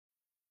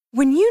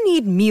When you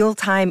need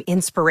mealtime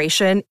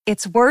inspiration,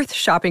 it's worth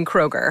shopping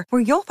Kroger,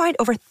 where you'll find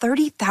over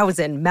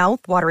 30,000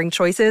 mouth-watering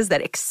choices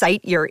that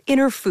excite your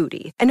inner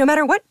foodie. And no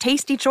matter what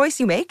tasty choice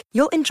you make,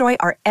 you'll enjoy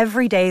our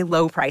everyday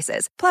low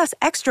prices, plus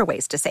extra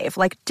ways to save,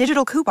 like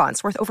digital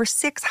coupons worth over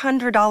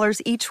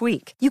 $600 each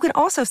week. You can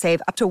also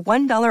save up to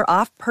 $1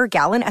 off per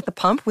gallon at the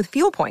pump with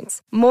fuel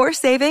points. More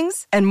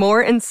savings and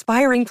more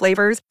inspiring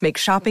flavors make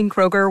shopping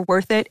Kroger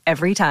worth it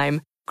every time.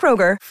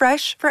 Kroger,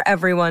 fresh for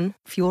everyone.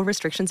 Fuel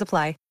restrictions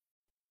apply.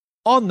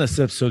 On this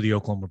episode of the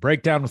Oklahoma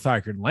Breakdown with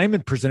Iker and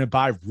Lehman, presented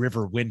by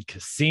Riverwind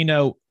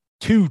Casino,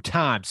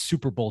 two-time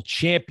Super Bowl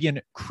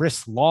champion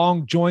Chris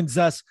Long joins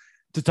us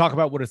to talk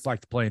about what it's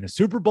like to play in a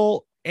Super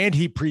Bowl, and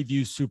he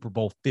previews Super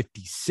Bowl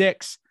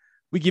 56.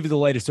 We give you the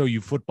latest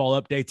OU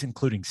football updates,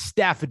 including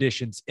staff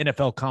additions,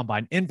 NFL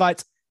Combine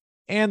invites,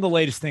 and the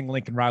latest thing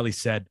Lincoln Riley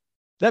said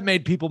that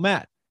made people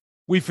mad.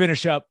 We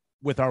finish up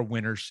with our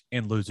winners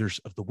and losers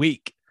of the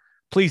week.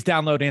 Please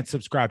download and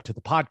subscribe to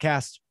the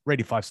podcast, rate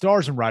it 5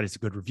 stars, and write us a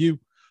good review.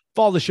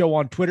 Follow the show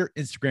on Twitter,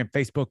 Instagram,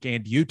 Facebook,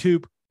 and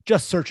YouTube.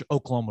 Just search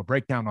Oklahoma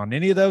Breakdown on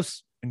any of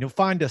those, and you'll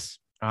find us.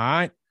 All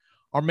right.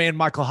 Our man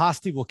Michael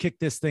Hosty will kick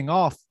this thing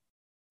off.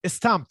 It's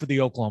time for the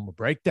Oklahoma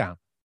Breakdown.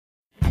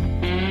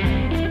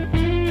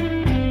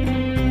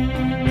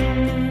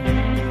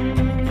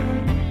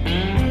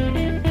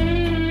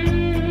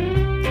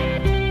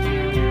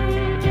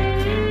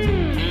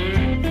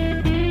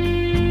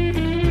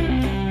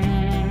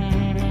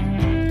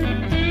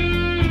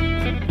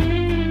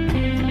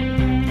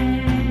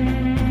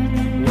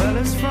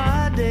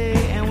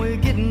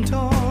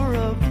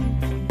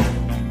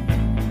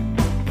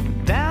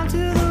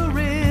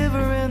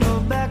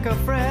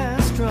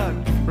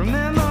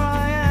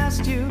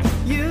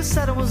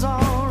 Said it was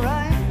all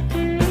right.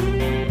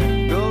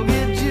 Go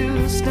get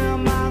juice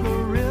down by the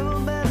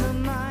riverbed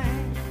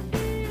tonight.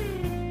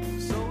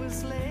 So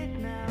it's late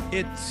now.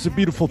 It's a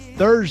beautiful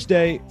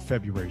Thursday,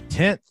 February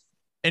 10th,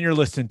 and you're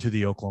listening to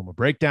the Oklahoma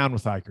Breakdown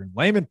with Iker and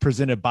Lehman,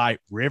 presented by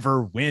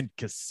Riverwind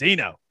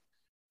Casino.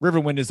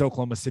 Riverwind is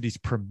Oklahoma City's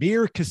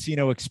premier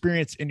casino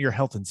experience, and your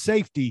health and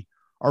safety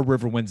are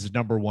Riverwind's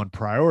 #1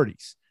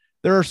 priorities.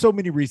 There are so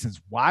many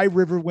reasons why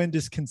Riverwind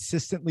is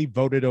consistently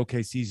voted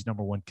OKC's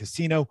 #1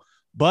 casino,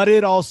 but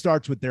it all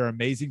starts with their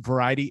amazing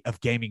variety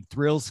of gaming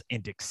thrills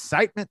and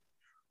excitement.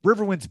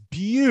 Riverwind's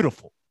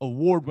beautiful,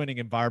 award-winning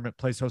environment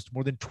plays host to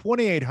more than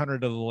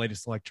 2,800 of the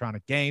latest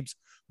electronic games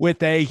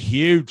with a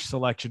huge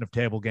selection of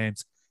table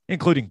games,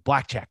 including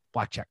blackjack,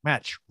 blackjack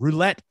match,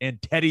 roulette,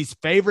 and Teddy's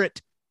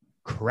favorite,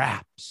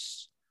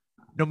 craps.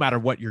 No matter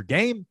what your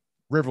game,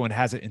 Riverwind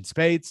has it in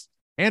spades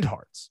and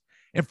hearts.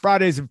 And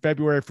Fridays in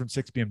February from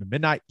 6 p.m. to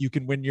midnight, you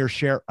can win your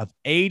share of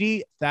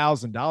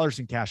 $80,000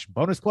 in cash and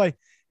bonus play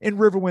in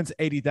Riverwind's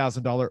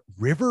 $80,000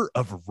 River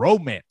of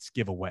Romance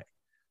giveaway.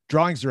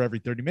 Drawings are every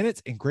 30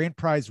 minutes, and grand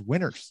prize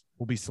winners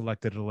will be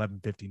selected at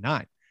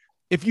 11:59.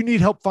 If you need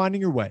help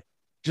finding your way,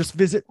 just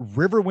visit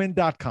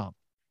riverwind.com.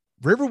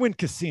 Riverwind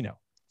Casino,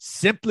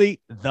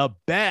 simply the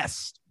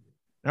best.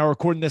 Now,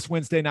 recording this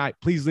Wednesday night,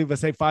 please leave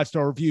us a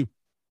 5-star review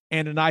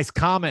and a nice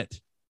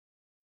comment.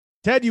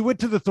 Ted, you went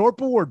to the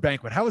Thorpe Award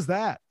banquet. How was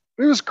that?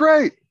 It was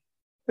great.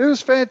 It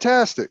was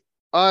fantastic.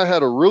 I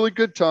had a really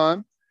good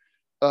time.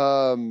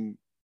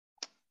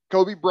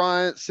 Kobe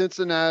Bryant,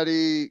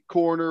 Cincinnati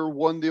corner,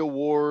 won the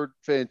award.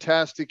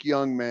 Fantastic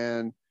young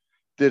man.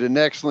 Did an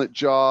excellent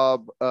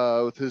job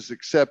with his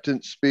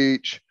acceptance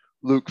speech.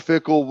 Luke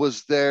Fickell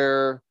was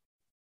there.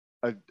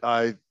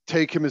 I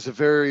take him as a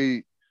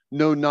very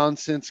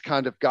no-nonsense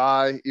kind of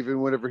guy,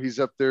 even whenever he's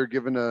up there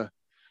giving a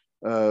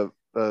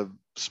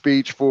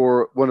speech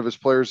for one of his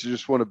players who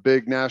just won a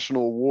big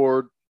national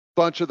award.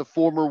 Bunch of the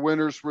former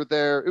winners were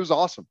there. It was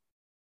awesome.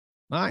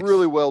 Nice.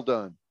 Really well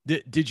done.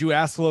 Did you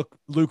ask Luke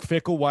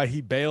Fickell why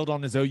he bailed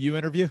on his OU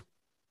interview?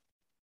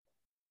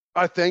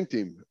 I thanked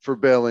him for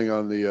bailing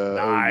on the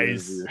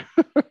nice. OU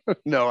interview.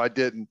 No, I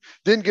didn't.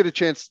 Didn't get a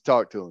chance to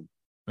talk to him.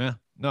 Yeah,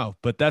 no,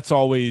 but that's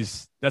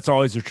always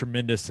a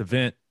tremendous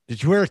event.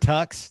 Did you wear a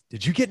tux?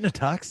 Did you get in a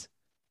tux?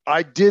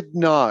 I did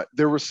not.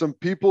 There were some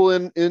people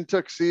in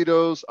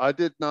tuxedos. I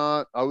did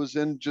not. I was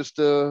in just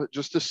a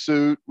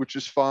suit, which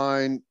is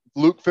fine.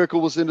 Luke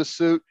Fickell was in a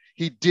suit.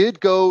 He did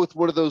go with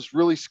one of those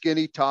really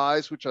skinny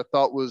ties, which I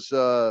thought was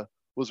a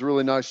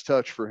really nice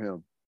touch for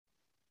him.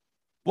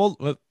 Well,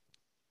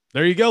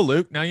 there you go,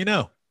 Luke. Now you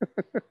know.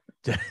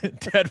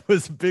 Ted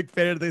was a big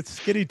fan of the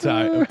skinny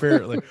tie,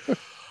 apparently.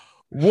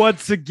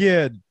 Once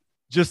again,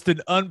 just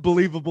an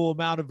unbelievable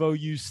amount of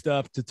OU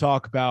stuff to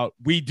talk about.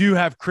 We do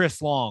have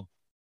Chris Long,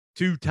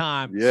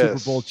 two-time Super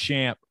Bowl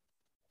champ,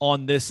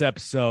 on this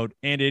episode,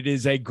 and it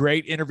is a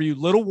great interview.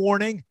 Little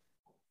warning.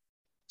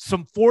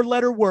 Some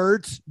 4-letter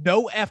words,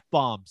 no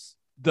F-bombs,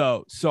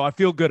 though. So I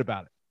feel good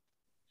about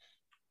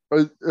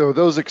it. Are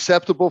those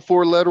acceptable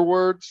 4-letter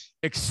words?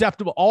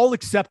 Acceptable, all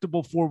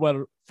acceptable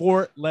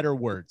 4-letter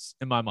words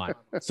in my mind.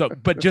 So,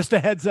 but just a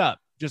heads up,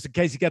 just in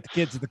case you got the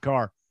kids in the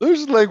car.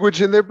 There's language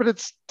in there, but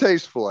it's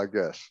tasteful, I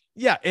guess.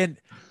 Yeah,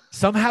 and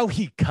somehow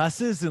he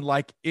cusses and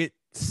like it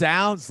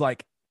sounds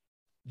like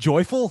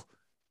joyful.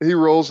 He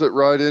rolls it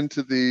right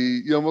into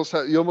the. You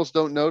almost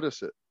don't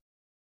notice it.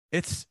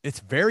 It's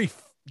very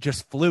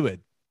just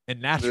fluid and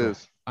It natural.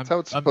 is. That's how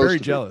it's I'm supposed very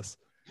to be. jealous.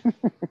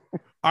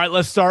 All right,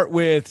 let's start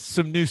with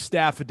some new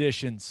staff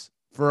additions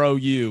for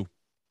OU.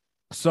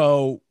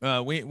 So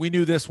we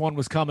knew this one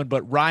was coming,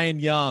 but Ryan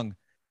Young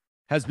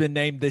has been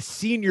named the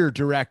senior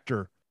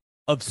director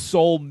of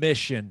Soul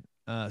Mission.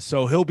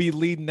 So he'll be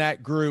leading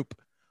that group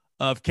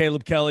of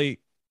Caleb Kelly,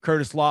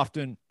 Curtis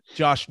Lofton,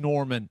 Josh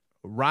Norman.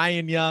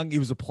 Ryan Young, he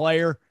was a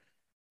player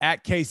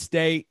at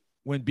K-State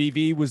when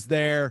BV was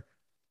there,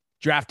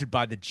 drafted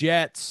by the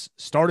Jets,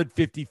 started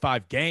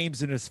 55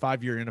 games in his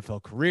 5-year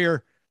NFL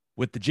career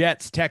with the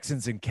Jets,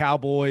 Texans, and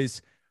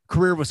Cowboys.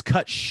 Career was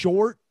cut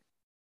short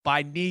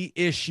by knee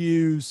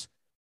issues.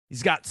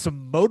 He's got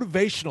some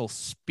motivational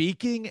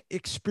speaking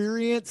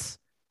experience.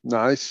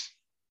 Nice.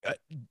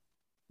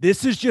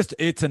 This is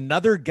it's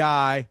another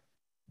guy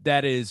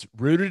that is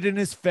rooted in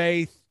his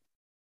faith,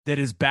 that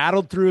has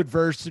battled through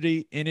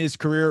adversity in his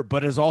career,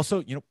 but has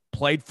also,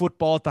 played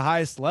football at the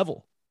highest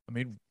level. I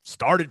mean,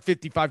 started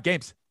 55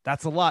 games.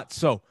 That's a lot.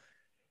 So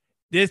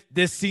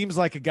this seems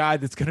like a guy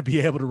that's going to be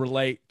able to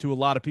relate to a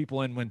lot of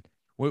people. And when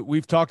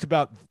we've talked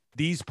about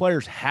these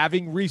players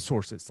having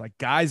resources, like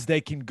guys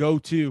they can go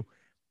to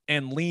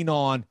and lean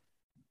on,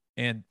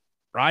 and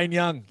Ryan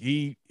Young,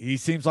 he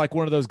seems like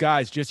one of those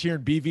guys. Just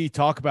hearing BV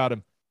talk about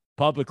him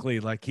publicly,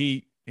 like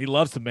he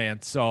loves the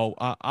man. So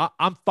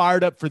I'm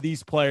fired up for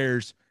these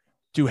players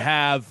to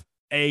have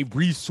a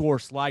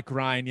resource like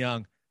Ryan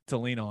Young to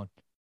lean on.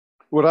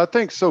 What I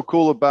think's so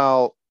cool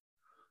about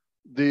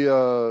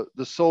the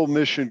Soul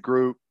Mission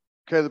group,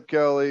 Caleb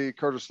Kelly,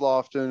 Curtis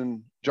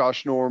Lofton,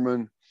 Josh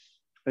Norman,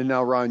 and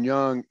now Ryan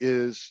Young,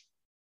 is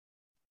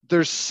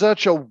there's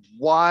such a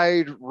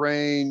wide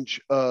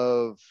range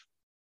of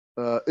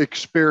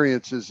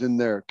experiences in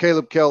there.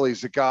 Caleb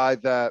Kelly's a guy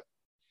that,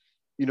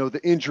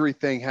 the injury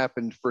thing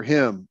happened for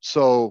him.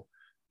 So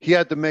he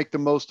had to make the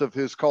most of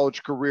his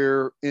college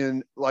career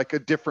in like a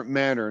different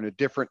manner, in a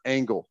different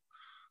angle.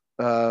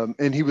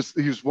 And he was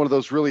one of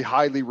those really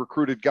highly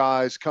recruited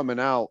guys coming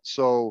out.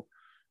 So,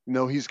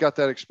 he's got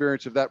that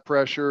experience of that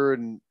pressure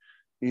and,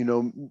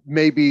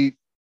 maybe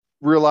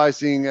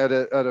realizing at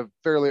a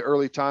fairly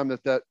early time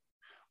that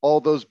all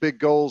those big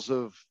goals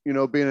of, being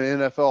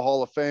an NFL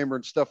Hall of Famer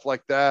and stuff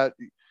like that,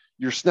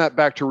 you're snapped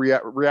back to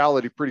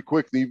reality pretty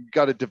quickly. You've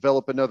got to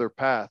develop another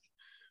path.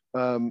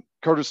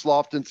 Curtis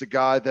Lofton's a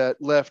guy that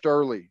left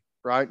early,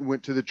 right, and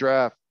went to the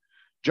draft.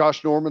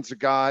 Josh Norman's a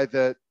guy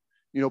that,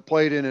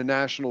 played in a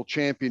national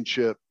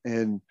championship.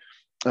 And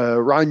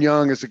Ryan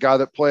Young is a guy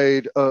that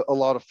played a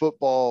lot of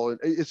football. And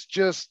it's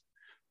just,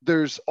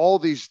 there's all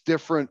these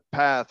different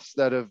paths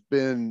that have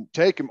been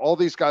taken. All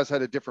these guys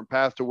had a different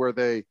path to where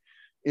they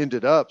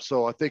ended up.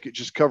 So I think it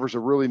just covers a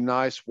really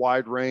nice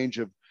wide range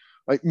of,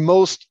 like,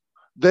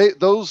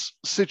 those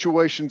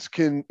situations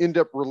can end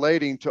up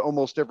relating to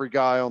almost every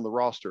guy on the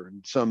roster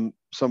in some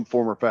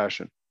form or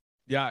fashion.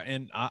 Yeah.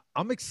 And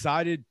I'm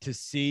excited to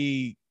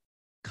see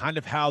kind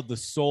of how the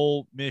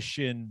Soul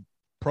Mission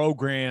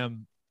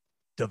program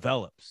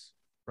develops,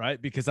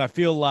 right? Because I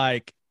feel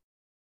like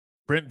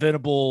Brent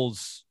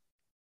Venables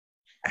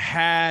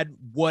had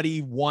what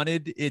he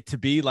wanted it to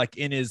be, like,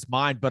 in his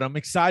mind, but I'm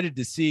excited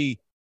to see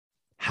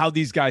how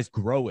these guys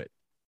grow it,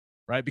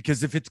 right?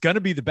 Because if it's going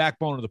to be the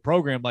backbone of the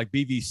program, like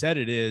BV said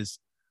it is,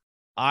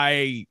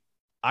 I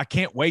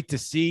can't wait to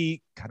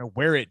see kind of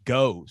where it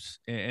goes.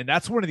 And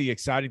that's one of the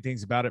exciting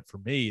things about it for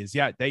me is,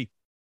 yeah,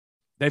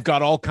 they've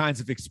got all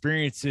kinds of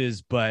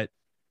experiences, but,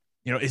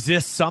 is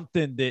this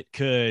something that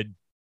could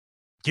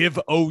give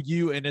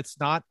OU, and it's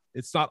not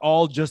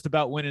all just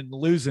about winning and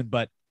losing,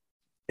 but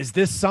is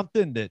this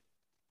something that,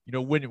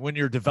 when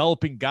you're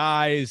developing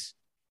guys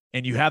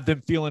and you have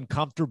them feeling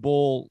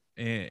comfortable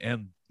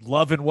and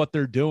loving what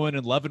they're doing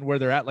and loving where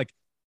they're at, like,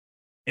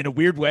 in a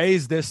weird way,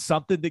 is this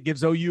something that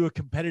gives OU a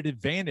competitive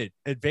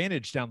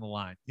advantage down the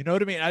line? You know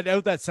what I mean? I know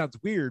that sounds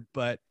weird,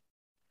 but.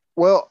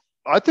 Well,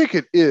 I think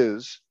it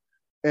is.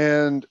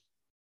 And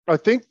I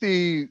think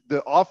the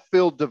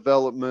off-field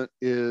development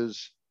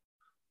is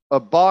a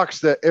box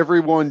that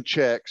everyone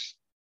checks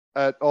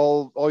at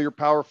all your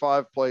Power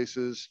 5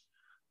 places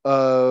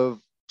of,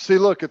 see,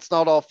 look, it's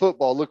not all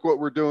football. Look what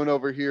we're doing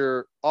over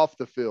here off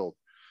the field.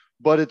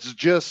 But it's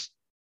just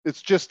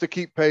to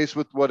keep pace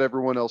with what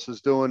everyone else is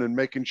doing and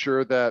making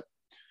sure that,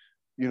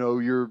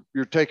 you're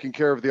taking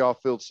care of the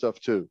off-field stuff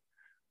too.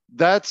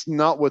 That's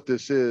not what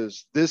this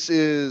is. This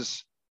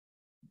is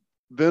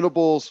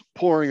Venables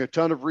pouring a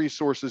ton of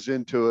resources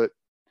into it.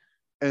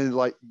 And,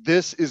 like,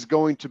 this is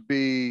going to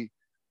be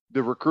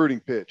the recruiting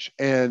pitch,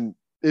 and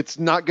it's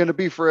not going to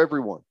be for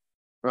everyone.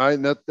 Right.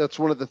 And that's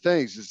one of the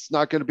things. It's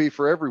not going to be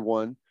for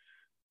everyone.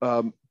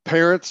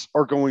 Parents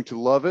are going to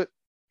love it.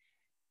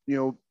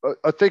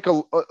 I think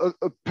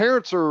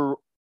parents are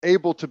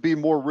able to be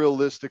more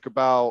realistic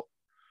about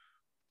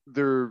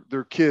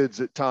their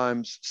kids at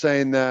times,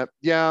 saying that,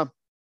 yeah,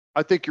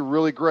 I think you're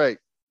really great.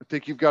 I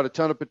think you've got a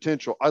ton of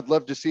potential. I'd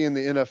love to see you in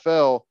the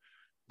NFL,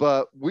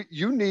 but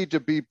you need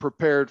to be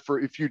prepared for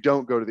if you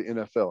don't go to the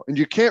NFL. And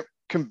you can't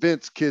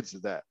convince kids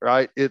of that,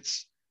 right?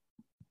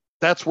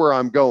 That's where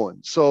I'm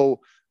going.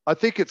 So I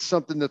think it's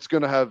something that's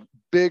going to have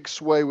big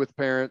sway with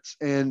parents.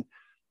 And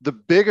the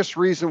biggest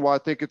reason why I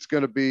think it's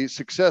going to be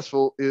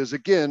successful is,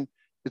 again,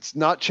 it's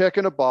not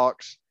checking a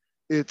box.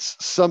 It's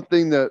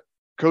something that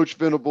Coach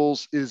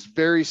Venables is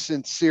very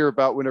sincere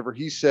about whenever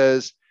he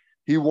says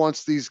he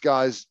wants these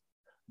guys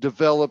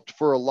developed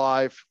for a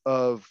life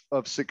of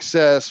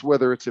success,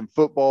 whether it's in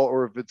football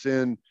or if it's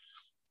in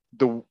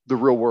the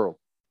real world.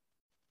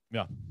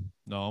 Yeah,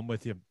 no, I'm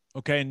with you.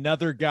 Okay,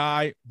 another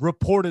guy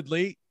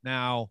reportedly,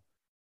 now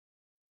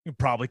you can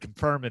probably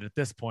confirm it at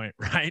this point,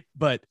 right?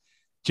 But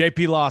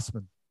JP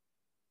Lossman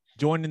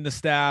joining the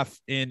staff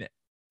in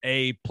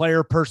a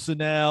player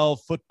personnel,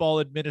 football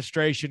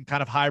administration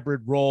kind of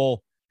hybrid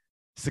role.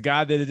 It's a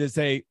guy that is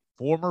a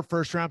former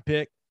first-round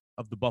pick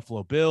of the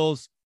Buffalo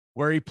Bills,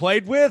 where he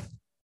played with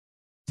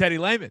Teddy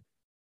Lehman.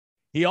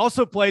 He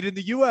also played in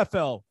the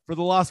UFL for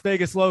the Las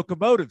Vegas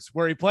Locomotives,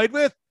 where he played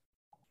with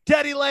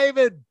Teddy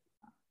Lehman.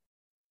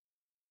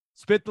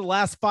 Spent the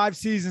last 5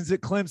 seasons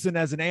at Clemson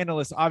as an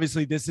analyst.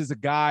 Obviously, this is a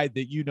guy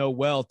that you know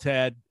well,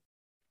 Ted.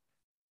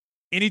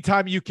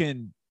 Anytime you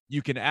can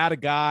add a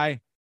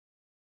guy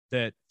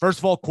that, first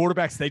of all,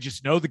 quarterbacks, they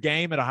just know the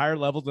game at a higher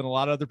level than a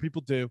lot of other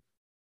people do.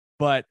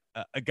 But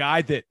a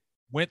guy that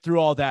went through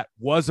all that,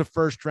 was a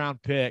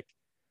first-round pick,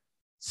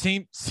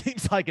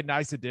 seems like a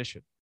nice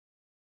addition.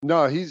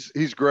 No, he's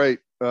great.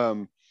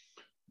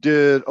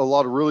 Did a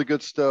lot of really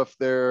good stuff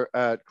there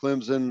at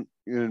Clemson,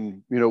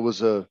 and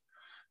was a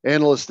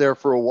analyst there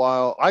for a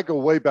while. I go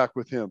way back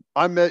with him.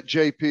 I met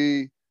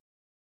JP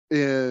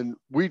and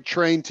we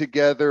trained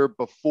together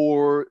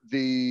before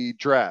the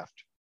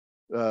draft,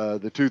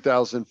 the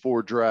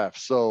 2004 draft.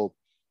 So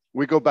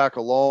we go back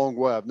a long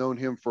way. I've known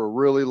him for a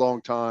really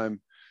long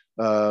time.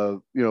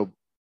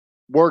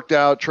 Worked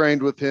out,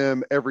 trained with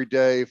him every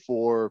day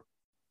for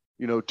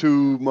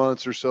 2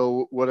 months or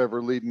so,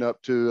 whatever, leading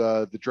up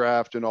to the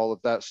draft and all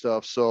of that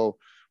stuff. So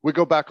we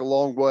go back a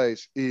long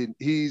ways.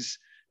 He's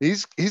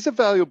a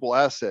valuable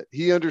asset.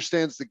 He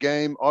understands the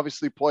game,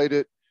 obviously played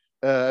it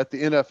at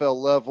the NFL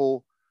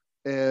level.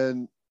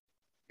 And,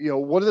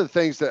 one of the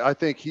things that I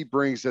think he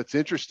brings that's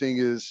interesting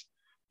is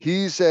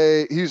he's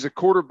a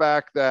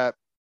quarterback that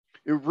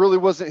it really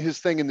wasn't his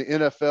thing in the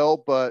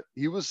NFL, but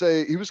he was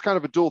kind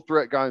of a dual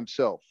threat guy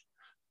himself.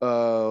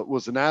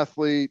 Was an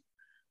athlete,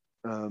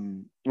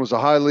 was a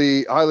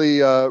highly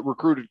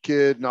recruited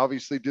kid, and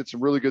obviously did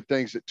some really good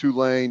things at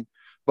Tulane.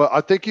 But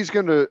I think he's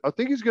going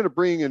to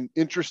bring an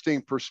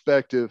interesting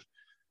perspective,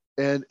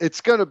 and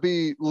it's going to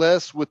be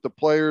less with the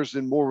players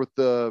and more with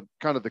the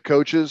kind of the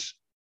coaches,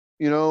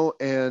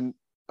 and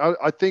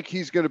I think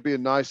he's going to be a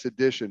nice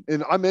addition.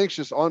 And I'm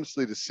anxious,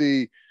 honestly, to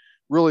see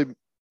really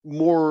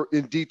more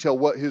in detail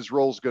what his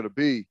role is going to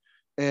be.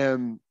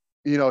 And,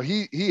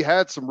 he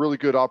had some really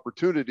good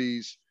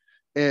opportunities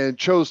and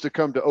chose to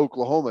come to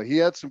Oklahoma. He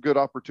had some good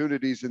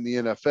opportunities in the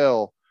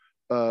NFL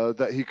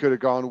that he could have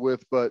gone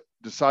with, but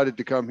decided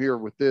to come here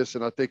with this.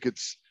 And I think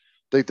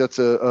that's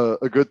a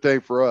good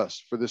thing for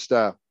us, for this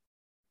staff.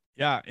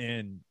 Yeah.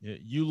 And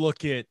you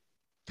look at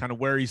kind of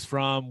where he's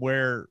from,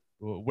 where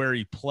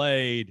he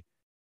played,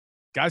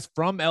 guys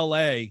from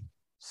LA.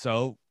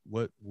 So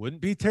what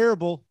wouldn't be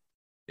terrible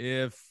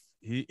if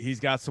he's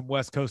got some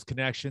West Coast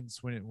connections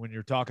when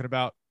you're talking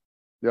about,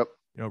 yep,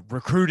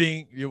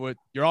 recruiting.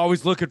 You're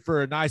always looking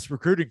for a nice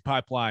recruiting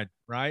pipeline,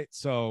 right?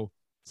 So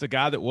it's a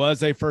guy that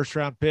was a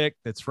first-round pick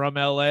that's from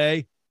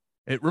LA.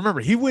 Remember,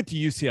 he went to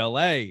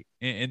UCLA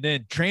and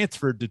then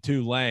transferred to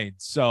Tulane.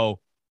 So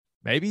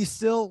maybe he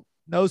still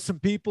knows some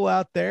people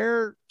out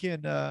there,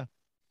 can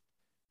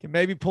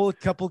maybe pull a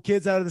couple of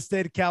kids out of the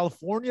state of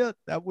California.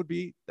 That would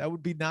be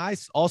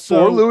nice.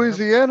 Also, or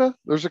Louisiana.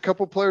 There's a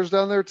couple players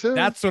down there too.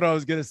 That's what I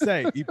was going to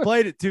say. He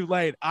played at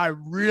Tulane. I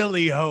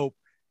really hope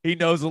he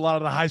knows a lot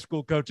of the high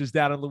school coaches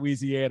down in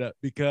Louisiana,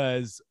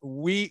 because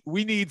we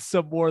need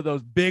some more of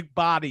those big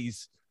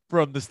bodies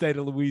from the state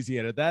of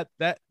Louisiana.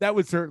 That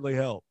would certainly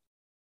help.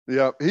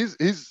 Yeah, he's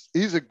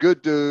a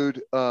good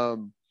dude.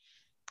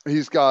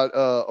 He's got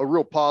a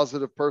real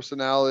positive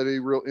personality,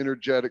 real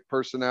energetic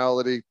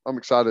personality. I'm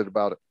excited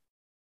about it.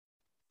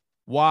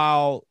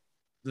 While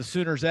the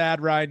Sooners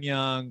add Ryan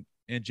Young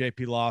and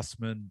JP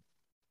Lossman,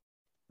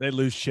 they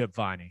lose Chip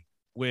Viney,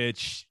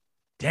 which,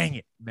 dang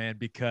it, man,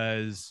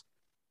 because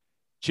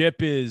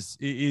Chip is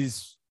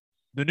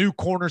the new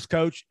corners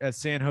coach at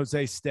San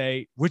Jose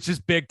State, which is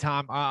big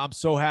time. I'm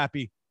so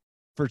happy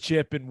for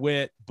Chip and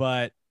Witt,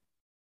 but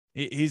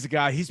he's a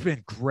guy, he's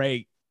been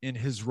great in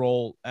his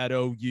role at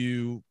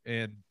OU,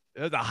 and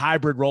the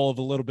hybrid role of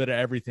a little bit of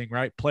everything,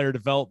 right? Player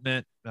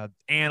development,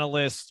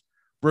 analyst,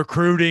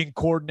 recruiting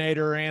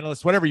coordinator,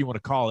 analyst, whatever you want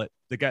to call it.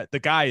 The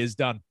guy has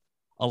done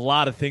a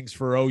lot of things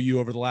for OU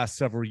over the last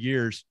several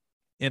years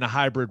in a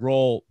hybrid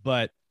role,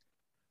 but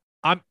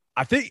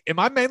I think, am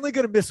I mainly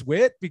going to miss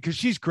Witt? Because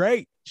she's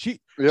great.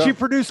 She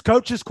produced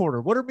Coach's Corner.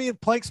 What are me and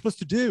Plank supposed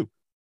to do?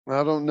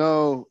 I don't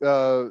know.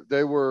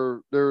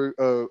 They're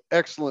an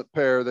excellent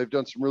pair. They've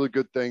done some really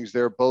good things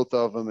there, both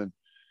of them. And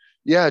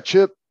yeah,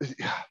 Chip,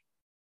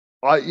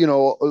 a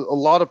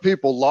lot of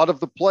people, a lot of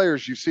the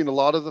players, you've seen a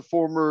lot of the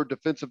former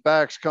defensive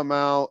backs come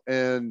out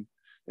and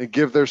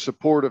give their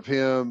support of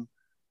him.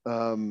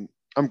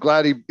 I'm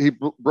glad he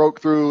broke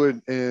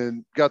through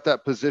and got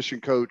that position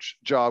coach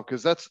job,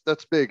 because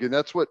that's big, and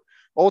that's what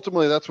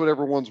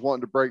everyone's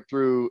wanting to break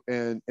through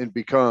and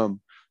become.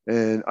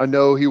 And I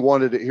know he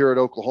wanted it here at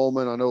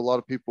Oklahoma, and I know a lot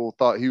of people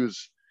thought he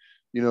was,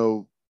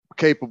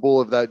 capable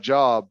of that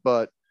job,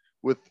 but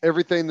with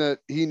everything that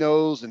he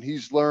knows and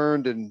he's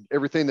learned and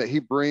everything that he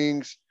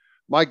brings,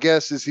 my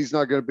guess is he's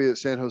not going to be at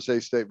San Jose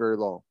State very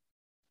long.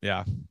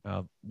 Yeah.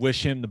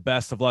 Wish him the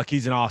best of luck.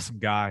 He's an awesome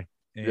guy,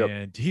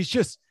 and he's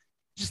just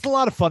a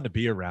lot of fun to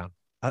be around.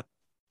 A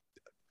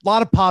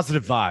lot of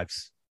positive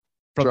vibes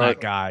from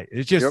that guy.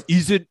 It's just,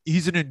 he's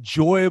an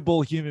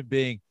enjoyable human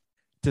being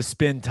to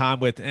spend time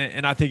with.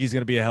 And I think he's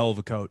going to be a hell of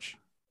a coach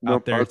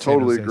out there. I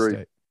totally agree.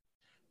 State.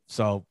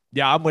 So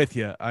yeah, I'm with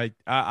you.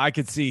 I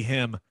could see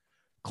him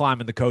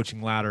climbing the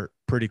coaching ladder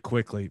pretty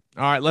quickly.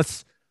 All right,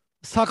 let's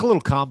talk a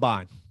little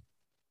combine.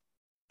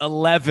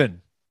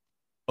 11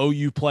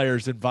 OU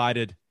players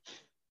invited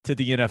to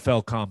the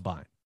NFL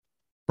combine.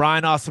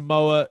 Brian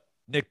Asamoah,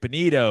 Nick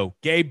Benito,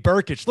 Gabe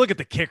Burkich. Look at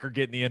the kicker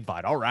getting the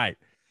invite. All right.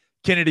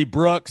 Kennedy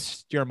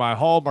Brooks, Jeremiah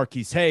Hall,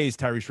 Marquise Hayes,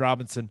 Tyrese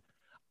Robinson,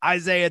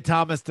 Isaiah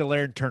Thomas,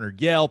 Delaren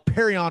Turner-Yell,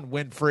 Perrion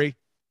Winfrey,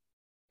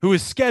 who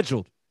is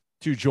scheduled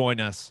to join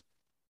us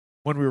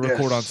when we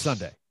record on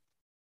Sunday.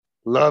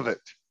 Love it.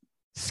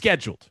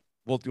 Scheduled.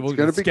 It's going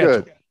to be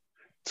good.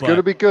 It's going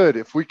to be good.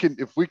 If we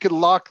can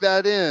lock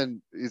that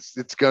in,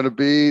 it's going to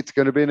be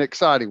an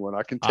exciting one.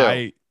 I can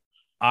tell.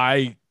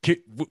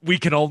 We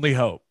can only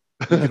hope.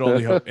 We can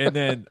only hope. And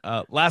then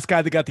last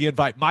guy that got the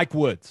invite, Mike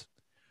Woods.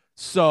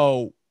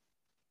 So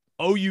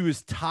OU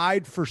is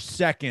tied for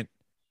second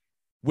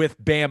with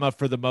Bama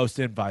for the most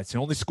invites. The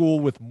only school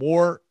with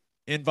more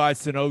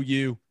invites than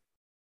OU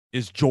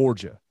is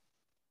Georgia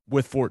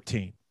with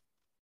 14.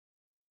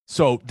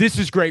 So this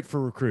is great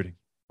for recruiting,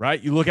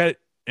 right? You look at it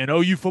in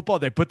OU football,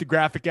 they put the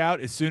graphic out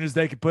as soon as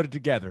they can put it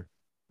together,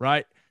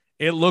 right?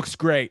 It looks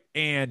great,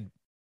 and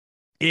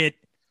it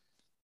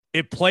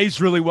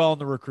plays really well on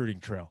the recruiting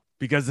trail,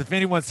 because if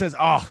anyone says,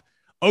 oh,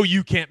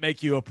 OU can't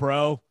make you a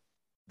pro,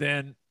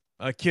 then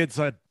a kid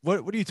said, what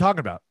are you talking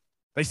about?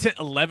 They sent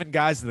 11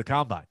 guys to the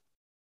combine.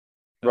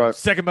 Right.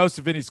 Second most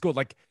of any school.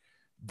 Like,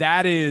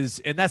 that is,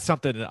 and that's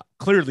something that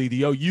clearly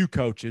the OU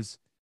coaches,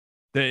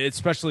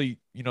 especially,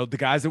 the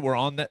guys that were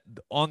on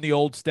the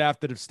old staff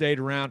that have stayed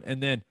around,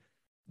 and then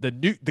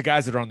the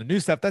guys that are on the new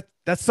staff,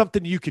 that's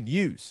something you can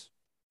use,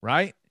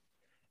 right?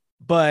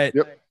 But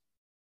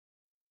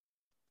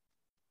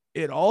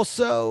it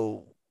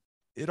also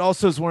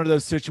is one of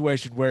those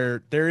situations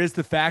where there is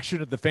the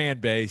faction of the fan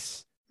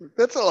base.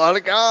 That's a lot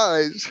of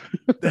guys.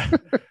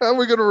 How are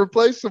we going to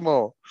replace them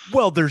all?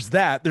 Well, there's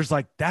that. There's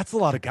that's a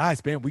lot of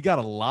guys, man. We got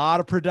a lot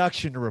of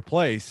production to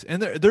replace.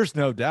 And there's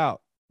no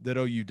doubt that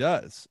OU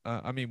does.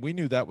 We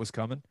knew that was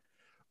coming.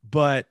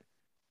 But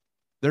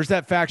there's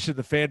that faction of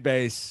the fan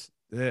base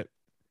that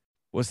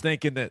was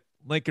thinking that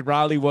Lincoln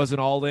Riley wasn't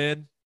all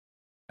in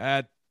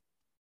at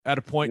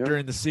a point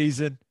during the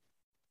season.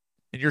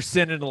 And you're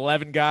sending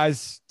 11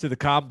 guys to the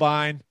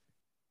combine,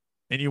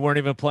 and you weren't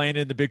even playing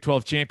in the Big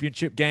 12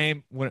 championship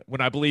game when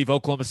I believe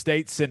Oklahoma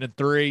State's sending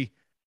 3,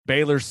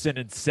 Baylor's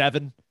sending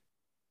 7.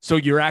 So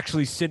you're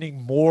actually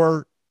sending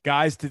more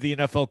guys to the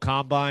NFL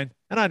combine.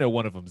 And I know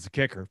one of them is a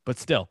kicker, but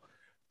still.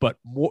 But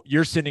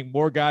you're sending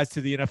more guys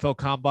to the NFL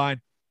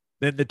combine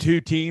than the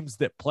 2 teams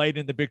that played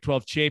in the Big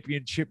 12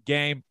 championship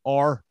game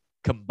are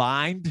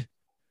combined.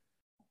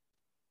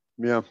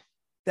 Yeah.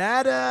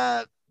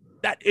 That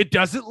it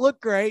doesn't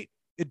look great.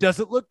 It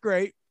doesn't look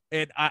great.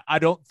 And I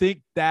don't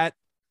think that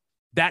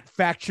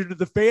faction of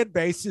the fan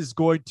base is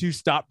going to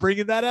stop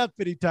bringing that up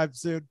anytime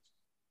soon.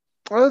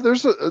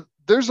 There's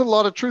a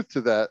lot of truth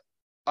to that.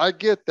 I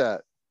get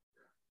that.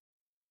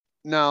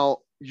 Now,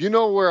 you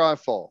know where I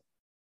fall.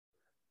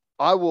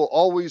 I will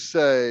always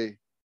say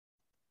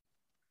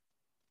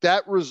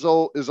that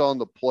result is on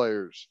the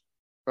players,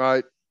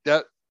 right?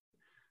 That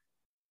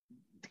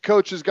the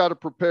coach has got to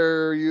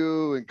prepare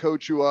you and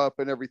coach you up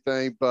and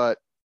everything, but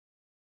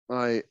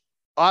I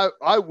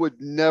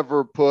would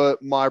never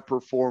put my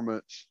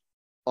performance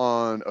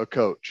on a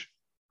coach.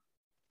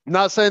 I'm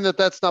not saying that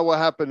that's not what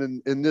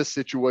happened in this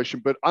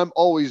situation, but I'm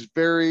always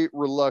very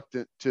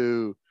reluctant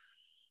to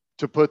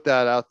put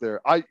that out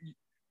there.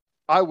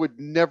 I would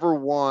never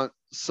want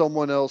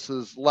someone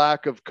else's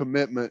lack of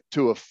commitment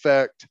to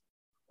affect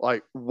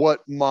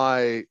what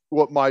my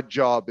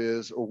job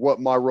is or what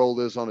my role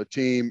is on a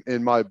team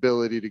and my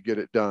ability to get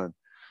it done.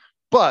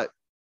 But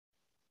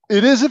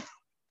it is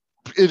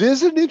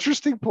an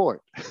interesting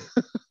point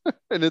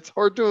and it's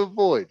hard to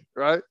avoid,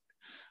 right?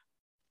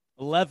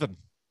 11.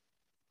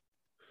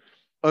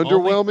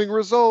 Underwhelming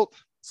result.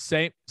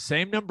 Same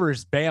number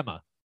as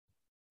Bama.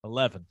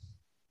 11.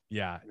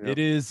 Yeah. It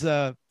is.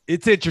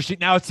 It's interesting.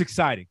 Now it's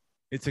exciting.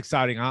 It's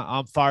exciting.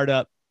 I'm fired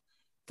up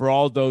for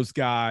all those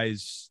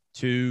guys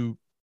to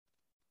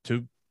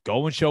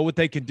go and show what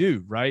they can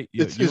do, right?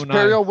 Is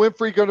Perrion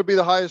Winfrey going to be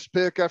the highest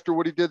pick after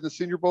what he did in the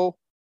Senior Bowl?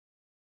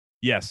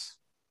 Yes.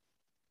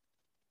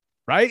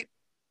 Right?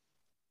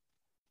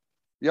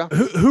 Yeah.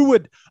 Who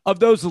would, of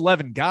those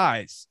 11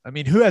 guys, I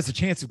mean, who has a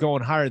chance of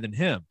going higher than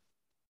him?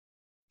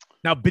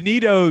 Now,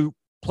 Benito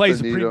plays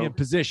a premium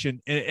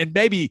position, and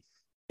maybe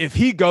if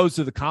he goes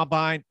to the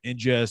combine and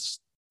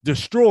just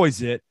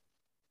destroys it,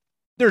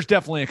 there's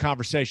definitely a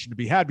conversation to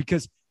be had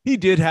because he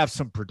did have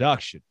some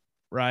production,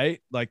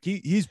 right? Like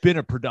he's been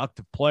a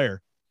productive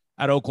player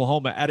at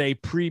Oklahoma at a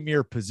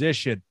premier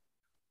position.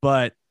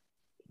 But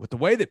with the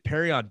way that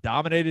Perrion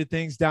dominated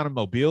things down in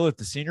Mobile at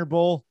the Senior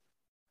Bowl,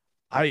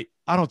 I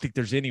don't think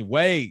there's any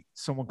way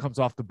someone comes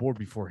off the board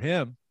before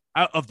him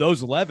out of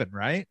those 11,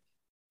 right?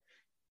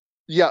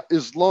 Yeah,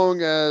 as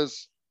long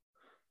as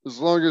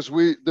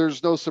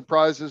there's no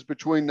surprises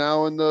between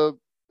now and the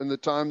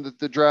time that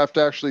the draft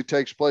actually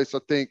takes place, I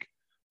think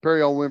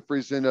Perrion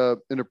Winfrey's in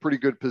a pretty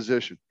good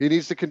position. He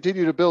needs to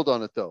continue to build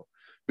on it though,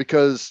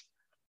 because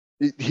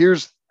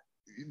here's,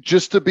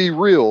 just to be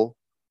real,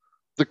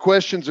 the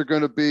questions are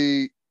going to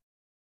be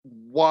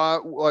why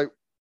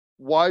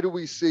do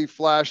we see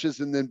flashes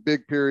and then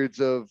big periods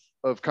of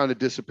kind of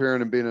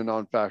disappearing and being a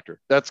non-factor?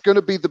 That's going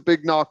to be the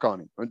big knock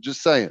on him. I'm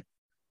just saying.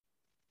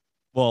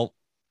 Well,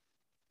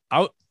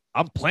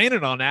 I'm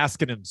planning on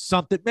asking him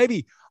something.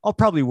 Maybe I'll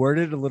probably word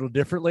it a little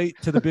differently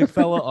to the big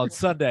fella on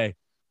Sunday,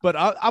 but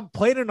I'm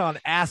planning on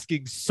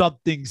asking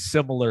something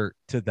similar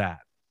to that.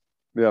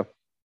 Yeah.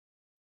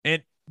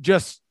 And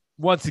just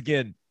once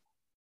again,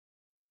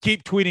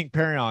 keep tweeting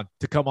Perrion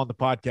to come on the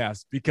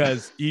podcast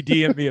because he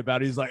DM'd me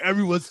about it. He's like,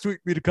 everyone's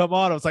tweeting me to come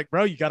on. I was like,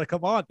 bro, you got to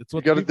come on. That's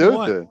what you got to do.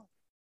 Want. Dude.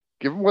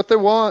 Give them what they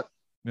want.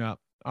 Yeah.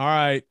 All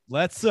right.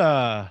 Let's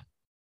talk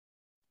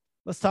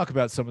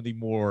about some of the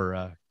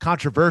more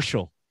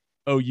controversial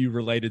OU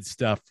related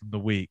stuff from the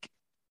week.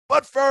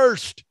 But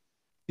first,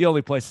 the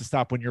only place to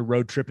stop when you're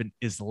road tripping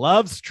is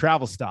Love's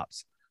Travel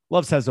Stops.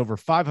 Love's has over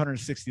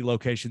 560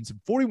 locations in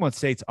 41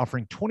 states,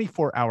 offering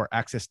 24-hour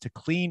access to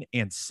clean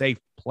and safe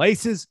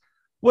places.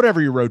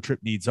 Whatever your road trip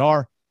needs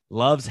are,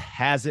 Love's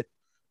has it.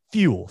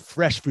 Fuel,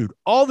 fresh food,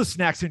 all the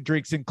snacks and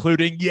drinks,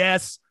 including,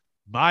 yes,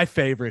 my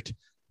favorite,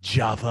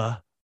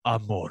 Java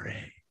Amore.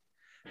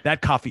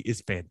 That coffee is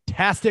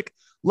fantastic.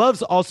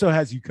 Love's also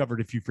has you covered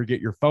if you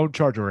forget your phone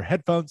charger or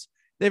headphones.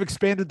 They've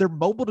expanded their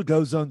mobile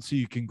to-go zone so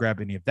you can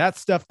grab any of that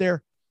stuff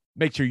there.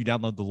 Make sure you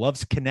download the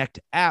Love's Connect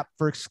app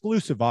for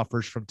exclusive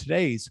offers from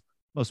today's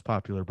most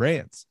popular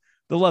brands.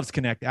 The Love's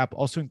Connect app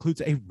also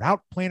includes a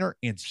route planner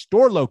and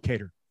store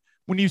locator.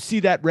 When you see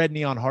that red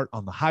neon heart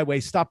on the highway,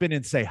 stop in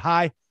and say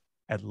hi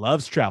at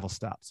Love's Travel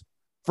Stops.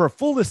 For a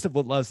full list of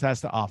what Love's has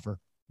to offer,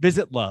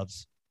 visit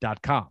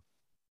loves.com.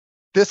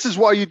 This is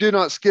why you do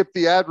not skip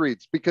the ad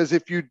reads, because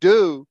if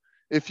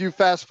you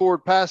fast forward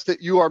past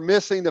it, you are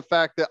missing the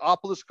fact that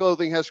Opolis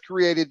Clothing has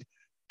created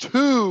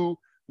 2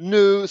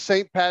 new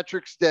St.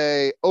 Patrick's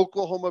Day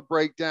Oklahoma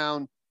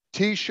Breakdown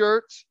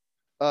t-shirts.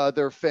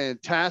 They're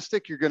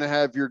fantastic. You're going to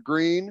have your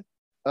green.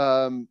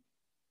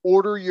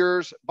 Order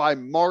yours by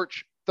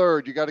March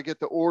 3rd. You got to get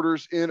the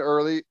orders in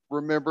early.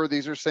 Remember,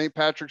 these are St.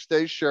 Patrick's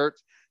Day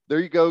shirts. There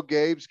you go.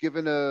 Gabe's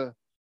given a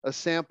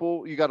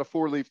sample. You got a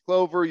 4-leaf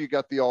clover. You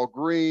got the all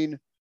green.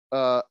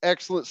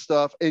 Excellent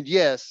stuff. And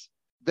yes,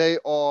 they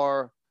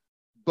are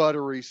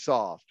buttery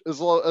soft, as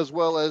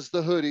well as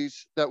the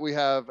hoodies that we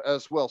have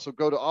as well. So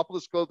go to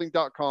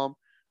opolisclothing.com.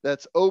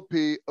 That's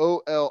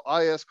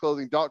OPOLIS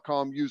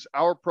clothing.com. Use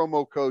our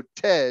promo code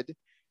TED,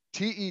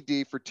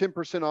 TED, for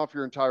 10% off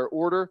your entire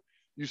order.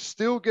 You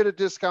still get a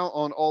discount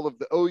on all of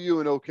the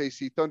OU and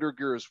OKC Thunder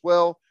gear as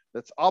well.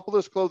 That's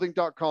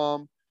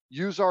opolisclothing.com.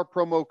 Use our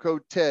promo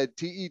code TED,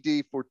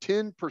 TED, for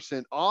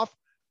 10% off,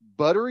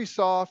 buttery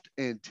soft,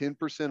 and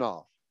 10%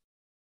 off.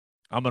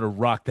 I'm going to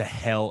rock the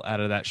hell out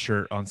of that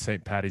shirt on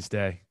St. Patty's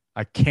Day.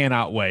 I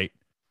cannot wait.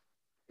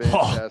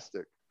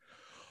 Fantastic.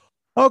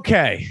 Oh.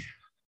 Okay.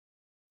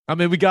 I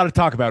mean, we got to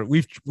talk about it.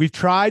 We've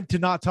tried to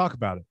not talk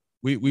about it.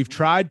 We've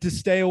tried to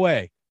stay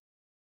away.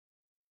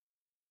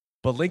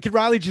 But Lincoln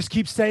Riley just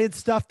keeps saying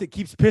stuff that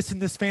keeps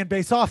pissing this fan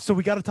base off. So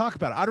we got to talk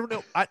about it. I don't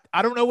know.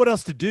 I don't know what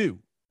else to do.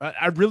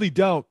 I really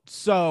don't.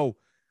 So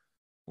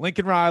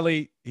Lincoln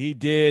Riley, he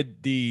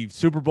did the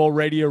Super Bowl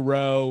Radio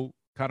Row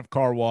kind of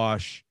car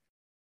wash.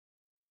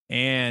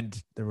 And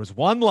there was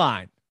one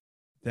line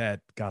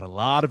that got a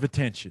lot of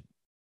attention.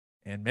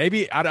 And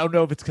maybe, I don't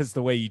know if it's because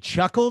the way he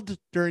chuckled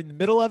during the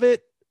middle of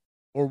it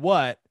or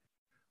what,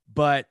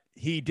 but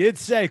he did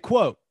say,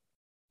 quote,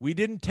 "We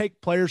didn't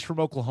take players from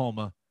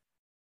Oklahoma.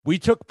 We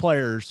took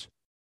players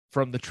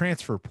from the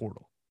transfer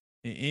portal."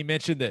 He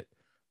mentioned that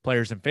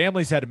players and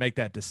families had to make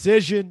that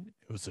decision.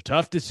 It was a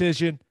tough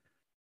decision.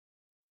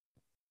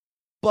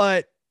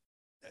 But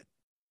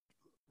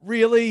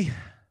really,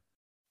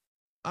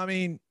 I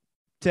mean,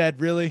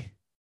 Ted, really?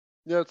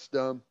 Yeah, it's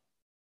dumb.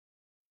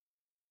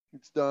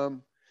 It's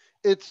dumb.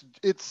 It's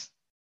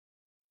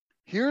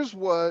here's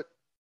what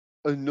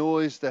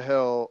annoys the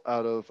hell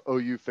out of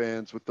OU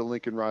fans with the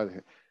Lincoln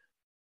Riley.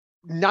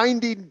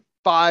 95%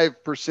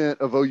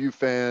 of OU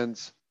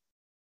fans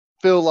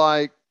feel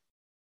like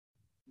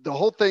the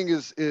whole thing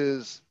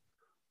is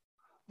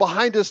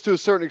behind us to a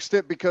certain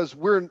extent because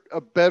we're in a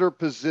better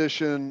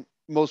position.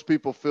 Most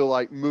people feel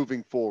like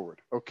moving forward.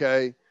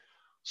 Okay.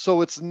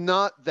 So it's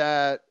not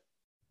that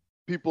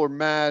people are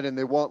mad and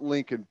they want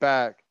Lincoln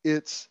back.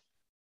 It's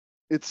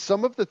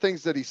some of the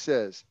things that he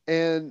says,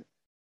 and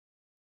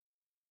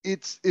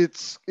it's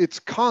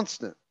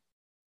constant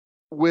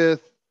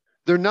with,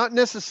 they're not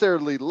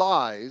necessarily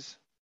lies,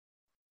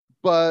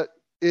 but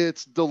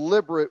it's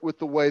deliberate with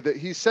the way that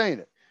he's saying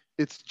it.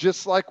 It's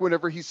just like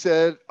whenever he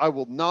said, I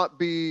will not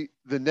be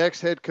the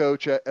next head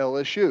coach at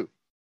LSU,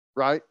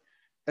 right?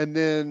 And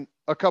then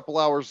a couple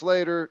hours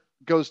later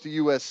goes to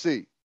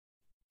USC,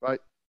 right?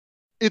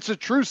 It's a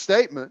true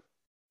statement,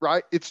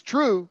 right? It's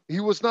true. He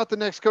was not the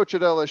next coach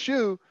at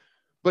LSU,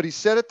 but he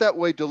said it that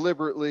way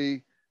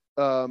deliberately.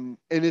 And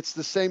it's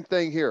the same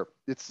thing here.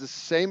 It's the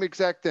same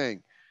exact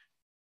thing.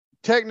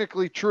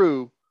 Technically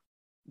true,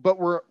 but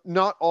we're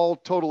not all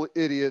total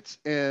idiots,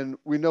 and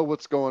we know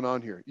what's going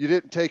on here. You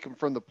didn't take them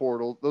from the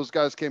portal. Those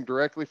guys came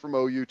directly from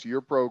OU to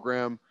your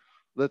program.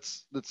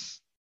 Let's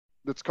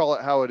call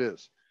it how it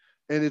is.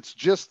 And it's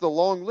just the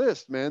long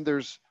list, man.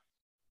 There's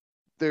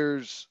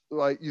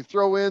like, you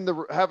throw in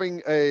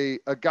having a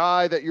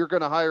guy that you're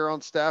going to hire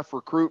on staff,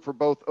 recruit for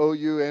both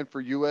OU and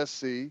for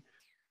USC.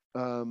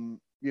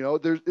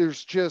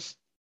 There's just,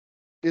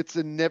 it's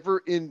a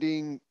never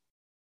ending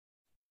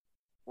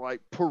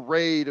like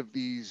parade of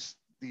these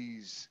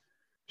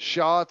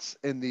shots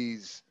and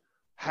these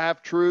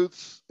half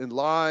truths and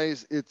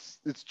lies. It's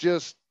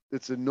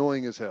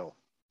annoying as hell.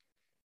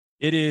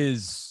 It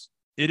is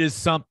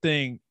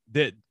something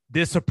that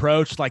this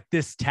approach, like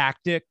this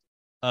tactic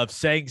of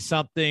saying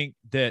something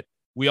that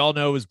we all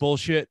know is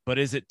bullshit, but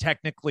is it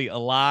technically a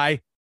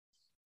lie?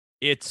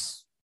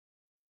 It's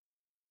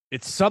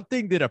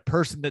something that a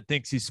person that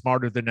thinks he's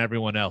smarter than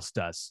everyone else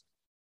does.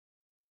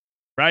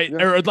 Right.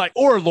 Yeah.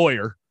 Or a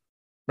lawyer,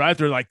 right?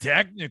 They're like,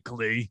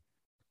 technically,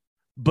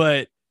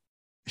 but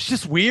it's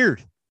just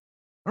weird.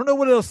 I don't know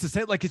what else to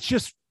say. Like, it's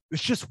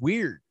just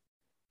weird.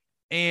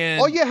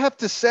 And all you have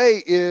to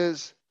say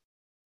is,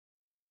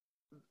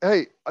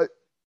 hey,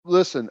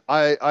 listen,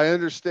 I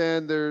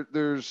understand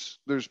there's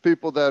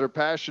people that are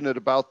passionate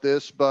about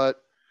this,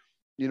 but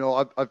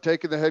I've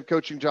taken the head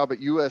coaching job at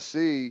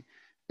USC.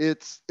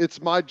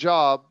 It's my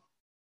job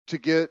to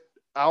get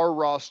our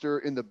roster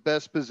in the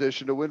best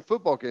position to win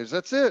football games.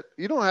 That's it.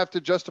 You don't have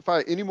to justify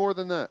it any more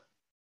than that.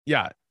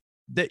 Yeah.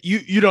 That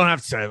you don't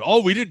have to say,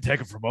 oh, we didn't take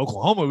him from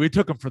Oklahoma. We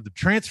took him from the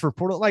transfer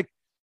portal. Like,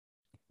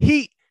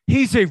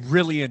 he's a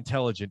really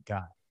intelligent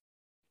guy.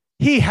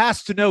 He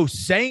has to know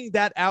saying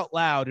that out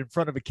loud in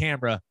front of a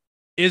camera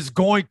is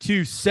going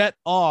to set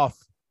off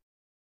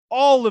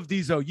all of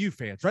these OU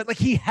fans, right? Like,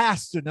 he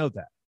has to know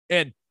that.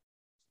 And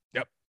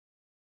yep,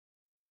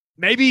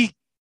 maybe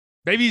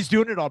he's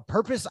doing it on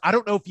purpose. I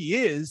don't know if he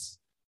is.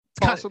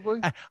 Possibly.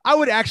 I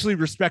would actually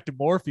respect him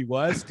more if he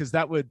was, because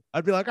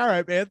I'd be like, all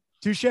right, man,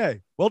 touche,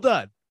 well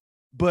done.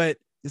 But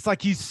it's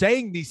like he's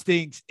saying these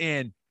things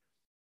and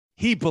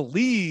he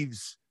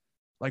believes,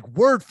 like,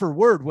 word for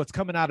word what's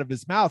coming out of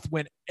his mouth,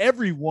 when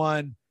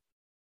everyone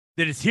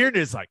that is hearing it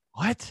is like,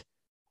 what?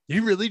 Did he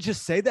really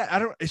just say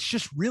that? It's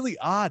just really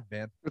odd,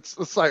 man.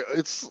 It's like,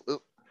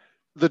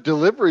 the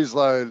delivery's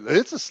like,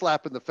 it's a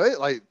slap in the face.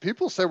 Like,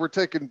 people say we're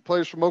taking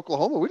players from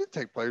Oklahoma. We didn't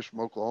take players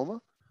from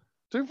Oklahoma.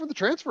 Took them from the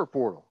transfer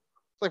portal.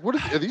 It's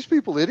like, are these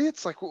people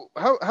idiots? Like,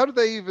 how do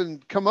they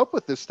even come up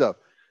with this stuff?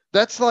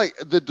 That's like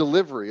the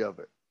delivery of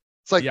it.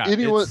 It's like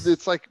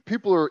it's like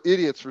people are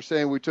idiots for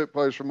saying we took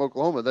players from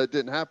Oklahoma. That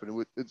didn't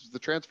happen. It's the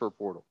transfer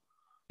portal.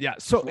 Yeah.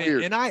 So,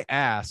 and I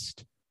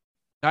asked,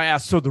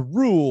 so the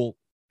rule,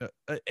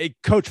 a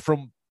coach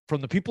from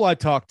the people I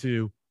talked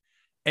to,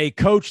 a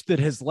coach that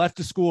has left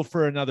a school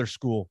for another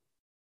school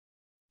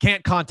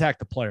can't contact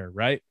the player,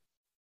 right?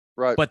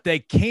 Right. But they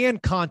can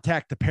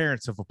contact the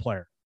parents of a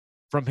player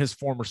from his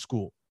former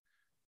school.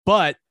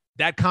 But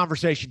that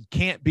conversation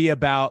can't be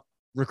about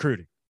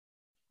recruiting.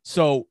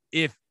 So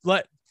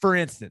for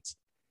instance,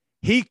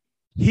 he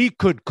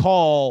could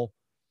call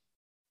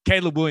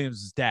Caleb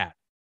Williams' dad,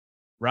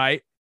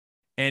 right?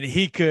 And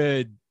he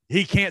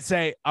can't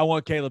say, I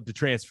want Caleb to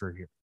transfer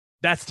here.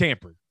 That's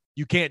tampering.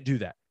 You can't do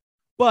that.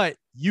 But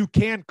you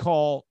can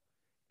call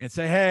and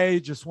say, hey,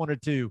 just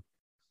wanted to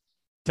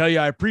tell you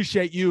I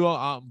appreciate you.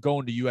 I'm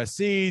going to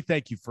USC.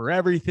 Thank you for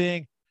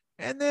everything.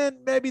 And then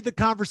maybe the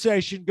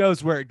conversation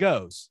goes where it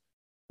goes,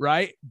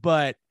 right?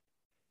 But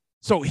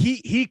so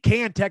he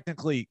can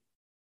technically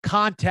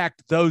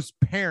contact those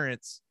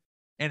parents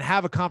and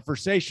have a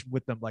conversation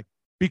with them, like,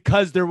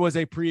 because there was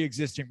a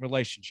pre-existing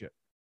relationship,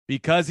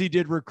 because he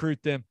did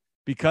recruit them,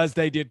 because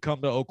they did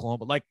come to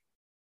Oklahoma. Like,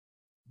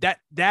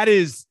 that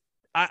is,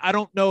 I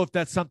don't know if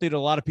that's something that a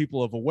lot of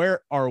people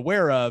are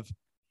aware of.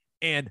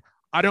 And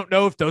I don't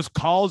know if those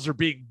calls are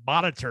being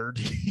monitored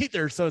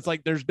either. So it's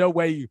like, there's no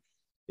way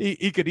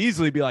he could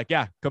easily be like,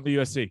 yeah, come to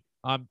USC.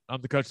 I'm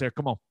the coach there.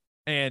 Come on.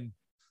 And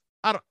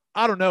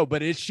I don't know,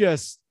 but it's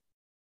just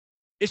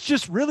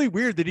really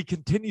weird that he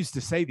continues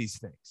to say these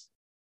things.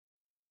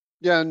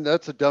 Yeah. And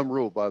that's a dumb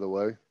rule, by the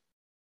way.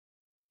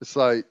 It's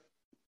like,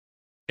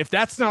 if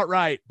that's not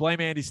right,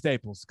 blame Andy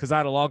Staples, because I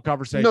had a long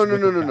conversation.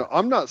 No.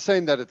 I'm not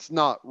saying that it's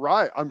not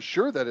right. I'm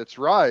sure that it's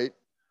right,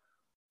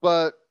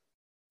 but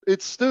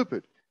it's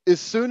stupid. As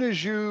soon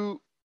as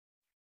you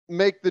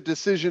make the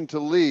decision to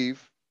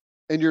leave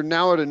and you're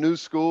now at a new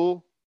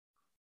school,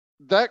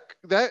 that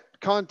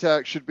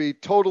contact should be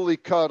totally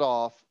cut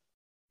off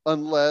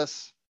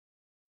unless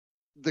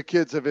the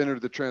kids have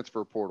entered the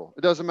transfer portal.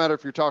 It doesn't matter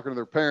if you're talking to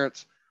their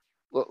parents.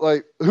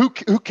 Like, who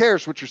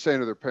cares what you're saying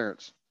to their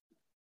parents?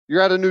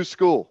 You're at a new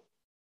school.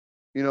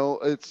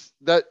 That's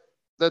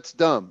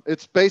dumb.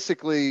 It's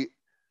basically,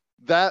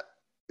 that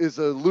is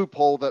a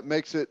loophole that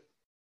makes it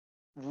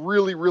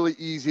really, really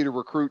easy to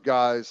recruit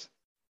guys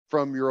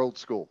from your old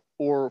school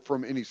or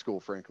from any school,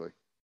 frankly.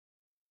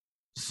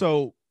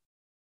 So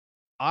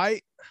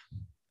I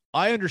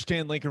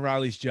understand Lincoln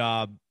Riley's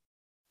job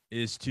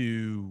is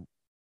to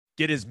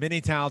get as many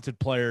talented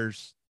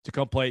players to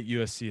come play at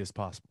USC as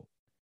possible.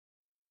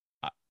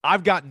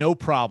 I've got no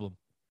problem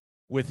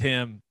with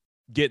him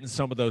getting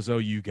some of those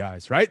OU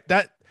guys, right?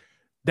 That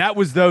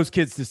was those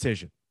kids'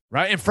 decision,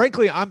 right? And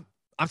frankly, I'm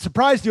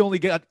surprised he only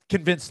got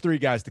convinced 3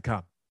 guys to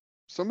come.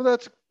 Some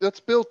of that's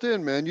built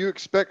in, man. You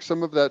expect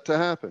some of that to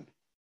happen.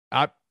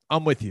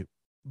 I'm with you.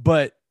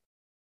 But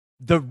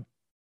the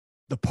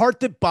part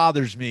that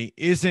bothers me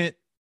isn't,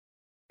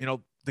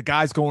 the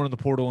guys going in the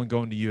portal and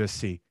going to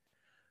USC.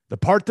 The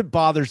part that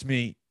bothers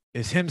me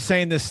is him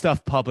saying this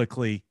stuff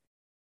publicly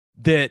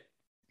that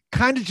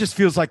kind of just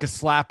feels like a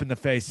slap in the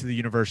face to the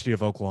University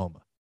of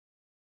Oklahoma.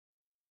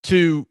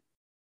 To,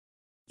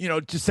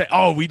 just say,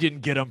 oh, we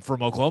didn't get him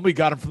from Oklahoma. We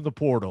got him from the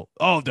portal.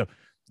 Oh, the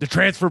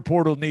transfer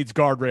portal needs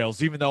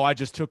guardrails, even though I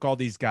just took all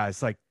these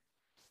guys. Like,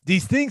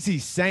 these things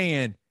he's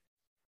saying,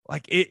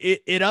 like,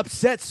 it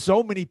upsets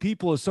so many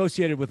people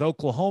associated with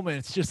Oklahoma. And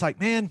it's just like,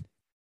 man,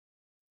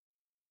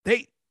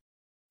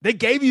 they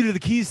gave you the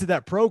keys to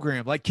that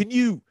program. Like, can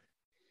you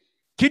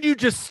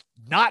just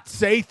not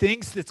say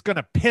things that's going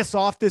to piss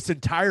off this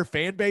entire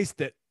fan base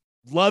that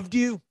loved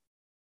you?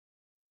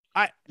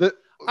 I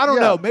don't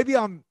know. Maybe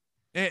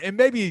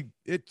maybe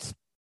it's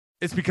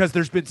because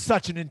there's been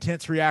such an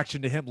intense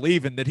reaction to him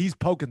leaving that he's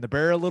poking the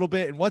bear a little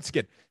bit. And once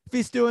again, if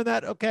he's doing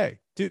that, okay,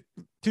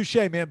 touche,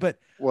 man. But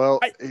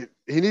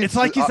it's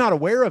like he's not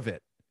aware of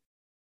it.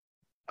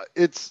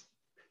 I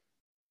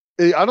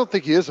don't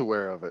think he is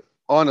aware of it,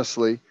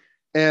 honestly.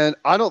 And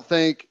I don't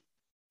think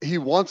he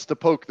wants to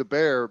poke the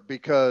bear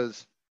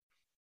because,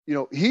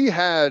 he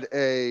had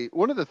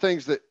one of the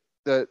things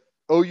that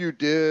OU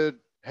did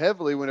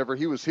heavily whenever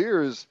he was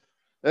here is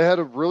they had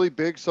a really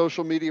big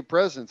social media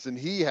presence, and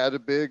he had a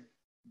big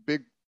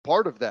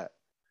part of that.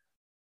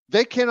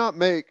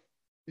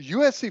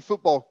 USC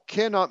football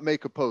cannot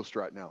make a post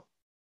right now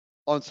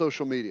on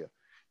social media.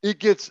 It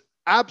gets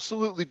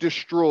absolutely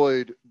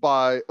destroyed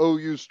by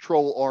OU's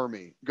troll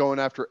army going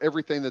after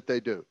everything that they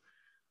do.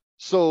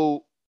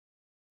 So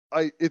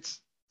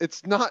it's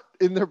not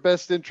in their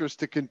best interest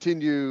to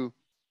continue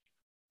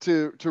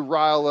to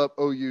rile up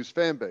OU's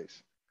fan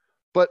base.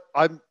 But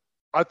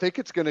I think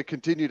it's going to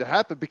continue to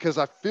happen because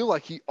I feel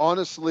like he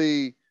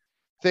honestly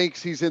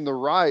thinks he's in the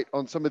right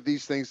on some of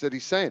these things that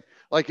he's saying.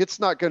 Like, it's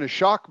not going to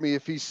shock me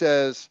if he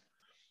says,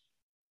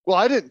 well,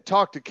 I didn't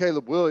talk to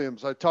Caleb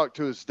Williams. I talked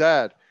to his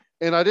dad,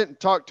 and I didn't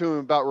talk to him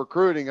about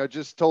recruiting. I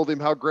just told him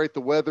how great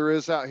the weather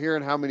is out here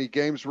and how many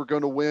games we're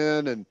going to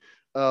win and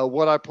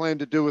what I plan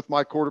to do with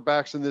my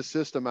quarterbacks in this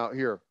system out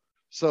here.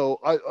 So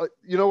I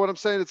you know what I'm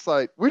saying? It's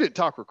like, we didn't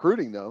talk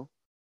recruiting though.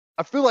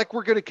 I feel like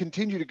we're going to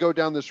continue to go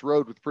down this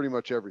road with pretty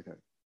much everything.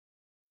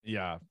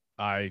 Yeah.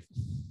 I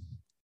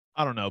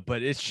don't know,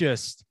 but it's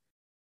just,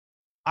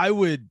 I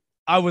would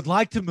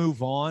like to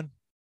move on,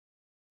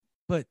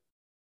 but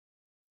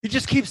he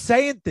just keeps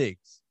saying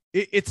things.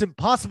 It's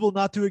impossible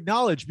not to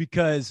acknowledge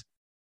because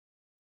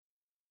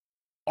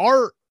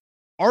our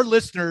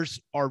listeners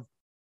are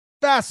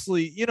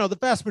vastly, the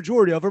vast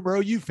majority of them are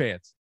OU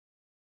fans.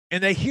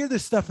 And they hear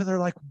this stuff and they're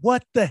like,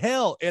 what the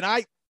hell? And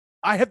I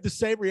have the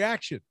same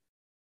reaction.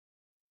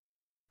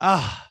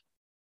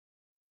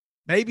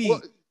 Maybe.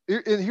 Well,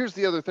 and here's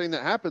the other thing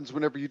that happens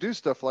whenever you do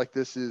stuff like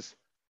this is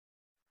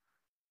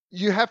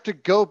you have to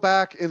go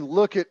back and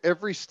look at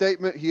every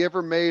statement he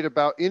ever made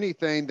about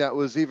anything that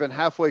was even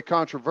halfway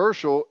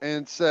controversial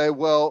and say,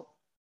 well,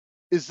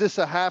 is this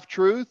a half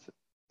truth?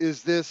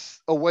 Is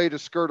this a way to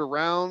skirt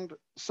around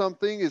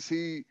something? Is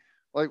he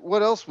like,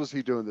 what else was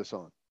he doing this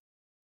on?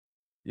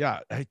 Yeah.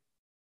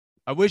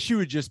 I wish you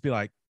would just be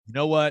like, you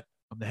know what?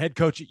 I'm the head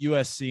coach at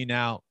USC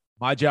now.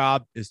 My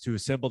job is to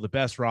assemble the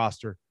best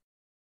roster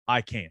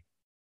I can.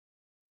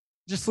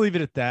 Just leave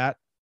it at that.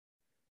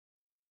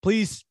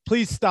 Please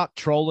stop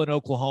trolling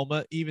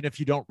Oklahoma, even if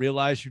you don't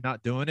realize you're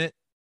not doing it.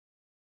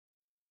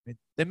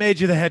 They made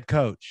you the head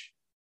coach.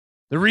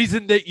 The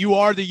reason that you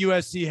are the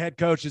USC head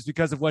coach is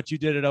because of what you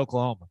did at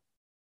Oklahoma.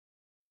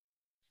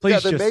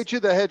 Please, they made you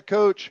the head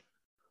coach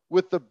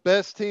with the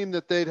best team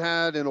that they'd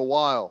had in a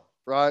while,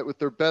 right? With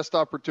their best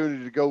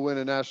opportunity to go win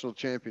a national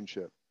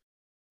championship.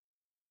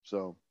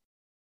 So,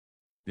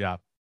 yeah.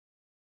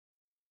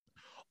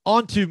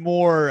 On to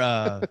more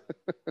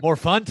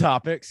fun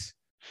topics.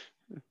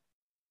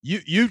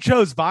 You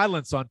chose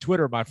violence on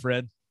Twitter, my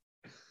friend.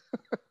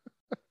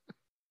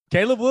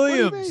 Caleb do you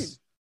mean? Williams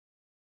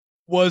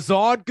was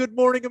on Good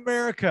Morning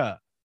America.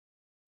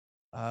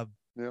 Yeah.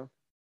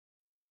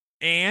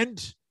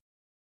 And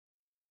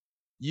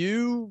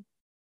you,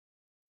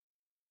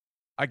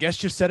 I guess,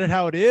 just said it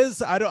how it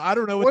is. I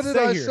don't know what to did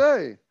say I here.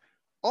 say?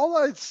 All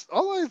I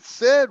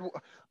said.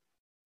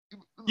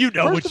 You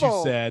know First what of you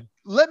all, said.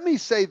 Let me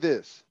say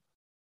this.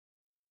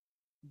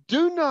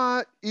 Do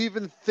not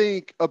even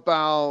think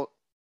about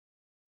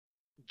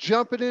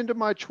jumping into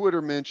my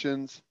Twitter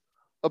mentions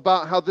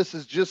about how this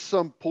is just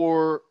some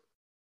poor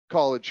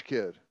college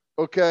kid.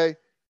 Okay?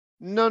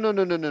 No.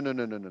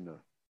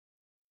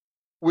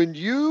 When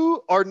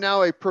you are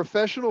now a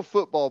professional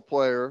football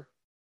player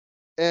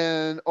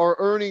and are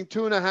earning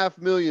 $2.5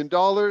 million,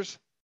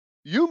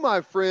 you, my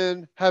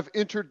friend, have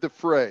entered the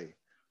fray.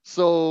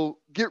 So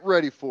get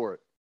ready for it.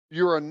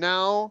 You are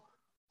now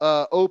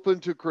open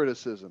to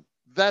criticism.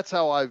 That's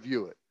how I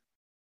view it.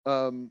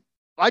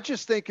 I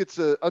just think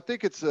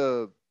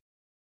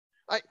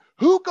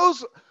who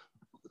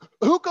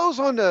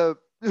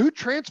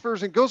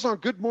transfers and goes on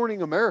Good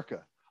Morning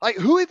America? Like,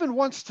 who even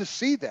wants to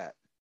see that?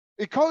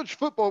 In college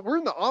football, we're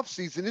in the off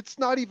season. It's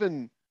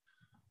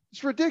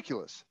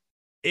ridiculous.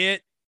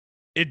 It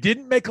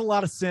didn't make a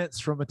lot of sense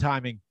from a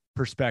timing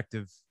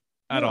perspective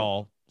at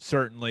all.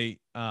 Certainly.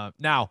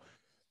 Now,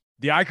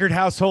 the Eichert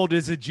household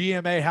is a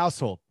GMA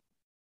household.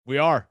 We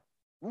are.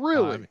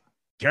 Really?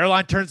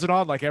 Caroline turns it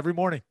on like every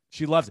morning.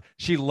 She loves it.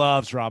 She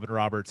loves Robin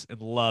Roberts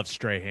and loves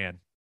Strahan.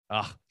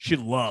 She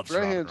loves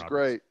Strahan's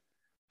great.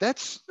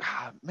 That's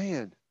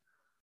man.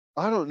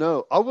 I don't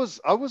know. I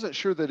wasn't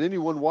sure that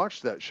anyone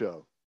watched that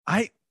show.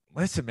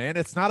 Listen, man.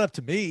 It's not up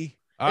to me.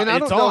 And I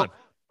it's don't know. on.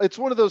 It's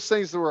one of those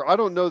things where I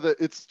don't know that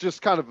it's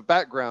just kind of a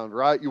background,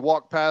 right? You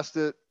walk past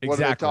it. What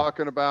are they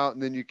talking about?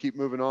 And then you keep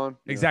moving on.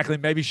 Exactly.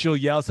 Yeah. Maybe she'll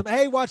yell something.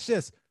 Hey, watch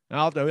this. And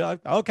I'll be like,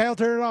 okay, I'll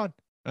turn it on.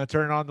 I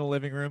turn it on in the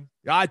living room.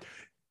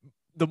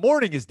 The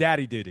morning is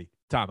daddy duty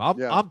time.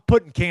 I'm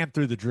putting Cam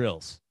through the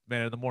drills,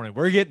 man, in the morning.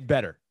 We're getting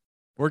better.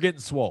 We're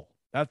getting swole.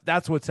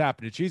 That's what's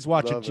happening. She's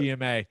watching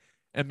GMA,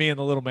 and me and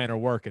the little man are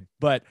working.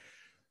 But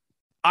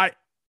I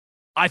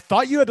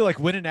thought you had to like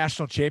win a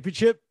national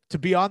championship to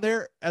be on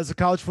there as a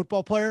college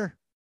football player,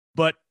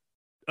 but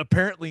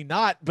apparently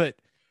not. But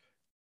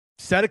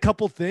said a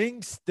couple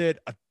things that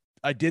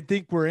I did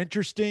think were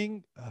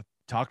interesting.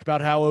 Talked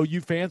about how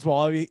OU fans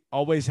will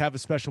always have a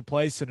special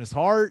place in his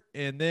heart.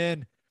 And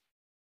then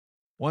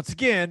once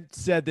again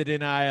said that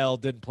NIL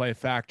didn't play a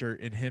factor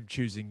in him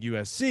choosing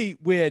USC,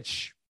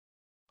 which,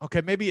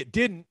 okay, maybe it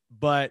didn't,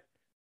 but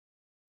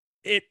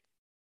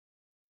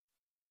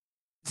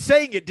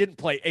saying it didn't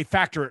play a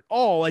factor at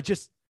all. I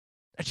just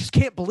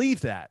can't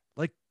believe that.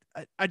 Like,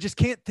 I just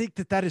can't think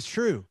that is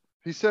true.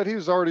 He said he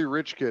was already a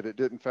rich kid. It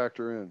didn't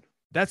factor in.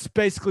 That's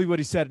basically what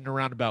he said in a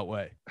roundabout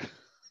way.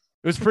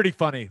 It was pretty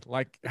funny,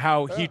 like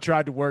how he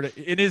tried to word it.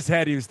 In his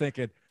head, he was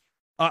thinking,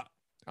 I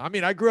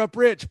grew up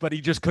rich, but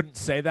he just couldn't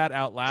say that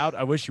out loud.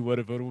 I wish he would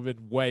have. It would have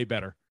been way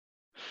better.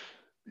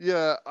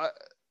 Yeah,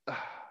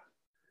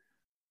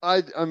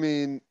 I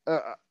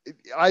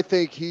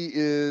think he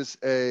is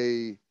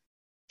a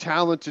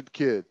talented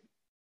kid.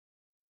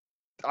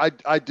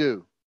 I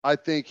do. I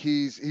think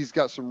he's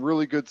got some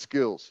really good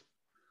skills.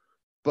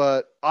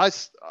 But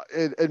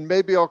and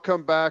maybe I'll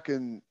come back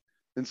and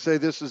say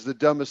this is the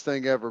dumbest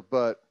thing ever,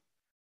 but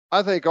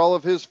I think all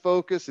of his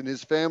focus and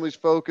his family's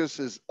focus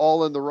is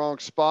all in the wrong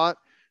spot.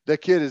 That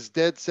kid is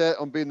dead set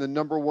on being the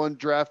number 1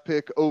 draft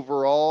pick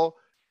overall,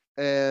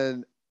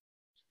 and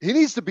he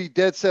needs to be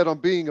dead set on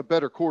being a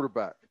better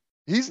quarterback.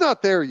 He's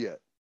not there yet.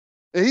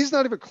 And he's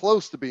not even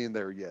close to being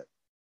there yet.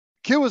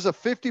 Kid was a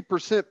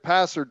 50%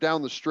 passer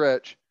down the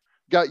stretch,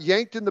 got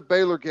yanked in the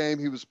Baylor game.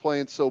 He was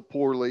playing so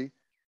poorly.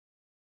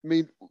 I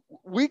mean,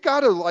 we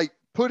got to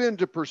put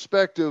into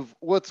perspective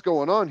what's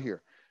going on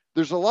here.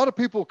 There's a lot of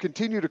people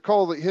continue to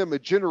call him a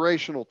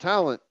generational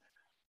talent.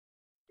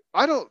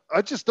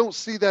 I just don't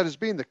see that as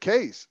being the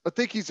case. I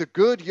think he's a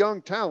good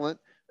young talent.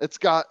 It's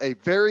got a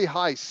very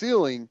high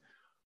ceiling,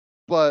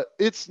 but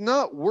it's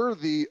not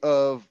worthy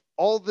of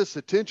all this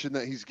attention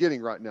that he's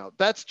getting right now.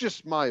 That's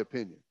just my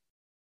opinion.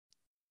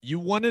 You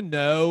want to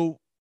know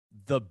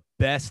the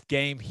best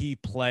game he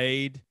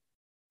played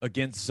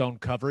against zone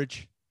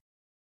coverage?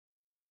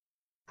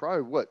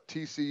 Probably what,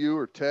 TCU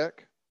or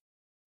Tech?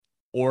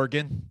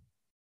 Oregon.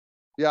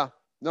 Yeah.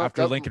 No,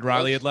 after Lincoln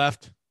Riley had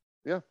left.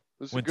 Yeah.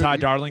 When Ty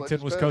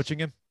Darlington was coaching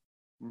him.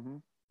 Mm-hmm.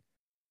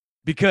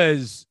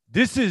 Because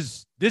this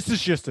is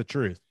just the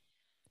truth.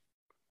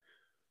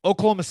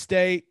 Oklahoma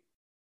State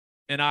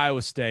and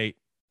Iowa State,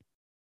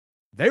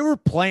 they were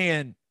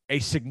playing a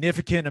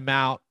significant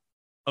amount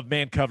of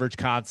man coverage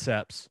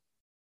concepts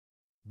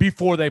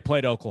before they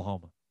played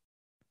Oklahoma.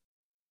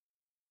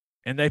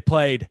 And they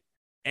played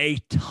a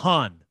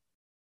ton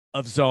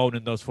of zone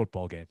in those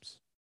football games.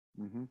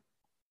 Mm-hmm.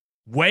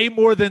 Way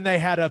more than they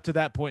had up to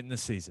that point in the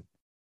season.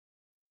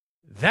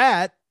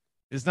 That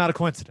is not a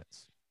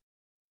coincidence.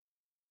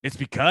 It's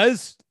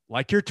because,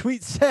 like your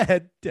tweet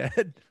said,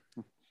 Ted,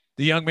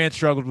 the young man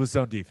struggled with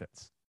zone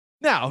defense.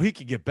 Now he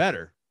can get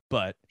better,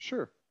 but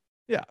Sure.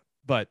 yeah,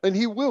 but And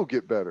he will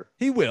get better.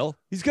 he will.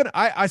 He's gonna.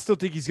 I still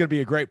think he's gonna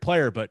be a great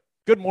player. But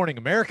Good Morning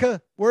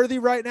America worthy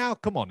right now.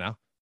 Come on now.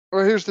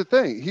 Or here's the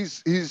thing.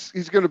 He's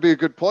going to be a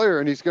good player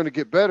and he's going to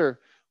get better,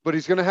 but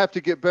he's going to have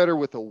to get better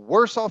with a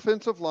worse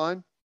offensive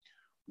line,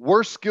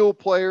 worse skill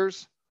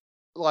players.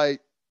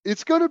 Like,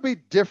 it's going to be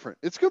different.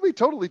 It's going to be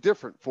totally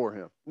different for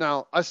him.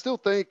 Now, I still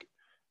think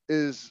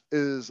is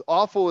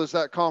awful as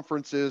that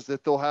conference is,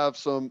 that they'll have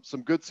some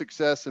good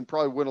success and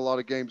probably win a lot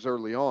of games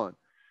early on.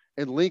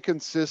 And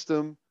Lincoln's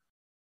system,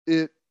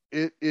 it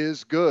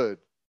is good.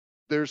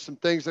 There's some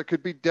things that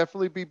could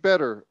definitely be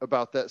better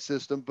about that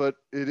system, but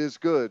it is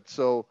good.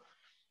 So,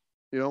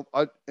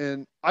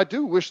 I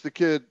do wish the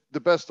kid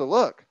the best of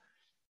luck.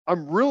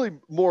 I'm really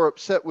more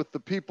upset with the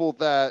people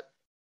that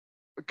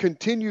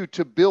continue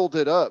to build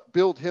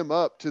him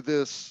up to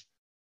this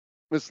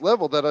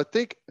level, that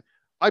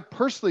I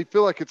personally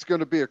feel like it's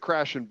going to be a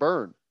crash and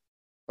burn.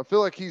 I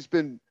feel like he's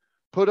been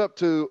put up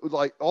to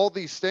like all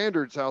these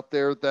standards out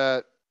there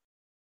that,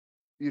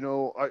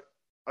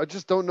 I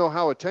just don't know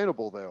how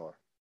attainable they are.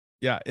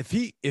 Yeah, if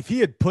he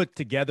had put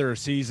together a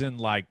season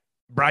like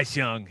Bryce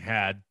Young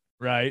had,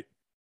 right,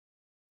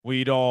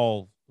 we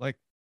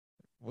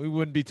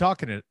wouldn't be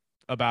talking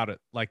about it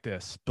like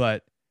this.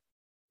 But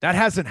that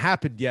hasn't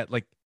happened yet.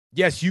 Like,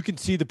 yes, you can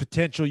see the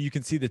potential, you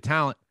can see the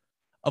talent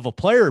of a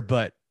player,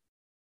 but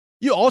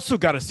you also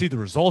got to see the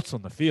results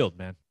on the field,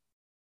 man.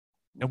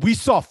 And we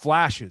saw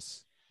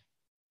flashes,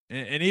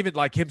 and even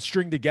like him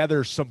string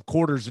together some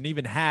quarters and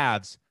even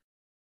halves,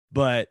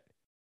 but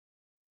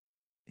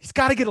he's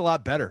got to get a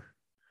lot better.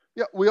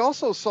 Yeah, we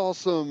also saw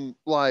some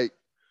like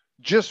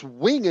just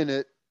winging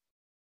it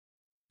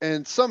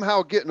and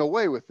somehow getting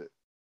away with it.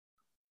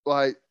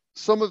 Like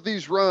some of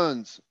these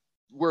runs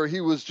where he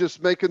was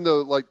just making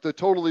the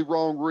totally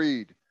wrong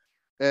read.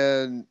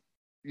 And,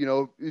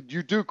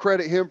 you do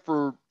credit him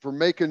for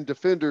making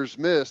defenders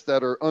miss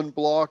that are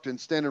unblocked and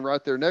standing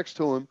right there next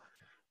to him.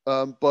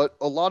 But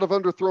a lot of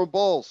underthrown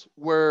balls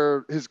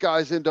where his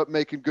guys end up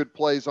making good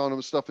plays on him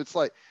and stuff. It's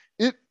like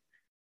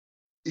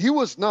he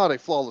was not a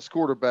flawless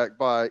quarterback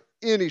by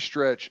any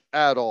stretch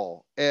at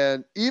all.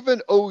 And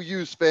even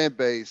OU's fan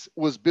base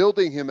was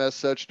building him as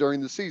such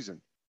during the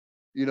season,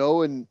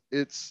 and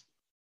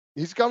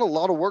he's got a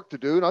lot of work to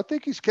do. And I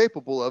think he's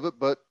capable of it,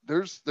 but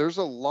there's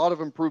a lot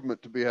of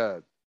improvement to be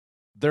had.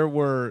 There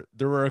were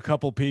a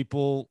couple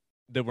people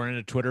that were in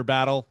a Twitter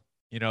battle,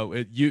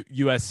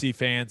 USC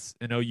fans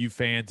and OU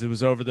fans. It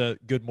was over the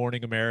Good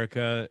Morning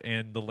America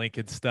and the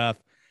Lincoln stuff.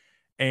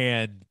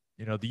 And,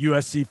 the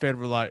USC fan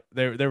were like,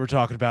 they were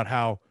talking about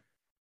how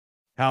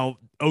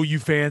OU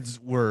fans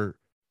were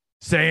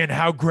saying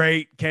how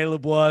great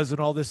Caleb was and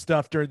all this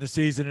stuff during the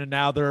season. And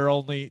now they're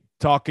only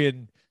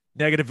talking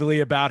negatively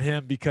about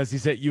him because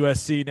he's at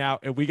USC now.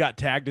 And we got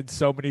tagged in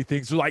so many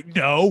things. We're like,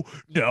 no,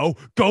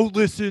 go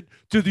listen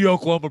to the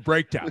Oklahoma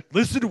Breakdown.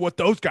 Listen to what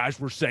those guys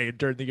were saying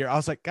during the year. I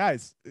was like,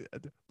 guys,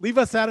 leave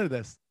us out of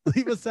this.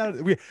 Leave us out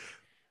of it.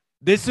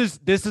 This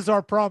is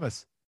our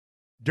promise.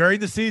 During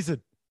the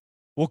season,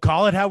 we'll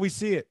call it how we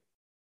see it.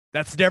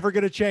 That's never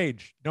going to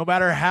change, no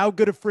matter how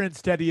good a friend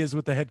Teddy is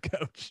with the head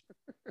coach.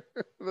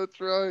 That's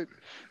right.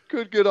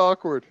 Could get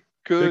awkward.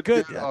 Could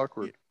get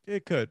awkward.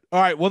 It could.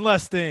 All right, one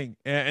last thing,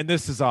 and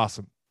this is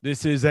awesome.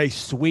 This is a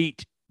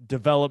sweet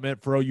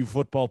development for OU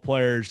football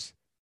players.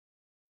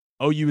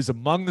 OU is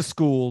among the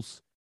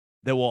schools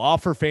that will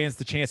offer fans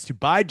the chance to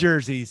buy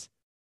jerseys,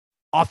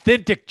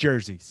 authentic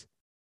jerseys,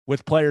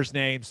 with players'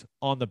 names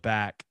on the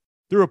back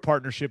through a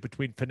partnership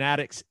between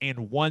Fanatics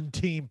and One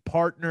Team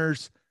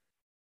Partners.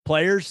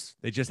 Players,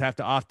 they just have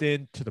to opt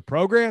in to the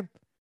program,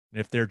 and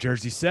if their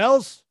jersey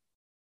sells,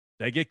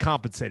 they get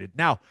compensated.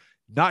 Now,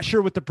 not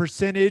sure what the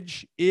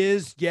percentage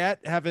is yet.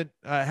 Haven't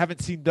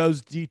seen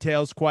those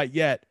details quite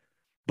yet,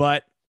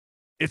 but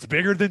it's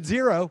bigger than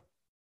zero.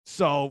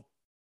 So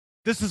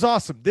this is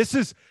awesome. This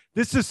is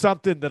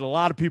something that a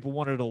lot of people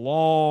wanted a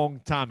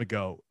long time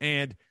ago,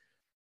 and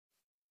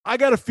I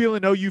got a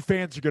feeling OU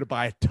fans are going to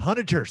buy a ton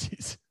of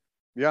jerseys.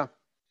 Yeah,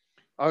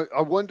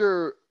 I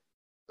wonder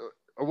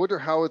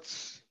how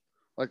it's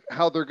like,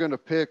 how they're going to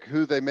pick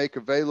who they make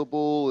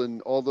available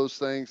and all those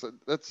things.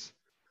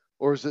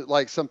 Or is it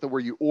like something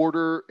where you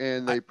order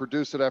and they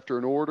produce it after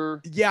an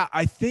order? Yeah,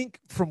 I think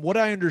from what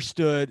I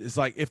understood is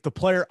like if the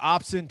player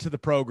opts into the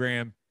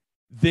program,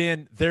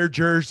 then their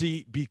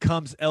jersey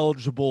becomes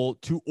eligible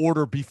to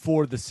order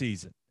before the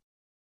season,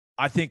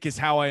 I think is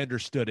how I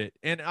understood it.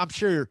 And I'm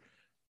sure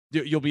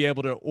you'll be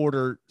able to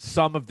order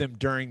some of them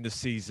during the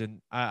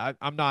season.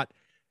 I'm not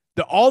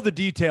 – all the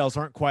details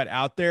aren't quite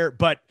out there,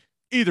 but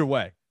either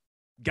way,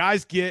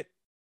 guys get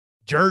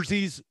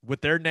jerseys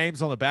with their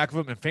names on the back of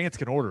them and fans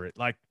can order it.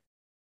 Like,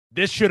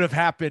 this should have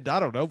happened,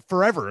 I don't know,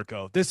 forever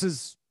ago. This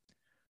is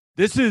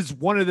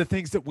one of the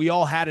things that we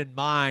all had in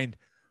mind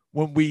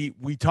when we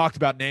talked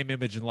about name,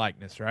 image, and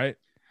likeness, right?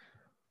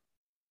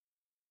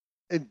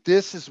 And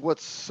this is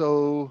what's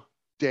so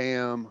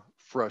damn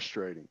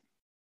frustrating.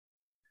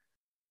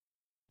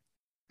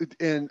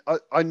 And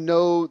I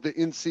know the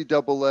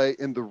NCAA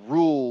and the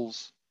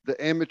rules the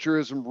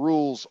amateurism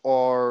rules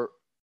are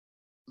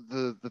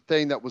the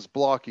thing that was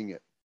blocking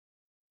it.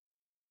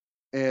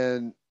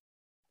 And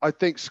I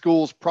think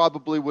schools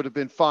probably would have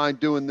been fine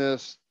doing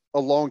this a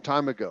long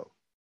time ago.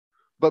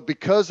 But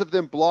because of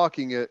them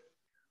blocking it,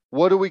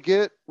 what do we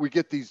get? We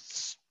get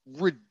these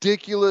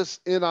ridiculous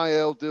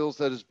NIL deals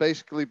that has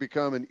basically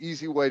become an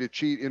easy way to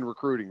cheat in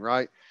recruiting,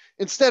 right?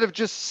 Instead of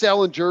just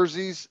selling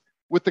jerseys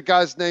with the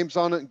guys' names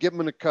on it and give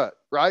them a cut,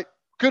 right?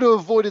 Could have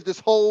avoided this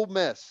whole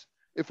mess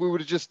if we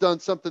would have just done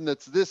something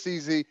that's this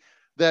easy,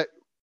 that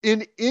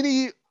in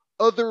any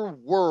other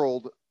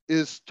world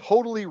is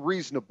totally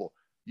reasonable.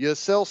 You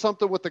sell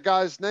something with the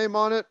guy's name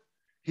on it.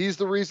 He's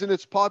the reason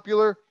it's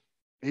popular.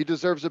 He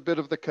deserves a bit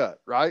of the cut,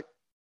 right?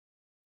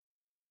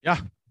 Yeah.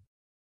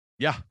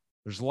 Yeah.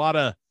 There's a lot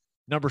of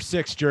number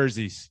 6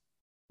 jerseys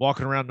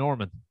walking around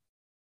Norman.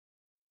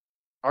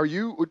 Are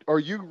you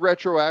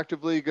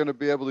retroactively going to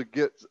be able to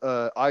get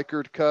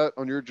Eichert cut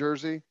on your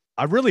jersey?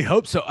 I really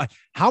hope so.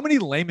 How many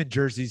Layman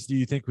jerseys do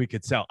you think we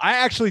could sell? I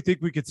actually think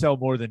we could sell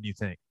more than you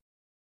think.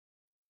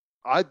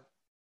 I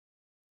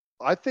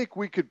think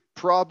we could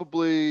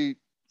probably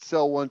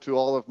sell one to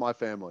all of my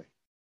family.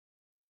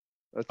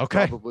 That's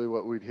okay. Probably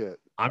what we'd hit.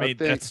 I mean,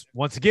 that's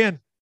once again,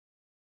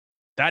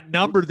 that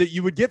number that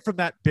you would get from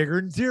that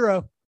bigger than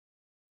 0.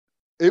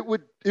 It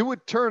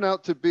would turn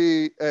out to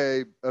be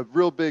a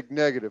real big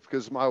negative,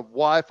 because my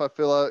wife, I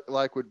feel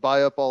like would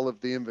buy up all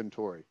of the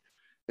inventory.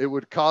 It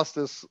would cost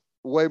us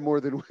way more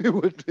than we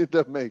would end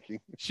up making.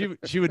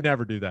 She would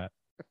never do that.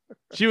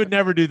 She would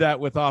never do that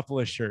with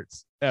Opolis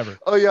shirts ever.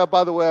 Oh yeah.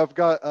 By the way, I've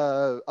got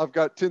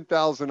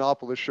 10,000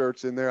 Opolis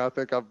shirts in there. I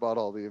think I've bought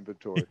all the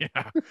inventory.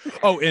 Yeah.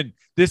 Oh, and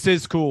this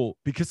is cool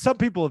because some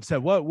people have said,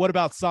 what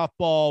about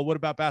softball? What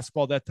about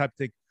basketball? That type of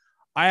thing.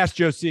 I asked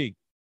Joe C,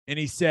 and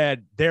he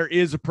said there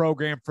is a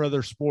program for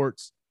other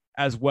sports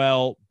as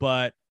well,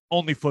 but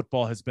only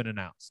football has been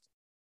announced.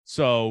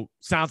 So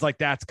sounds like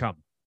that's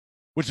coming,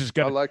 which is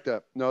good. I like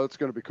that. No, it's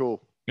going to be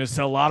cool. Going to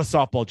sell a lot of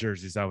softball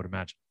jerseys, I would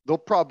imagine.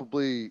 They'll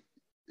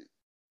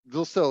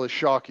sell a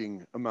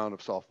shocking amount of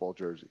softball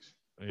jerseys,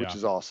 which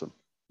is awesome.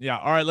 Yeah.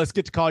 All right, let's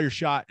get to call your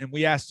shot. And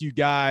we asked you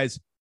guys,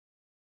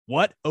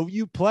 what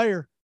OU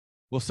player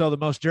will sell the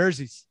most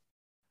jerseys?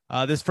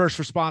 This first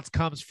response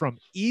comes from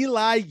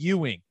Eli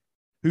Ewing,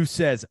 who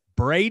says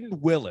Braden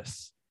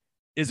Willis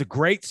is a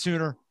great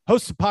Sooner,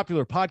 hosts a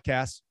popular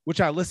podcast, which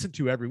I listen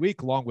to every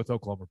week along with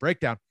Oklahoma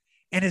Breakdown,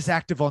 and is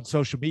active on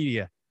social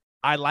media.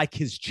 I like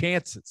his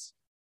chances.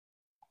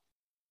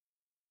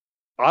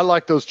 I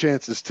like those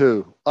chances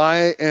too.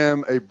 I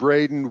am a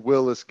Braden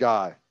Willis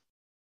guy.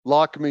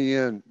 Lock me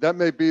in. That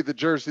may be the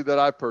jersey that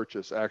I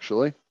purchase,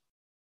 actually.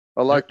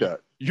 I like that.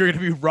 You're going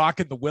to be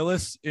rocking the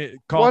Willis,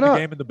 calling the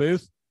game in the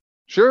booth?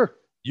 Sure.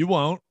 You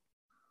won't.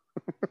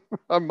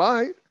 I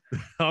might.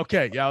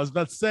 Okay. Yeah, I was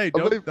about to say,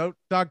 don't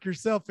talk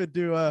yourself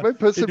into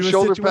put some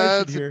shoulder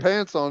pads here. And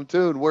pants on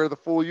too and wear the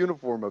full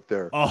uniform up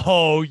there.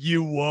 Oh,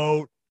 you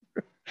won't.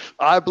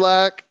 Eye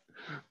black,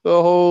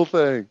 the whole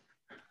thing.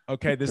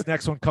 Okay, this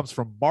next one comes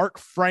from Mark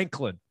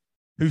Franklin,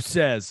 who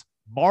says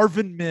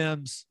Marvin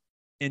Mims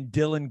and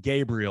Dylan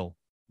Gabriel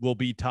will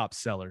be top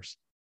sellers.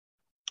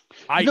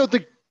 Go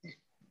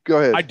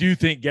ahead. I do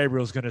think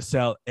Gabriel's going to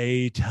sell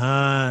a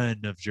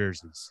ton of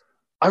jerseys.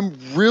 I'm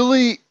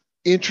really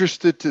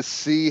interested to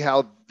see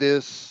how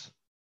this,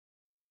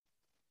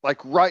 like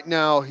right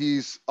now,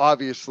 he's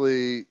got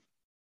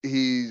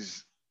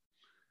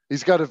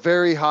a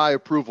very high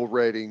approval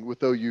rating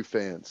with OU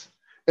fans.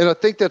 And I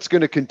think that's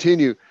going to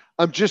continue.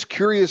 I'm just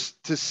curious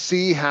to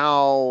see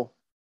how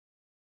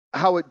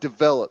it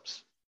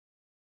develops.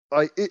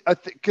 I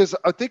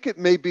think it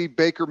may be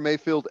Baker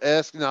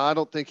Mayfield-esque. Now, I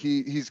don't think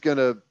he's going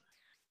to.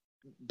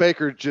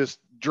 Baker just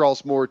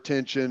draws more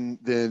attention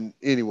than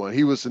anyone.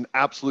 He was an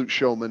absolute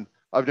showman.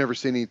 I've never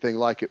seen anything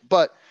like it.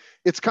 But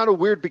it's kind of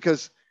weird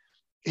because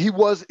he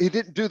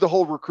didn't do the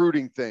whole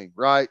recruiting thing,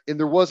 right? And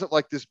there wasn't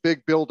like this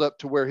big buildup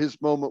to where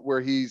his moment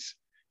where he's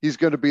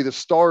going to be the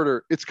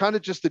starter. It's kind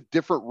of just a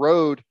different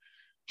road.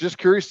 Just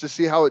curious to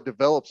see how it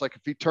develops. Like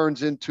if he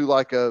turns into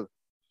like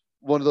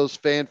one of those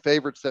fan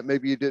favorites that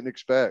maybe you didn't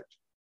expect.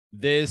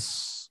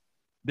 This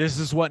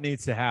is what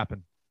needs to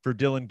happen for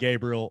Dylan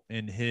Gabriel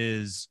in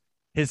his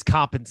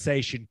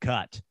compensation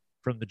cut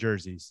from the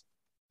jerseys.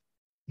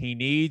 He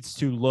needs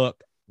to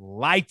look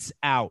lights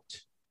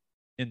out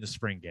in the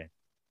spring game.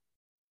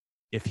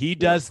 If he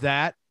does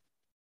that,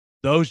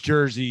 those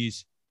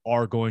jerseys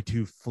are going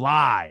to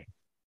fly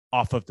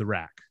off of the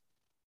rack.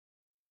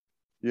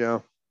 Yeah.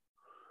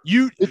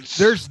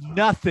 There's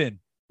nothing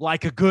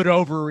like a good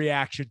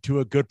overreaction to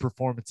a good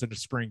performance in a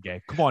spring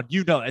game. Come on,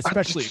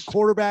 especially a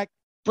quarterback.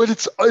 But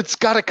it's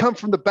got to come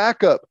from the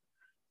backup.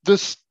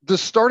 The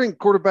starting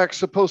quarterback's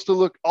supposed to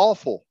look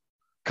awful.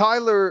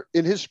 Kyler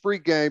in his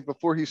spring game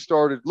before he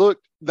started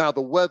now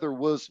the weather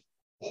was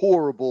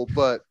horrible,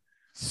 but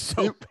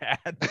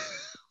bad. It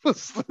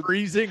was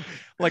freezing,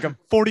 like a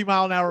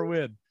 40-mile-an-hour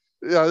wind.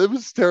 Yeah, it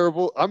was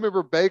terrible. I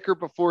remember Baker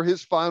before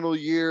his final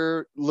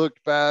year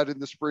looked bad in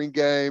the spring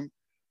game.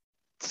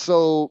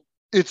 So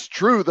it's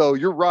true, though.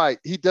 You're right.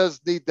 He does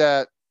need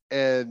that.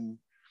 And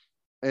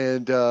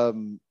And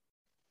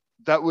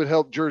that would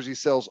help jersey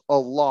sales a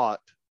lot,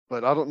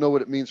 but I don't know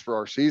what it means for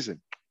our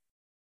season.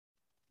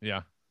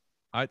 Yeah.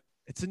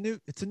 It's a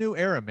new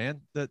era,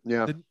 man.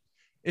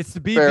 It's the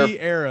BB Fair.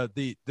 era.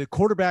 The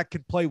quarterback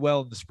can play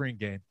well in the spring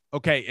game.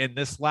 Okay, and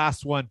this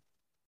last one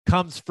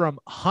comes from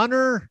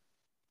Hunter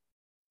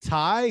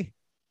Tighe.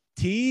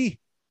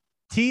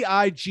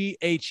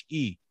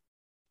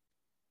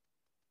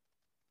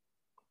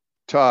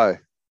 Ty.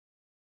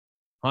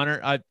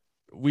 Hunter,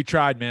 we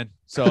tried, man.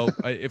 So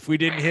if we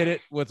didn't hit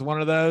it with one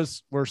of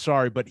those, we're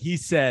sorry. But he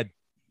said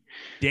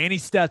Danny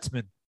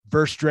Stutzman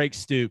versus Drake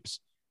Stoops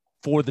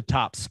for the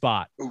top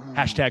spot. Ooh.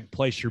 Hashtag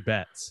place your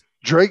bets.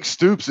 Drake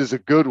Stoops is a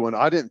good one.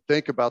 I didn't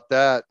think about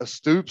that. A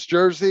Stoops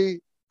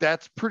jersey,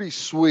 that's pretty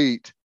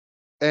sweet.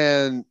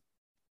 And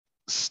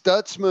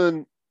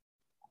Stutzman,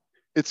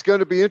 it's going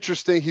to be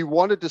interesting. He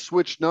wanted to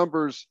switch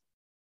numbers.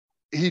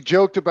 He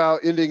joked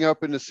about ending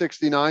up in a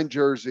 69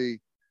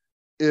 jersey.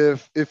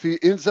 If he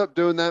ends up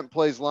doing that and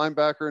plays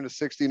linebacker in a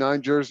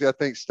 69 jersey, I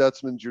think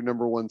Stutzman's your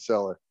number one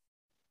seller.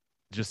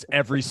 Just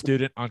every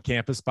student on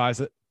campus buys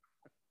it.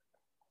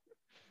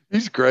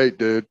 He's great,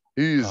 dude.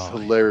 He's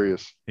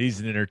hilarious. He's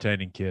an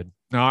entertaining kid.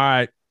 All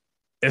right.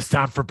 It's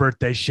time for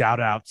birthday shout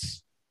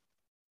outs.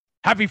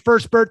 Happy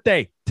first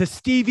birthday to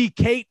Stevie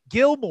Kate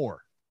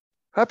Gilmore.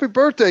 Happy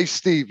birthday,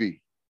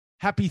 Stevie.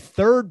 Happy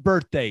third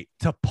birthday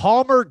to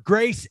Palmer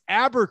Grace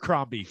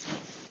Abercrombie.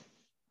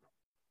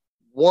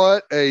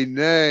 What a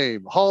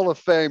name. Hall of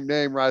Fame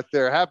name right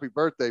there. Happy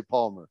birthday,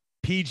 Palmer.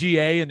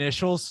 PGA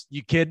initials.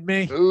 You kidding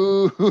me?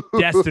 Ooh.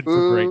 Destined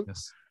for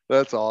greatness.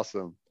 That's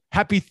awesome.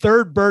 Happy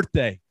third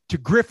birthday to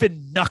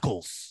Griffin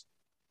Knuckles.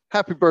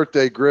 Happy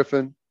birthday,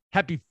 Griffin.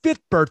 Happy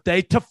fifth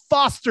birthday to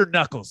Foster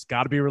Knuckles.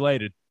 Got to be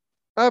related.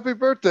 Happy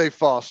birthday,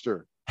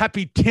 Foster.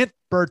 Happy 10th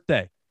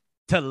birthday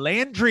to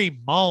Landry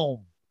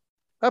Malm.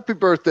 Happy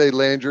birthday,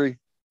 Landry.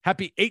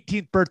 Happy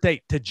 18th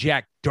birthday to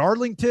Jack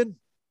Darlington.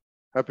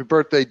 Happy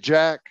birthday,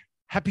 Jack.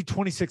 Happy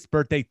 26th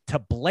birthday to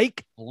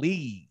Blake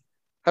Lee.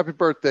 Happy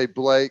birthday,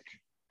 Blake.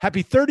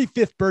 Happy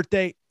 35th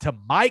birthday to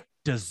Mike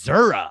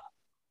DeZura.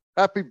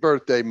 Happy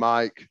birthday,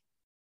 Mike.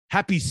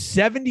 Happy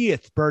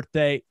 70th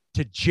birthday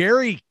to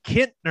Jerry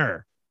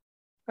Kintner.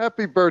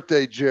 Happy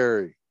birthday,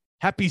 Jerry.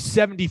 Happy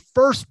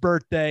 71st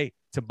birthday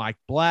to Mike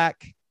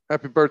Black.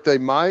 Happy birthday,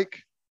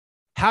 Mike.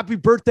 Happy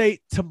birthday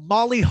to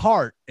Molly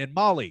Hart. And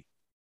Molly,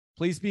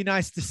 please be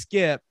nice to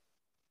Skip.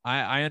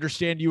 I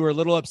understand you were a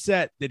little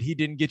upset that he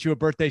didn't get you a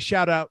birthday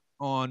shout out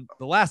on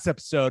the last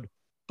episode,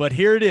 but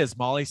here it is,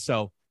 Molly.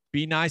 So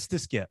be nice to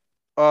Skip.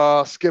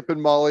 Skip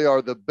and Molly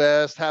are the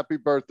best. Happy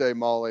birthday,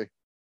 Molly.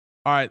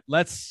 All right,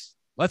 let's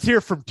hear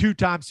from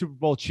two-time Super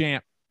Bowl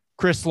champ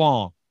Chris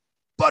Long.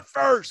 But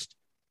first,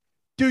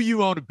 do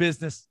you own a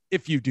business?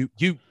 If you do,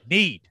 you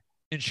need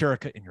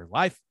Insurica in your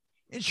life.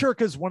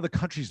 Insurica is one of the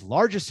country's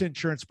largest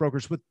insurance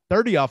brokers with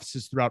 30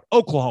 offices throughout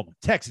Oklahoma,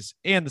 Texas,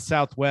 and the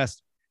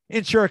Southwest.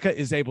 Insurica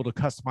is able to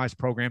customize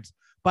programs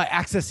by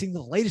accessing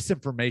the latest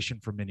information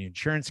from many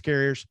insurance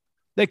carriers.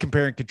 They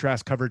compare and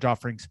contrast coverage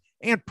offerings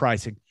and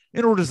pricing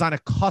in order to design a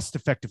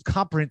cost-effective,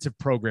 comprehensive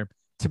program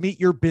to meet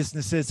your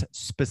business's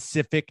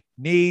specific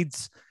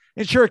needs.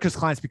 Insurica's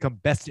clients become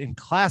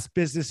best-in-class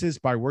businesses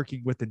by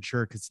working with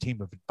Insurica's team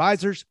of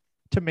advisors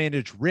to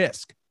manage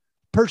risk.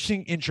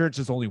 Purchasing insurance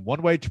is only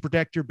one way to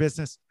protect your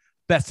business.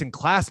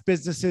 Best-in-class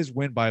businesses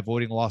win by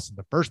avoiding loss in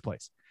the first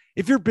place.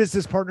 If your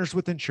business partners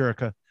with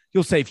Insurica,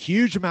 you'll save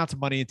huge amounts of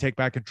money and take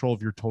back control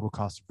of your total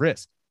cost of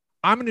risk.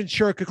 I'm an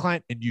Insurica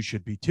client, and you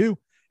should be too.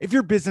 If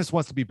your business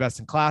wants to be best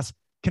in class,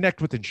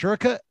 connect with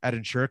Insurica at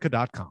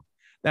insurica.com.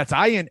 That's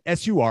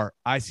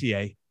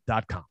INSURICA.com.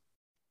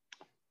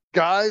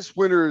 Guys,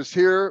 winter is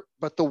here,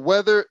 but the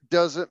weather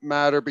doesn't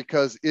matter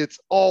because it's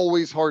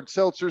always hard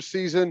seltzer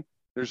season.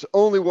 There's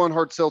only one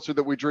hard seltzer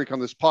that we drink on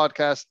this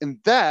podcast, and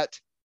that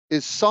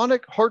is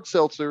Sonic Hard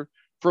Seltzer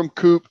from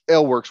Coop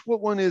Ale Works.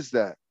 What one is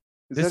that?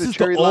 Is that a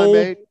cherry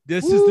limeade?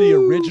 This is the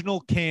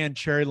original can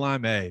cherry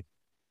limeade.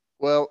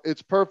 Well,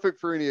 it's perfect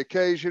for any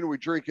occasion. We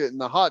drink it in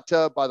the hot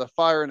tub, by the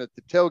fire, and at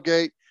the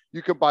tailgate.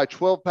 You can buy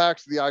 12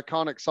 packs of the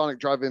iconic Sonic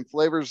Drive-In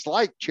flavors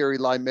like cherry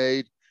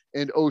limeade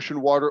and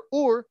ocean water,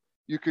 or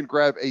you can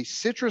grab a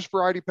citrus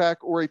variety pack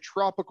or a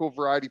tropical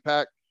variety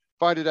pack.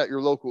 Find it at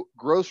your local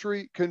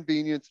grocery,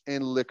 convenience,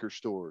 and liquor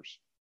stores.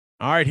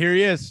 All right, here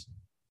he is.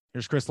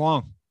 Here's Chris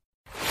Long.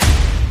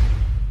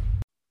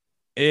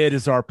 It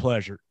is our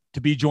pleasure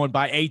to be joined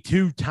by a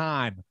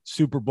two-time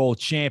Super Bowl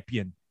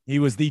champion. He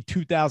was the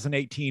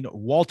 2018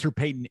 Walter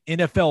Payton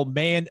NFL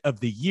Man of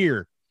the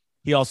Year.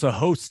 He also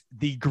hosts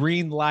the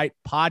Green Light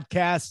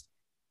podcast.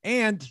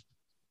 And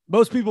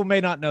most people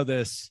may not know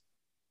this.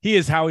 He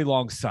is Howie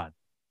Long's son.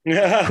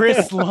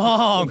 Chris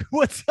Long.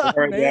 What's up,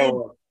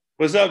 man?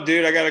 What's up,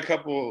 dude? I got a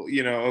couple,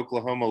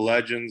 Oklahoma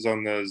legends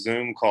on the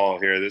Zoom call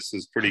here. This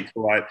is pretty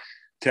cool.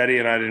 Teddy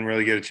and I didn't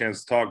really get a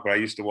chance to talk, but I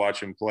used to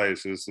watch him play.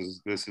 So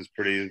this is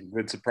pretty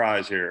good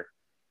surprise here.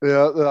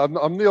 Yeah,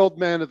 I'm the old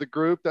man of the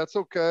group. That's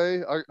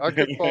okay. I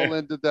could fall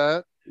into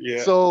that.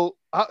 Yeah. So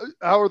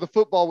how are the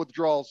football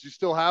withdrawals? You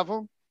still have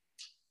them?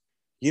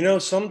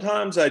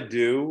 Sometimes I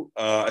do.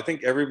 I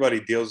think everybody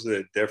deals with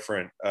it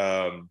different.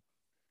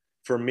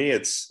 For me,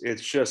 it's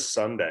just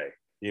Sunday.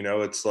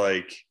 It's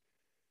like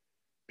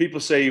people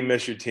say you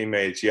miss your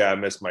teammates. Yeah, I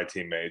miss my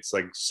teammates.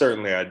 Like,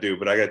 certainly I do,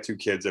 but I got 2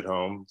 kids at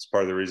home. It's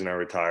part of the reason I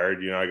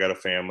retired. I got a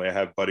family. I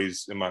have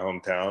buddies in my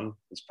hometown.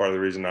 It's part of the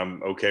reason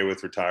I'm okay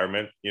with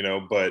retirement,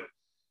 but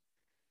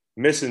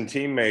missing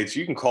teammates,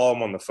 you can call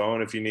them on the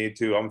phone if you need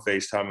to. I'm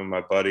FaceTiming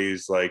my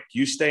buddies. Like,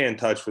 you stay in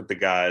touch with the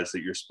guys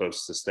that you're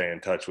supposed to stay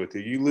in touch with.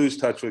 If you lose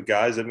touch with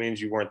guys, that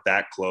means you weren't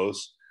that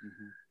close.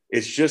 Mm-hmm.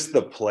 It's just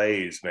the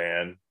plays,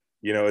 man.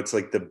 It's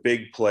like the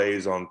big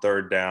plays on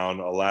third down,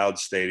 a loud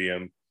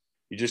stadium.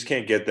 You just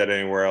can't get that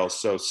anywhere else.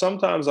 So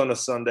sometimes on a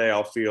Sunday,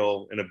 I'll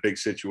feel in a big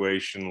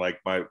situation like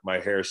my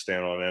hair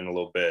stand on end a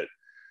little bit.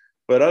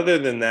 But other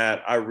than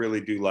that, I really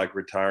do like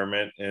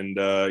retirement. And,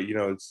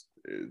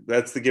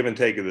 that's the give and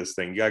take of this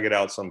thing. You got to get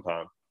out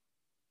sometime.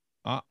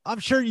 I'm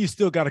sure you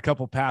still got a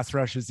couple pass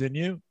rushes in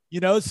you,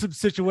 some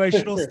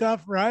situational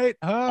stuff, right?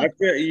 Huh?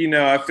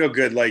 I feel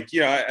good. Like,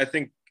 I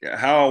think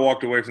how I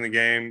walked away from the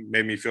game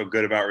made me feel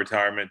good about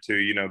retirement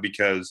too,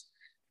 because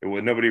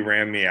nobody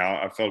ran me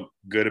out. I felt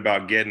good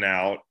about getting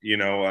out.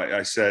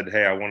 I said,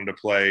 hey, I wanted to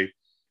play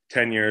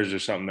 10 years or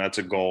something. That's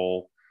a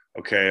goal.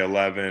 Okay,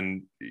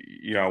 11.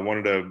 I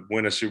wanted to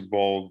win a Super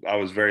Bowl. I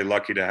was very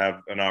lucky to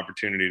have an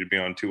opportunity to be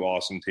on 2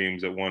 awesome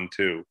teams that won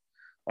 2.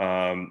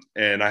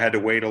 And I had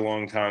to wait a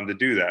long time to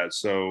do that.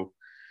 So,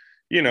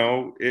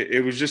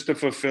 it was just a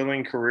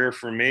fulfilling career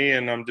for me.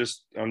 And I'm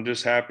just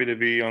happy to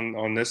be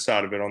on this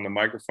side of it, on the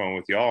microphone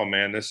with y'all,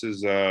 man. This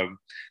is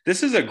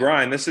a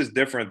grind. This is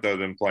different though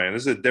than playing.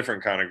 This is a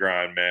different kind of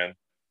grind, man.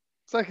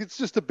 It's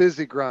just a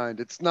busy grind.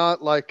 It's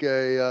not like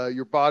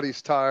your body's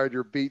tired,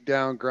 you're beat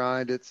down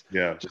grind. It's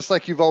just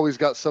like you've always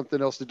got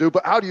something else to do.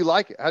 But how do you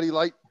like it? How do you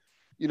like,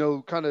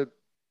 kind of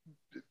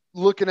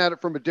looking at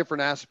it from a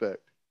different aspect?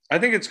 I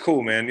think it's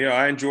cool, man.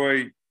 I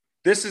enjoy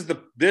this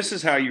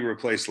is how you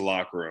replace the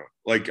locker room.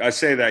 Like I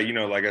say that,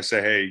 like I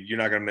say, hey, you're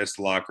not going to miss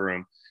the locker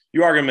room.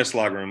 You are going to miss the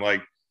locker room.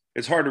 Like,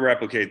 it's hard to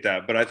replicate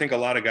that. But I think a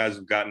lot of guys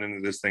have gotten into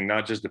this thing,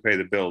 not just to pay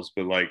the bills,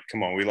 but like,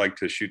 come on, we like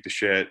to shoot the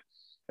shit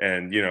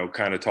and,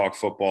 kind of talk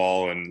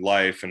football and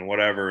life and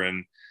whatever.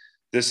 And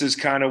this is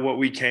kind of what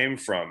we came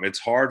from. It's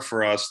hard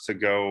for us to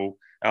go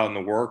out in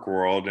the work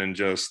world and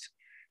just,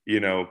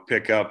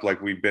 pick up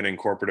like we've been in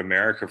corporate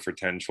America for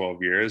 10,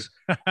 12 years.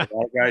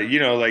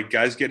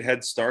 Guys get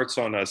head starts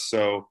on us.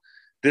 So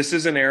this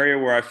is an area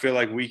where I feel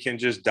like we can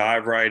just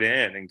dive right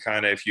in and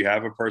kind of, if you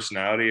have a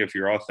personality, if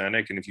you're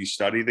authentic and if you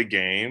study the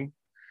game,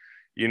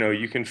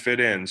 you can fit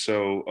in.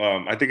 So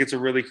I think it's a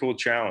really cool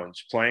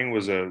challenge. Playing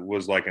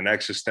was like an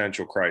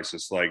existential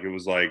crisis. Like, it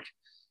was like,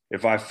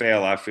 if I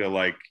fail, I feel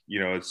like,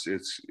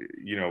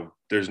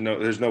 there's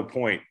no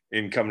point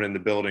in coming in the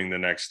building the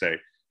next day.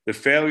 The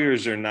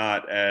failures are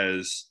not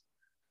as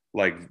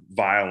like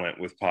violent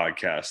with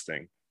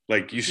podcasting.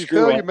 Like, you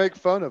screw up, you make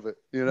fun of it,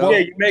 Yeah,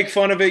 you make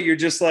fun of it. You're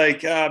just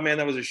like, oh man,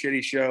 that was a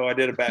shitty show.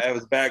 It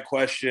was a bad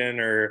question.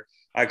 Or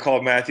I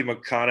called Matthew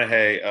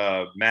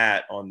McConaughey,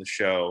 Matt, on the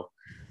show.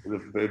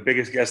 The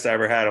biggest guest I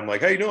ever had. I'm like,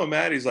 how you doing,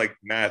 Matt? He's like,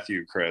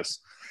 Matthew, Chris.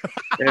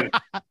 And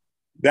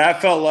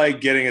that felt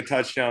like getting a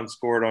touchdown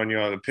scored on you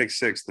on the pick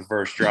 6, the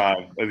first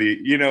drive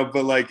of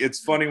but like,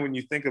 it's funny when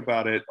you think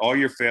about it, all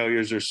your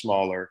failures are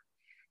smaller.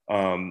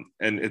 And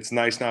it's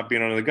nice not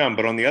being under the gun,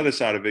 but on the other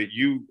side of it,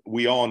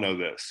 we all know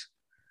this.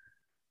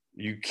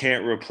 You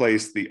can't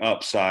replace the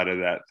upside of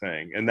that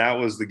thing. And that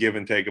was the give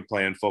and take of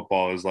playing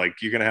football, is like,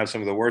 you're going to have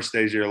some of the worst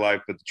days of your life,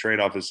 but the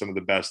trade-off is some of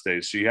the best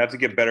days. So you have to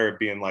get better at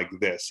being like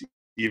this,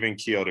 even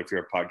keeled if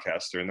you're a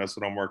podcaster. And that's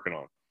what I'm working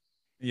on.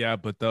 Yeah,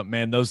 but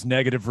those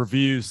negative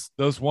reviews,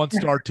 those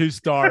 1-star, 2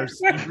 stars,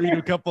 you read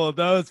a couple of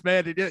those,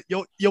 man,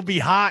 you'll be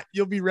hot.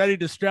 You'll be ready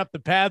to strap the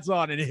pads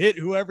on and hit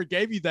whoever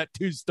gave you that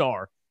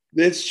 2-star.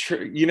 It's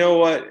true. You know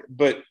what?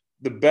 But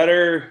the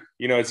better,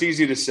 it's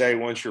easy to say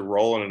once you're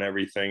rolling and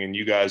everything, and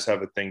you guys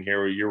have a thing here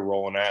where you're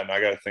rolling at, and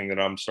I got a thing that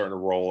I'm starting to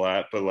roll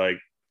at. But like,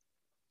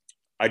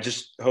 I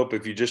just hope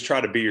if you just try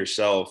to be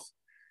yourself,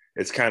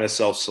 it's kind of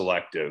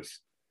self-selective.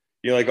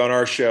 Like on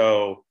our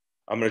show,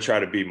 I'm going to try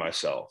to be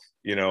myself,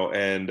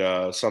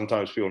 and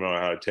sometimes people don't know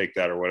how to take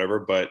that or whatever.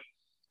 But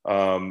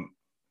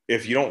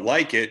if you don't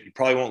like it, you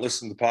probably won't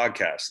listen to the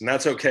podcast, and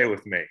that's okay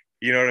with me.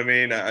 You know what I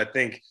mean? I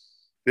think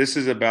this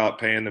is about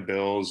paying the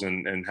bills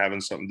and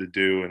having something to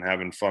do and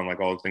having fun, like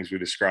all the things we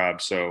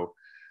described. So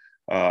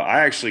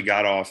I actually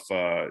got off,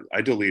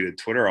 I deleted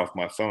Twitter off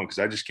my phone because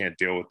I just can't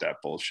deal with that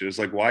bullshit. It's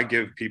like, why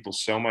give people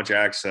so much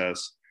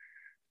access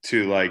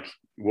to like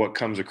what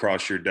comes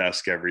across your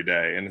desk every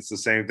day? And it's the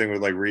same thing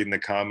with like reading the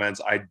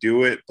comments. I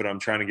do it, but I'm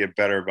trying to get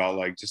better about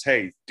like, just,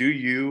 hey, do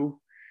you,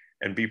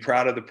 and be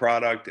proud of the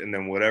product. And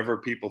then whatever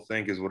people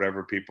think is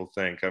whatever people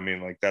think. I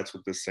mean, like, that's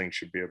what this thing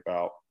should be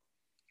about.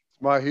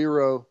 It's my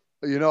hero.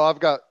 I've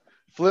got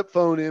flip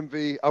phone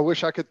envy. I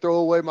wish I could throw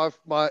away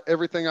my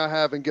everything I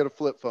have and get a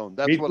flip phone.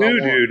 That's what I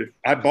want. Dude.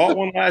 I bought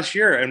one last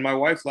year, and my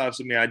wife laughs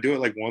at me. I do it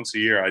like once a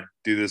year. I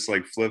do this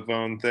like flip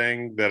phone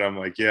thing that I'm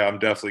like, yeah, I'm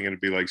definitely going to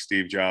be like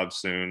Steve Jobs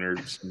soon, or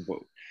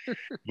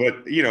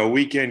But, you know,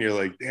 weekend, you're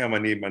like, damn, I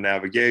need my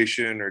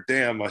navigation, or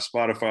damn, my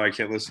Spotify, I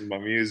can't listen to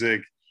my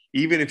music.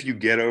 Even if you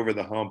get over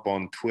the hump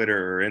on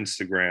Twitter or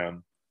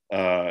Instagram,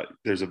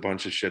 there's a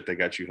bunch of shit they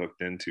got you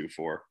hooked into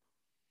for.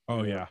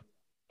 Oh yeah.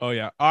 Oh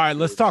yeah. All right,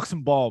 let's talk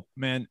some ball,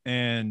 man.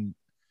 And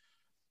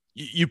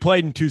you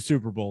played in 2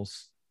 Super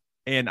Bowls.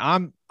 And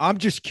I'm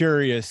just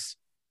curious,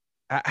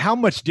 how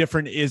much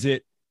different is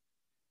it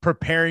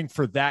preparing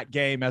for that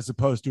game as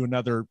opposed to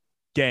another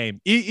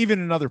game, even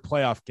another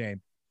playoff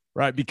game,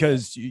 right?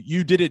 Because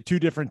you did it 2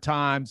 different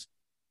times,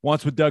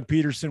 once with Doug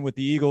Peterson with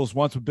the Eagles,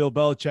 once with Bill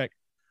Belichick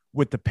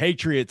with the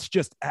Patriots.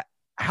 Just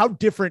how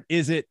different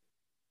is it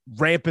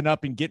ramping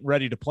up and getting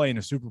ready to play in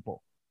a Super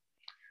Bowl?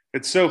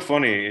 It's so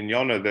funny, and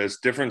y'all know this,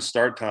 different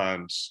start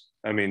times.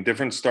 I mean,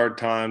 different start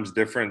times,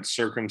 different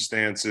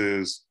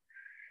circumstances.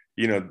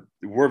 You know,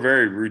 we're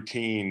very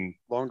routine.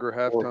 Longer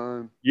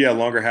halftime. Yeah,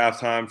 longer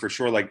halftime for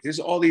sure. Like, there's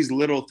all these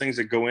little things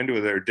that go into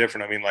it that are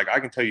different. I mean, like, I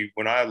can tell you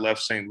when I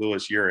left St.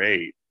 Louis year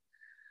 8,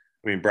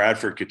 I mean,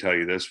 Bradford could tell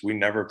you this, we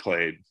never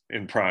played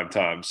in prime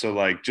time. So,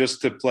 like,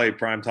 just to play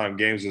primetime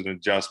games was an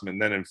adjustment.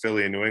 And then in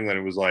Philly and New England,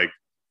 it was like,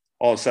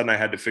 all of a sudden I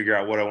had to figure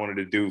out what I wanted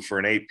to do for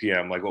an 8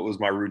 p.m. Like, what was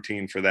my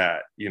routine for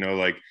that? You know,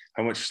 like,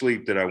 how much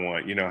sleep did I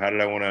want? You know, how did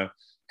I want to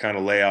kind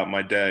of lay out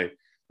my day?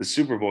 The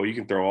Super Bowl, you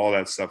can throw all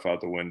that stuff out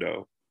the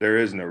window. There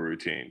is no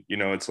routine. You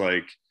know, it's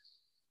like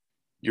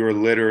you're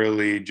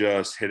literally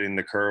just hitting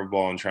the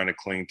curveball and trying to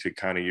cling to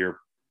kind of your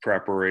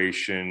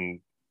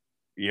preparation,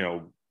 you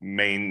know,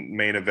 main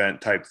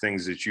event type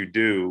things that you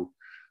do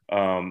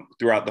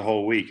throughout the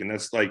whole week. And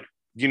that's like,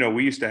 you know,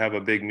 we used to have a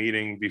big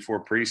meeting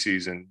before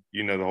preseason,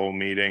 you know, the whole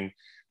meeting,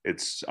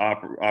 it's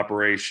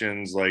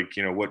operations, like,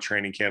 you know, what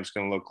training camp's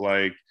going to look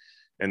like.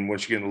 And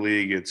once you get in the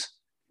league, it's,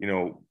 you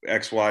know,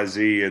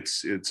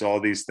 XYZ, it's all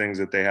these things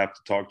that they have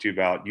to talk to you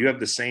about. You have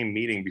the same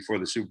meeting before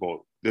the Super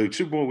Bowl. The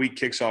Super Bowl week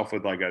kicks off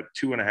with like a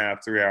 2.5,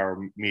 3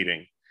 hour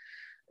meeting.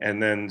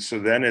 And then, so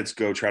then it's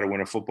go try to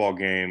win a football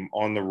game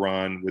on the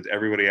run with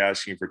everybody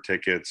asking for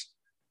tickets,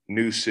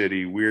 new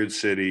city, weird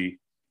city,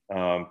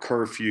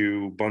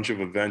 curfew, bunch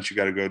of events you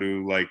got to go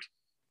to. Like,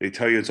 they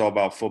tell you it's all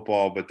about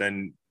football, but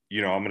then,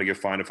 you know, I'm going to get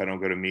fined if I don't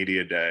go to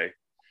media day,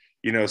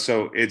 you know?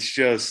 So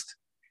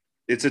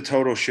it's a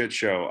total shit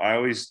show. I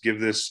always give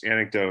this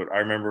anecdote. I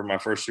remember my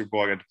first Super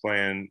Bowl I got to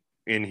play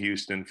in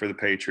Houston for the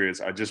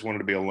Patriots. I just wanted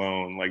to be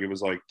alone. Like, it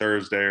was like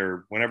Thursday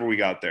or whenever we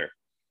got there,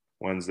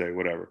 Wednesday,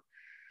 whatever.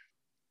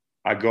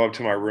 I go up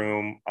to my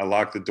room, I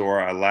lock the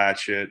door, I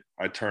latch it,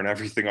 I turn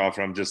everything off,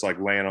 and I'm just like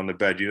laying on the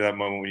bed. You know that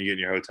moment when you get in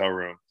your hotel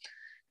room?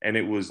 And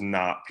it was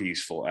not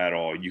peaceful at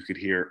all. You could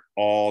hear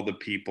all the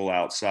people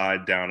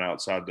outside, down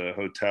outside the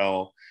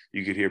hotel.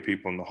 You could hear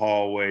people in the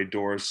hallway,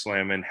 doors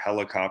slamming,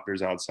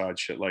 helicopters outside,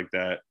 shit like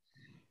that.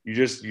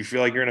 You feel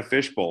like you're in a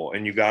fishbowl,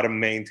 and you got to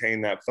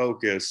maintain that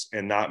focus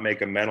and not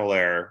make a mental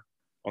error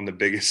on the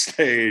biggest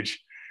stage.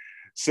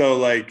 So,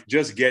 like,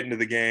 just getting to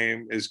the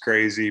game is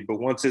crazy. But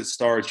once it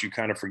starts, you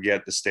kind of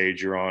forget the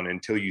stage you're on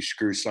until you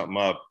screw something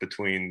up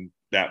between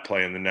that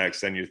play and the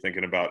next. Then you're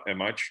thinking about,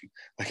 am I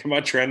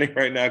trending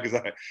right now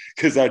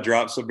because I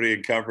dropped somebody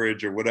in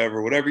coverage or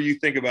whatever you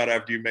think about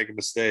after you make a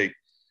mistake.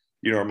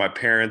 You know, or my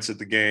parents at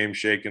the game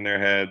shaking their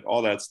head,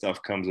 all that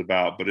stuff comes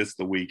about, but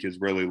the week is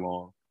really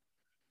long.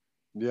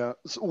 Yeah.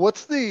 So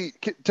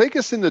take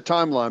us in the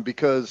timeline,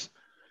 because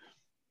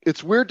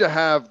it's weird to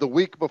have the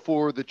week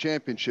before the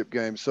championship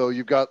game. So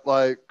you've got,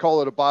 like,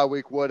 call it a bye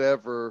week,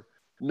 whatever,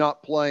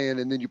 not playing,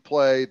 and then you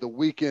play the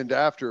weekend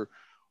after.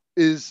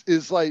 Is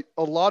like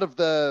a lot of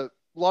the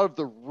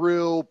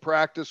real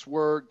practice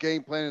work,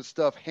 game plan and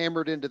stuff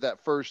hammered into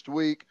that first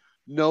week,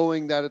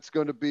 knowing that it's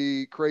going to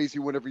be crazy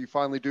whenever you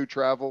finally do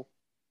travel?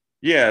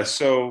 Yeah.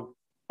 So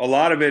a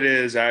lot of it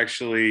is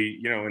actually,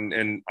 you know,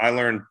 and I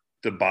learned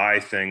the bye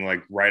thing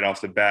like right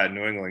off the bat in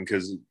New England,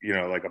 because, you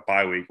know, like a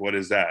bye week, what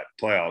is that?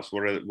 Playoffs,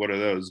 what are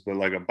those? But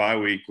like a bye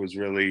week was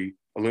really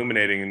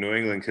illuminating in New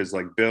England, because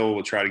like Bill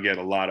will try to get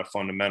a lot of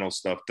fundamental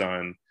stuff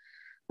done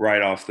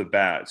right off the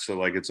bat. So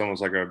like it's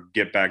almost like a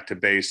get back to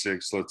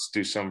basics. Let's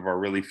do some of our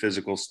really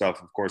physical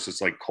stuff. Of course,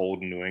 it's like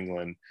cold in New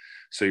England,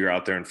 so you're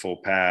out there in full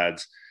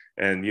pads.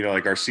 And, you know,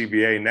 like our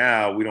CBA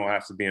now, we don't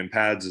have to be in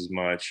pads as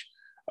much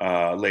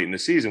late in the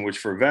season, which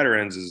for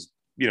veterans is,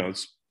 you know,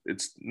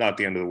 it's not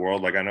the end of the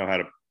world. Like, I know how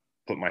to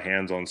put my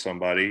hands on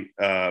somebody,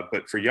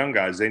 but for young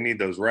guys, they need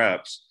those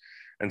reps.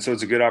 And so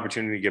it's a good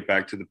opportunity to get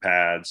back to the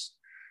pads.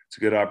 It's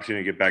a good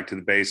opportunity to get back to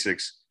the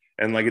basics.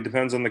 And like, it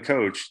depends on the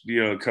coach.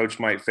 You know, the coach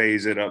might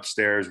phase it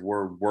upstairs.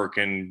 We're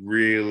working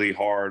really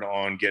hard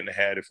on getting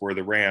ahead. If we're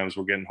the Rams,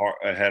 we're getting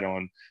ahead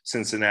on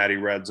Cincinnati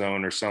red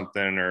zone or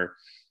something, or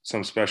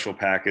some special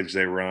package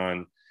they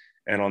run.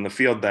 And on the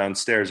field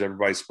downstairs,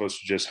 everybody's supposed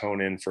to just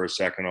hone in for a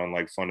second on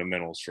like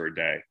fundamentals for a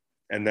day.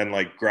 And then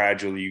like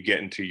gradually you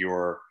get into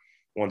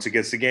once it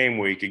gets to game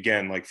week,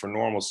 again, like for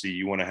normalcy,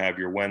 you want to have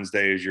your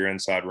Wednesday as your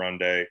inside run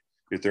day,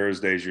 your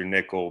Thursday is your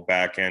nickel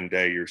back end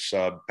day, your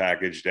sub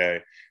package day.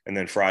 And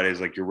then Friday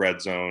is like your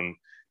red zone,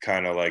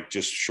 kind of like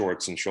just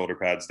shorts and shoulder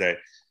pads day.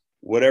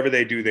 whatever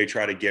they do, they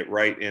try to get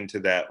right into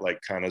that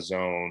like kind of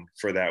zone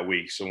for that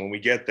week. So when we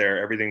get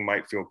there, everything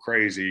might feel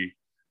crazy,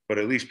 but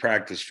at least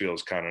practice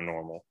feels kind of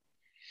normal.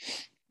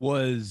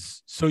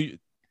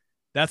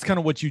 That's kind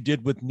of what you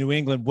did with New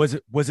England. Was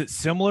it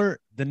similar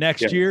the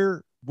next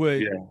year?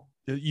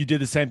 You did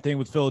the same thing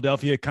with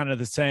Philadelphia, kind of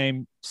the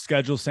same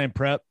schedule, same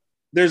prep?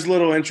 There's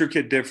little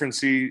intricate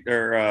differences.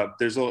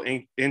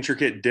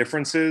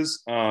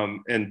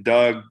 And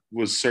Doug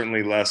was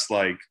certainly less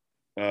like,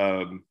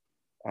 I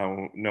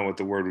don't know what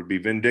the word would be,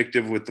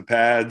 vindictive with the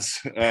pads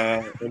in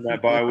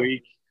that bye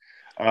week.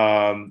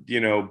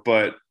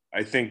 But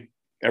I think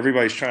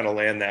everybody's trying to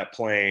land that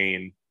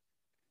plane,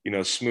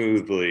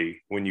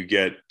 smoothly when you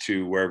get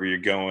to wherever you're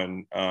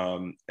going,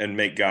 and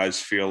make guys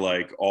feel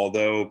like,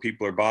 although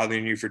people are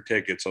bothering you for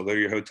tickets, although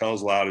your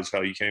hotel's loud as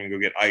hell, you can't even go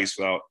get ice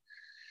without,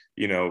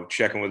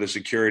 checking with a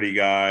security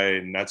guy,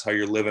 and that's how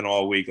you're living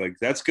all week. Like,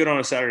 that's good on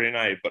a Saturday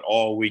night, but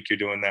all week you're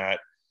doing that,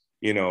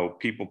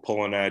 people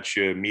pulling at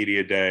you,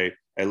 media day.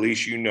 At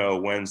least,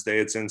 Wednesday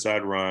it's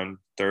inside run.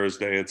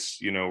 Thursday it's,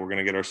 we're going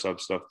to get our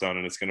sub stuff done,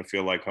 and it's going to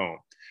feel like home.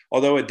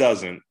 Although it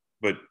doesn't,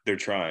 but they're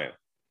trying.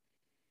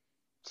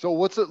 So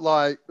what's it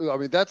like? I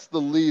mean, that's the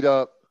lead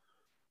up.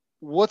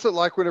 What's it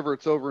like whenever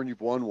it's over and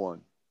you've won one?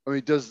 I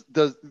mean, does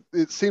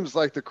it seems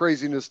like the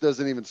craziness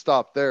doesn't even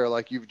stop there?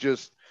 Like you've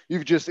just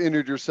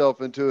entered yourself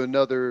into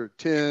another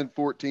 10,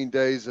 14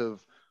 days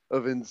of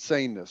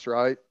insaneness,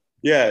 right?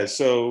 Yeah.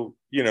 So,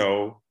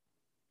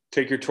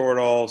 take your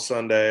Toradol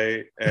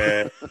Sunday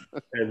and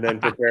then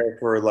prepare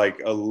for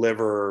like a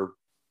liver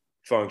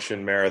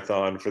function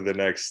marathon for the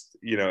next,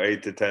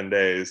 8 to 10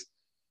 days.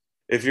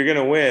 If you're going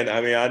to win, I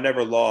mean, I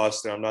never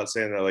lost. And I'm not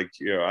saying that like,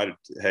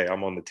 hey,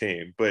 I'm on the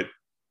team, but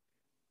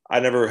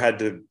I never had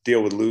to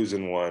deal with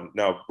losing one.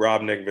 Now,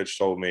 Rob Nikovich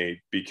told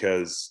me,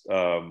 because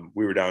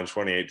we were down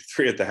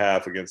 28-3 at the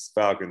half against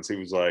the Falcons. He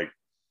was like,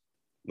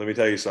 let me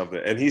tell you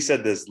something. And he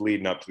said this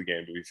leading up to the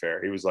game, to be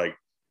fair. He was like,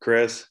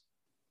 Chris,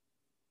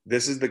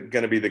 this is going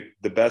to be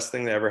the best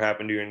thing that ever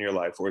happened to you in your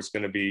life, or it's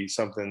going to be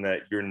something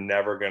that you're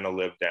never going to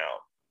live down.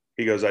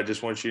 He goes, I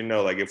just want you to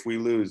know, like, if we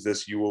lose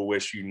this, you will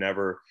wish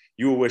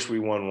we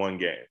won one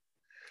game.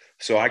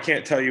 So I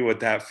can't tell you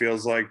what that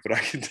feels like, but I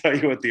can tell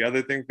you what the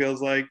other thing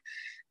feels like.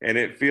 And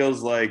it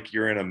feels like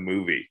you're in a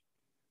movie.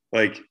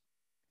 Like,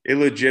 it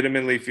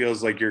legitimately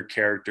feels like your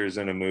character's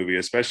in a movie,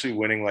 especially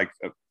winning like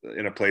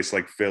in a place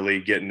like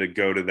Philly, getting to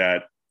go to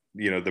that,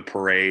 the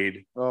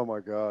parade. Oh my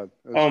God.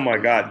 Oh my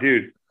God,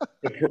 dude.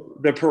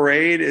 The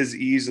parade is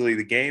easily,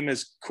 the game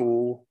is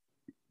cool.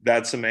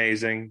 That's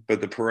amazing.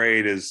 But the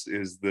parade is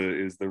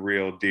the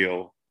real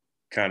deal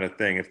kind of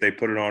thing. If they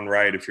put it on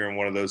right, if you're in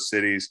one of those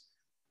cities,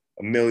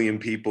 1 million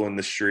people in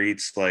the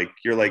streets, like,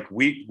 you're like,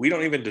 we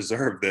don't even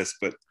deserve this,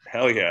 but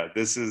hell yeah,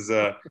 this is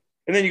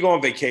and then you go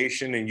on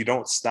vacation and you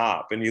don't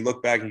stop and you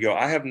look back and go,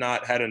 I have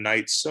not had a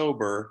night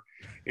sober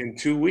in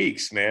 2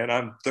 weeks, man.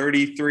 I'm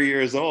 33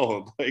 years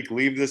old. Like,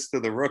 leave this to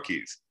the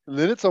rookies. And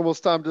then it's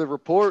almost time to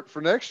report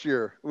for next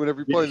year whenever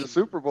you play the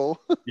Super Bowl.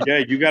 Yeah,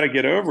 you got to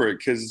get over it,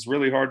 because it's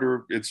really hard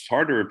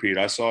to repeat.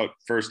 I saw it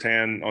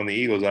firsthand on the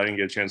Eagles. I didn't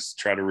get a chance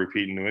to try to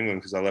repeat in New England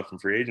because I left in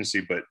free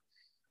agency, but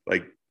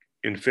like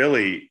in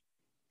Philly,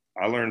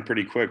 I learned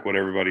pretty quick what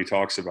everybody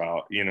talks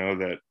about,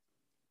 that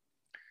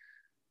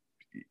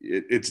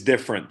it's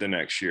different the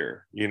next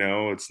year.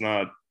 It's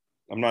not,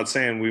 I'm not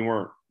saying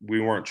we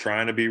weren't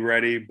trying to be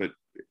ready, but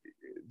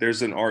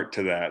there's an art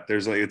to that.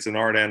 It's an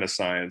art and a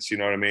science, you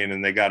know what I mean?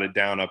 And they got it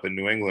down up in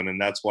New England. And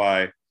that's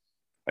why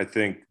I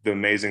think the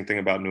amazing thing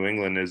about New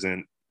England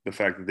isn't the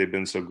fact that they've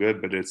been so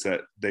good, but it's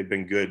that they've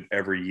been good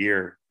every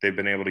year. They've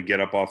been able to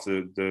get up off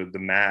the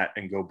mat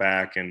and go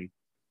back and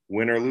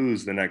win or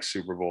lose the next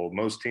Super Bowl.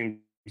 Most teams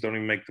don't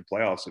even make the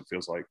playoffs, it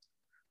feels like.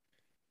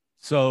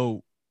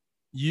 So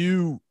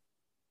you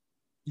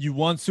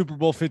won Super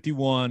Bowl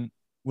 51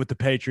 with the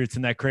Patriots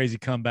in that crazy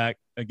comeback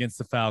against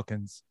the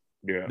Falcons.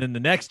 Yeah. Then the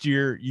next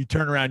year you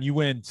turn around, you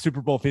win Super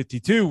Bowl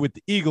 52 with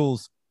the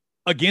Eagles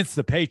against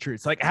the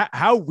Patriots. Like,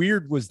 how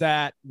weird was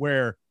that,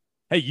 where,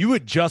 hey, you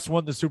had just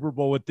won the Super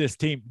Bowl with this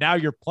team, now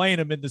you're playing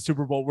them in the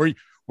Super Bowl? Were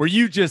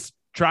you just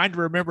trying to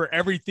remember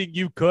everything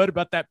you could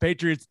about that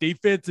Patriots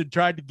defense and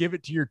trying to give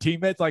it to your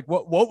teammates? Like,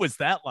 what was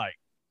that like?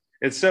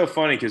 It's so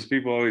funny because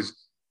people always,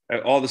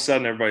 all of a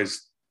sudden,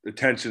 everybody's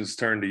attention's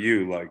turned to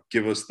you. Like,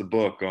 give us the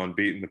book on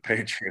beating the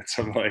Patriots.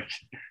 I'm like,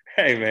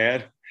 hey,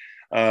 man,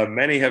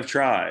 many have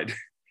tried.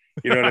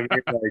 You know what I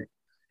mean?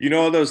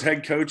 Like, those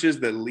head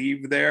coaches that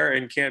leave there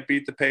and can't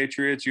beat the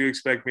Patriots, you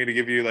expect me to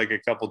give you like a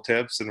couple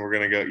tips and we're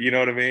going to go, you know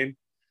what I mean?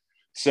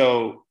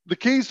 So The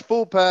key's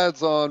full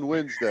pads on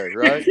Wednesday,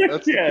 right?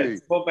 That's the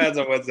key. Full pads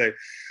on Wednesday.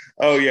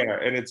 Oh yeah,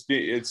 and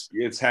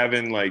it's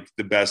having like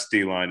the best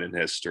D line in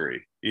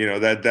history.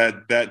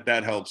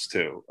 That helps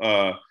too.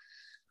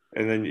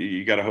 And then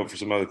you got to hope for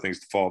some other things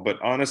to fall.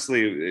 But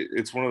honestly,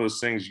 it's one of those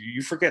things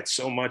you forget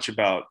so much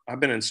about. I've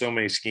been in so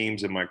many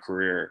schemes in my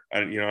career. I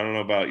don't know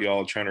about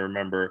y'all trying to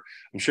remember.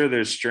 I'm sure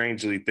there's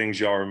strangely things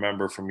y'all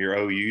remember from your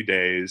OU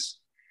days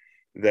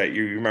that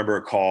you remember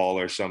a call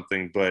or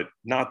something, but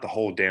not the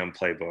whole damn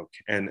playbook.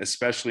 And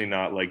especially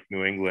not like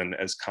New England,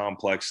 as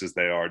complex as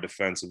they are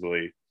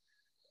defensively.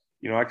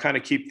 I kind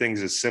of keep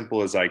things as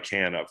simple as I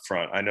can up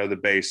front. I know the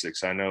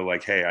basics. I know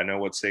like, hey, I know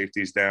what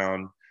safety's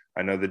down.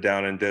 I know the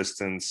down and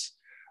distance.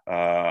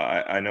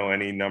 I know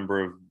any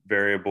number of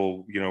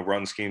variable,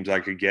 run schemes I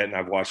could get. And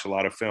I've watched a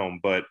lot of film,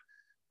 but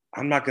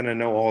I'm not going to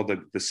know all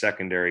the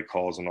secondary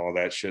calls and all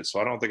that shit. So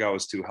I don't think I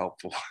was too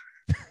helpful.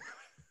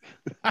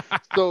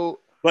 So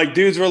like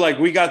dudes were like,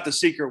 we got the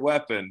secret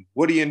weapon.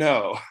 What do you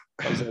know?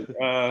 I was like,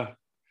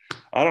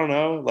 I don't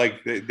know.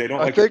 Like they don't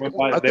like to run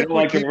by, they don't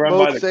like to run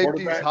by the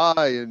safeties quarterback.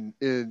 high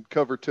in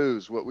cover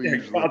twos. What we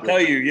usually I'll do. tell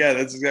you. Yeah,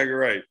 that's exactly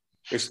right.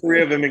 There's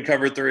 3 of them in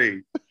cover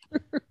 3.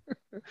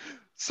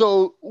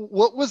 So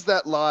what was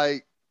that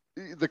like?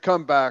 The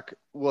comeback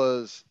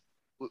was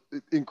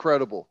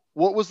incredible.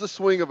 What was the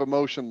swing of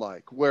emotion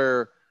like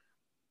where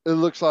it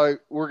looks like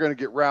we're going to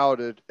get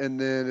routed and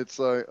then it's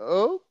like,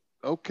 oh,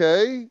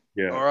 okay.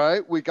 Yeah. All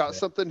right. We got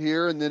something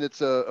here. And then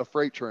it's a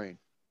freight train.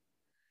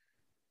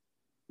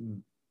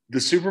 The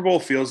Super Bowl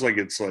feels like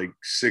it's like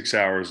 6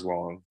 hours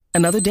long.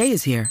 Another day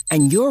is here,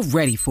 and you're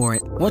ready for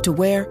it. What to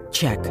wear?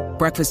 Check.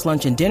 Breakfast,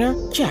 lunch, and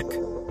dinner? Check.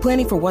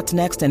 Planning for what's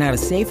next and how to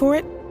save for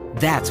it?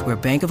 That's where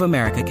Bank of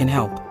America can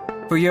help.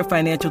 For your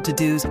financial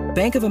to-dos,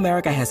 Bank of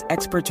America has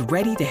experts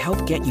ready to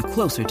help get you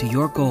closer to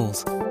your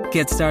goals.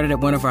 Get started at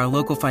one of our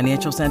local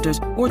financial centers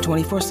or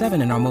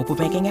 24/7 in our mobile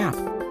banking app.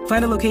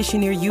 Find a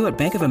location near you at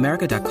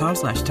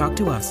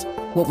bankofamerica.com/talktous.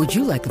 What would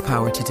you like the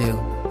power to do?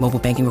 Mobile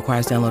banking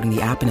requires downloading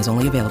the app and is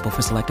only available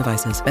for select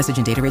devices. Message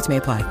and data rates may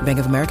apply. Bank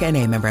of America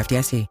NA, member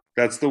FDIC.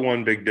 That's the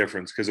one big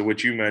difference because of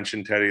what you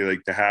mentioned, Teddy,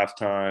 like the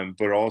halftime,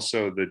 but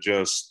also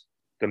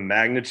the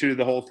magnitude of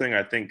the whole thing.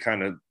 I think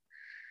kind of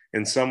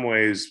in some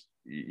ways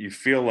you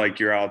feel like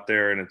you're out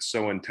there and it's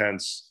so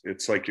intense.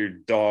 It's like your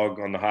dog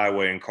on the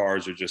highway and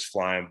cars are just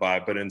flying by.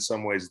 But in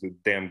some ways, the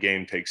damn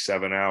game takes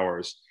 7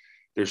 hours.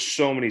 There's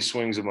so many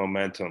swings of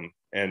momentum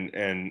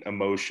and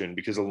emotion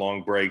because of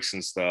long breaks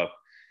and stuff.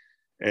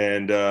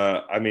 And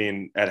I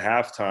mean, at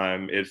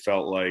halftime, it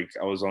felt like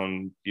I was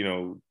on,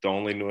 the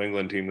only New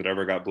England team that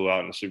ever got blew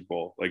out in the Super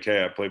Bowl. Like,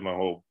 hey, I played my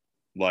whole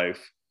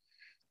life.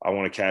 I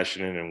want to cash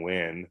it in and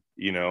win,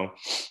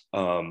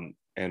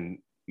 and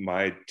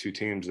my 2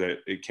 teams that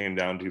it came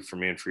down to for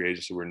me in free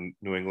agency were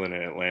New England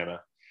and Atlanta.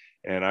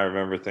 And I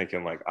remember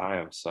thinking, like, I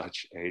am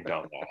such a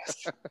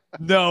dumbass.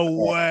 No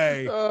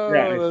way.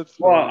 Yeah.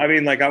 Well, I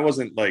mean, like, I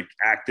wasn't like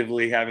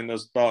actively having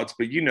those thoughts,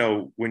 but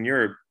when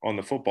you're on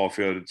the football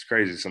field, it's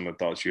crazy some of the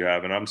thoughts you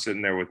have. And I'm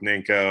sitting there with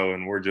Ninko,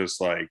 and we're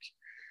just like,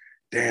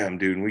 damn,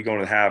 dude. And we go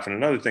to the half. And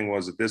another thing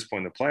was at this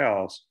point in the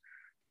playoffs,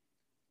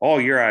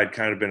 all year I'd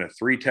kind of been a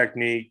 3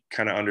 technique,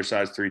 kind of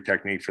undersized 3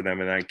 technique for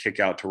them, and then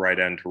kick out to right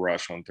end to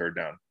rush on 3rd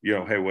down.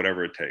 Hey,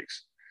 whatever it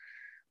takes.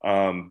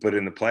 But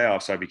in the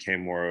playoffs, I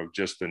became more of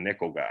just the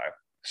nickel guy.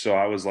 So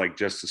I was like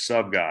just a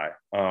sub guy,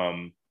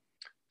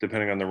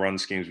 depending on the run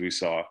schemes we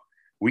saw.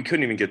 We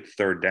couldn't even get the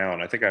 3rd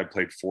down. I think I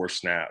played 4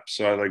 snaps.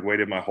 So I like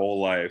waited my whole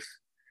life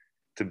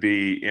to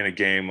be in a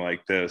game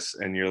like this.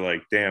 And you're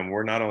like, damn,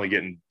 we're not only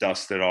getting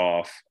dusted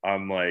off,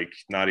 I'm like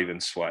not even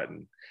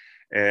sweating.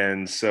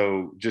 And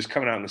so just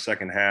coming out in the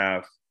second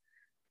half,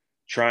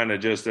 trying to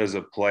just as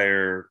a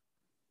player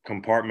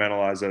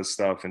compartmentalize that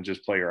stuff and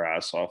just play your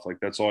ass off. Like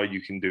that's all you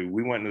can do.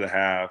 We went into the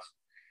half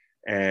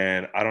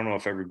and I don't know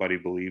if everybody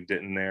believed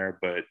it in there,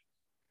 but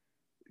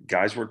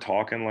guys were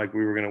talking like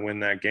we were going to win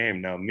that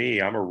game. Now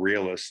I'm a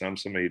realist. I'm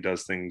somebody who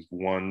does things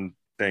one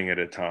thing at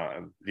a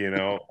time,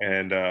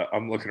 and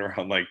I'm looking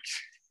around like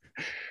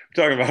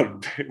talking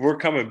about we're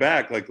coming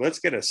back. Like, let's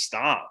get a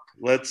stop.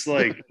 Let's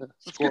like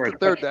let's get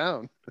the 3rd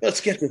down.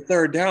 Let's get the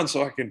 3rd down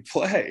so I can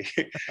play.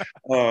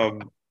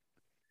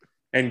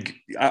 And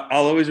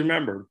I'll always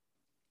remember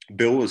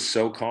Bill was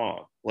so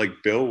calm. Like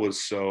Bill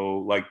was so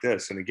like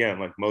this. And again,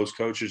 like most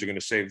coaches are going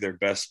to save their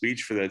best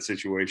speech for that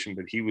situation,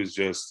 but he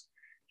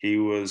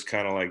was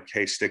kind of like,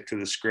 hey, stick to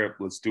the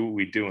script. Let's do what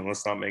we do. And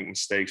let's not make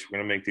mistakes. We're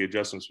going to make the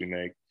adjustments we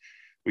make.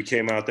 We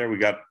came out there, we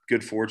got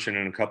good fortune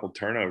and a couple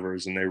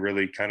turnovers, and they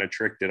really kind of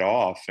tricked it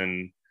off.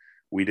 And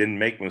we didn't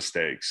make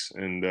mistakes.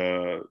 And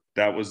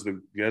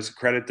that's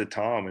credit to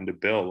Tom and to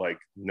Bill. Like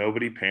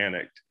nobody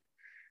panicked.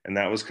 And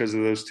that was because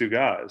of those 2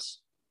 guys.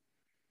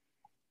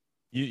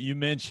 You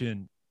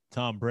mentioned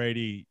Tom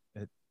Brady.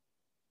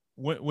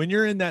 When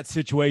you're in that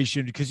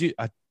situation, because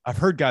I've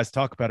heard guys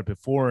talk about it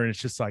before, and it's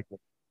just like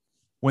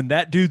when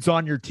that dude's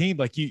on your team,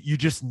 like you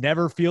just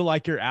never feel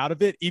like you're out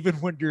of it, even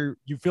when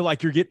you feel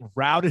like you're getting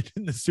routed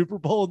in the Super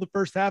Bowl in the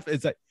first half.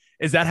 Is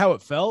that how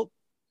it felt?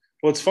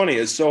 Well, it's funny.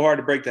 It's so hard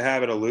to break the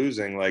habit of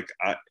losing. Like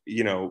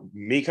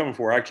me coming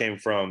from where I came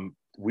from,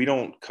 we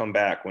don't come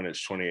back when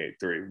it's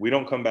 28-3. We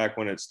don't come back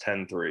when it's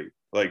 10-3,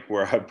 like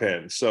where I've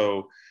been.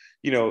 So,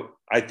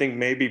 I think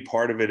maybe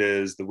part of it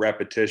is the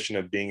repetition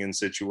of being in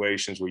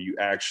situations where you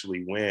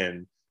actually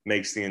win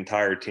makes the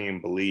entire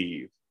team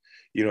believe,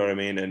 you know what I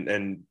mean?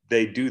 And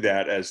they do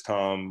that as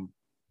Tom,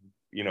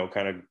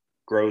 kind of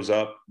grows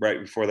up right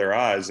before their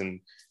eyes. And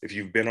if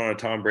you've been on a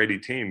Tom Brady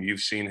team,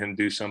 you've seen him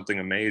do something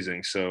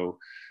amazing. So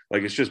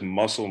like, it's just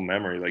muscle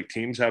memory. Like,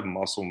 teams have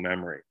muscle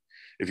memory.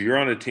 If you're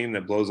on a team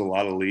that blows a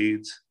lot of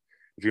leads,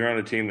 if you're on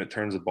a team that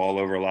turns the ball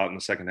over a lot in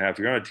the second half,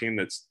 you're on a team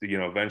that's,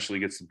 eventually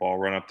gets the ball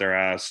run up their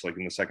ass, like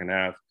in the second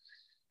half,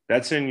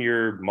 that's in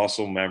your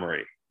muscle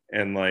memory.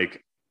 And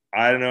like,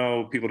 I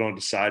know people don't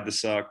decide to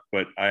suck,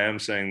 but I am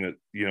saying that,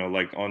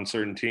 like on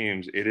certain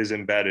teams, it is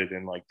embedded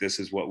in like, this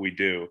is what we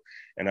do.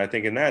 And I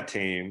think in that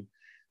team,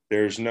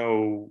 there's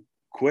no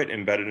quit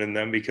embedded in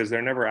them because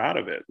they're never out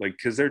of it. Like,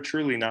 because they're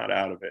truly not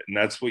out of it. And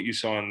that's what you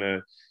saw in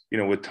the,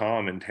 with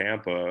Tom in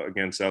Tampa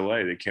against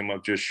LA. They came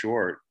up just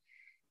short,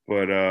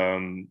 but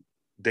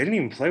they didn't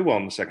even play well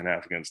in the second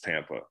half against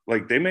Tampa.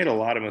 Like, they made a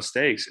lot of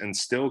mistakes and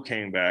still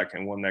came back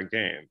and won that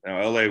game.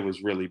 Now, LA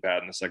was really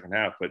bad in the second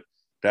half, but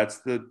that's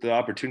the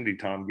opportunity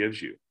Tom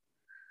gives you.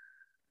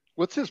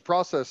 What's his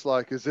process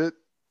like? Is it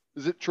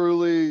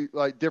truly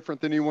like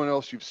different than anyone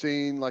else you've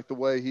seen? Like the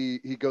way he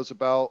goes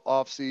about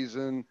off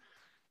season,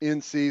 in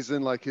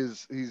season, like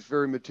he's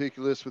very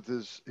meticulous with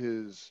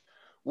his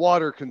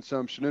water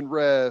consumption and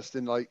rest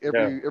and like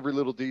every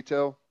little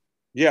detail.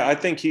 Yeah, I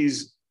think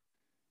it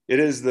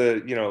is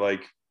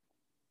like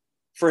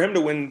for him to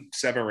win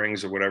 7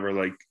 rings or whatever,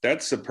 like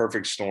that's a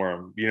perfect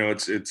storm.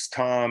 It's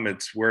Tom,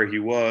 it's where he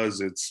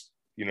was, it's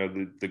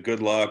the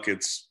good luck,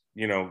 it's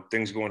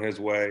things going his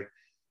way,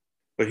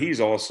 but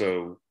he's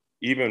also,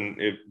 even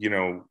if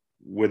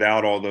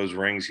without all those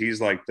rings,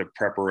 he's like the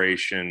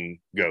preparation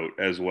goat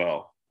as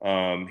well.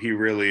 He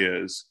really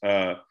is.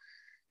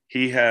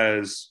 He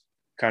has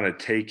kind of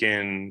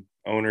taken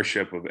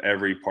ownership of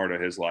every part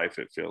of his life,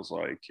 it feels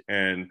like.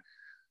 And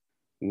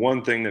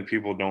one thing that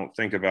people don't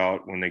think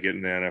about when they get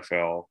in the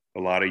NFL, a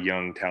lot of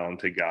young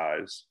talented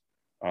guys,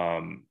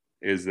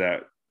 is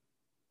that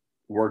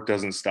work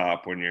doesn't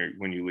stop when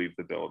you leave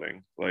the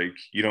building. Like,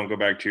 you don't go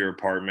back to your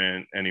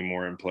apartment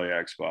anymore and play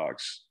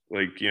Xbox.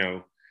 Like,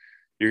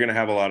 you're going to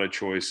have a lot of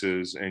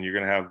choices and you're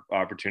going to have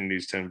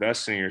opportunities to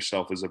invest in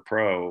yourself as a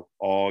pro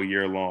all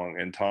year long.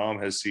 And Tom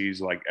has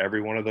seized like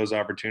every one of those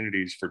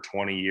opportunities for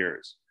 20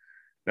 years.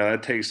 Now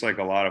that takes like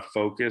a lot of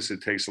focus.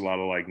 It takes a lot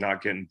of like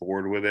not getting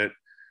bored with it.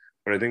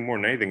 But I think more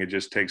than anything, it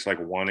just takes like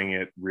wanting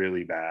it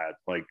really bad,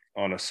 like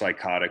on a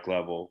psychotic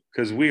level.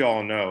 Because we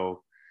all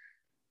know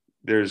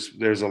there's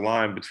a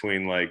line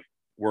between like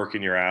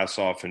working your ass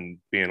off and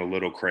being a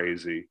little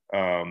crazy.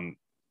 And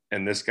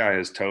this guy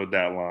has towed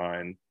that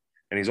line,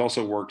 and he's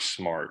also worked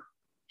smart.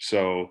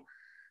 So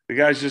the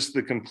guy's just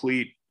the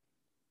complete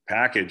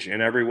package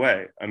in every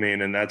way. I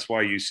mean, and that's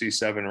why you see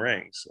 7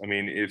 rings. I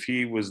mean, if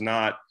he was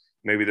not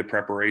maybe the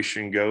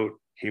preparation goat,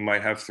 he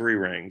might have 3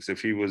 rings.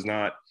 If he was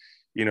not,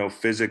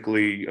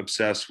 physically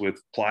obsessed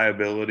with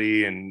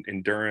pliability and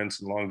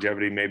endurance and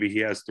longevity, maybe he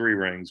has 3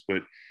 rings.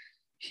 But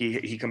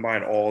he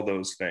combined all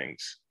those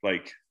things,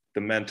 like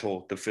the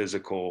mental, the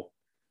physical,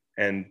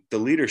 and the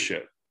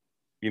leadership.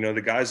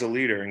 The guy's a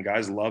leader, and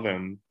guys love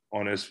him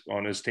on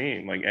his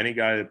team. Like, any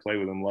guy that played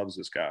with him loves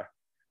this guy.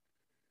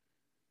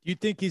 Do you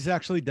think he's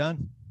actually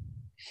done?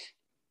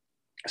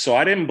 So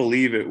I didn't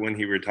believe it when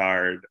he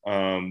retired.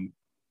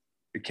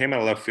 It came out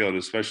of left field,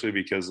 especially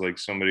because like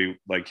somebody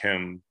like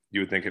him,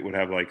 you would think it would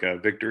have like a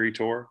victory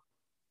tour.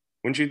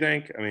 Wouldn't you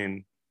think? I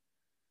mean,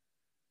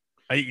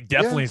 he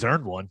definitely has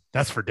earned one.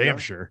 That's for damn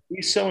sure.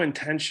 He's so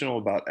intentional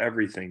about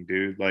everything,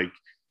 dude. Like,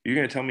 you're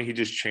going to tell me he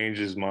just changed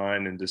his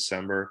mind in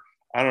December?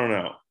 I don't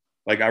know.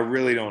 Like, I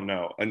really don't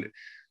know. And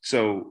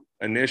so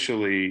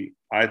initially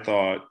I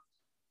thought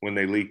when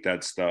they leaked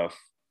that stuff,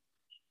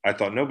 I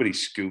thought nobody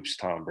scoops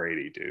Tom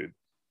Brady, dude.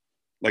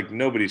 Like,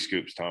 nobody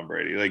scoops Tom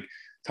Brady. Like,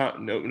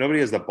 nobody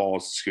has the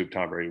balls to scoop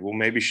Tom Brady. Well,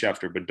 maybe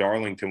Schefter, but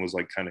Darlington was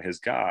like kind of his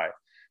guy.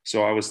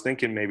 So I was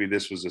thinking maybe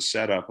this was a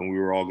setup and we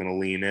were all going to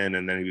lean in,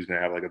 and then he was going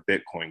to have like a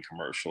Bitcoin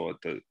commercial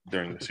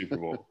during the Super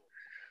Bowl,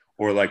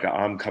 or like a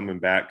I'm coming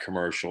back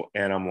commercial,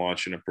 and I'm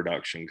launching a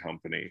production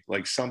company,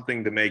 like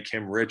something to make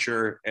him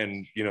richer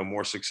and,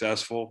 more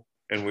successful.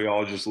 And we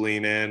all just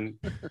lean in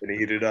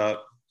and eat it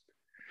up.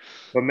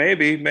 But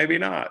maybe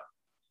not.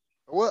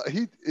 Well,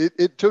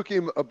 it took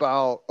him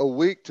about a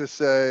week to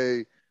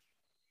say,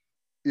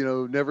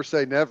 never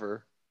say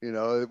never,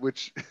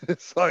 which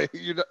it's like,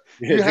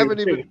 you haven't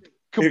even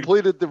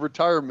completed the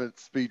retirement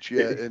speech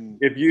yet. And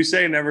if you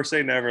say never,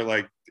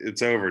 like,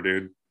 it's over,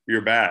 dude.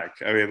 You're back.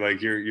 I mean,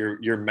 like,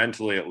 you're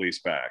mentally at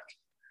least back.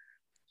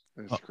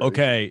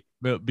 Okay.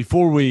 But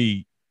before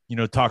we,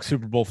 talk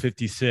Super Bowl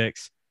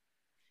 56,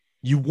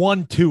 you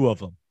won 2 of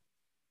them.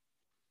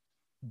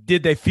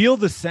 Did they feel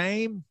the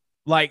same?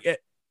 Like,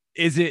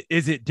 is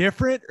it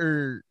different,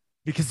 or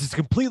because it's a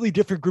completely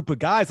different group of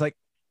guys? Like,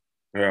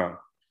 yeah.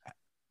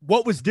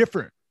 What was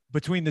different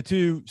between the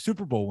 2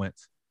 Super Bowl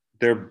wins?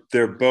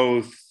 They're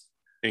both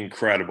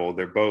incredible.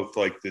 They're both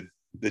like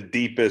the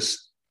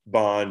deepest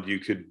bond you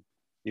could,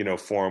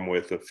 form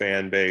with a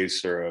fan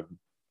base or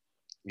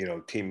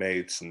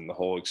teammates, and the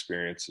whole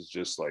experience is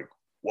just like,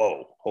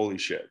 whoa, holy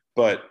shit.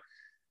 But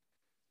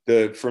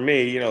for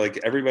me, like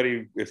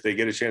everybody, if they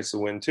get a chance to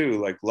win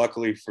too, like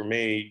luckily for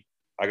me,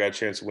 I got a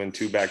chance to win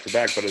 2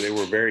 back-to-back, but they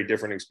were very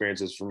different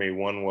experiences for me.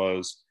 One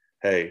was,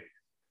 hey,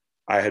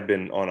 I had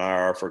been on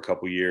IR for a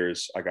couple of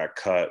years. I got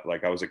cut.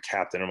 Like I was a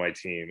captain of my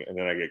team, and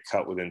then I get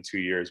cut within 2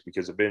 years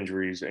because of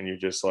injuries. And you're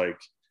just like,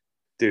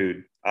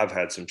 dude, I've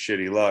had some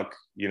shitty luck.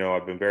 You know,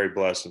 I've been very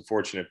blessed and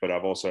fortunate, but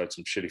I've also had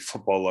some shitty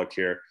football luck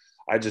here.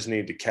 I just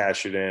need to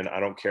cash it in. I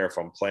don't care if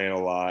I'm playing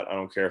a lot. I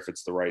don't care if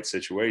it's the right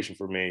situation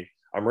for me.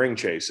 I'm ring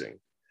chasing.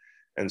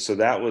 And so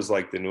that was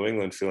like the New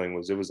England feeling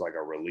was, it was like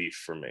a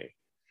relief for me.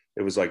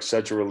 It was like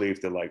such a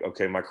relief that like,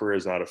 okay, my career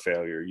is not a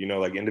failure. You know,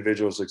 like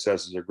individual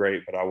successes are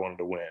great, but I wanted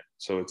to win.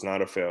 So it's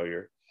not a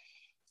failure.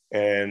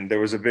 And there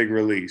was a big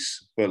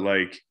release, but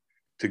like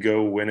to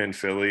go win in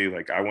Philly,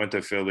 like I went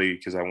to Philly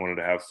because I wanted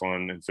to have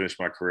fun and finish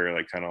my career,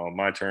 like kind of on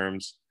my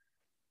terms,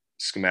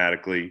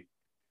 schematically.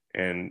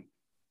 And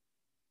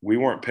we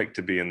weren't picked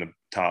to be in the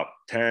top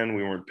 10.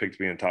 We weren't picked to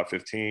be in the top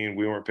 15.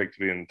 We weren't picked to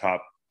be in the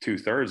top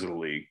 2/3 of the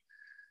league.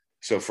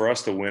 So for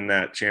us to win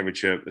that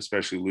championship,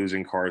 especially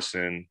losing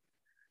Carson,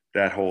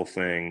 that whole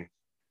thing,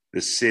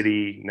 the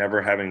city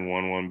never having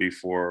won one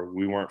before,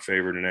 we weren't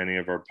favored in any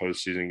of our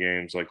postseason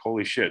games. Like,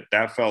 holy shit,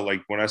 that felt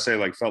like, when I say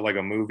like felt like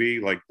a movie,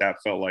 like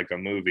that felt like a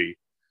movie.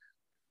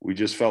 We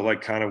just felt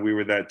like kind of we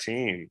were that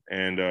team.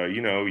 And,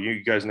 you know,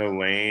 you guys know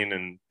Lane,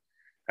 and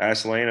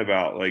ask Lane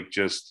about like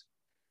just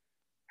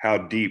how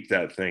deep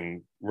that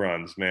thing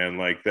runs, man.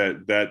 Like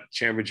that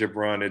championship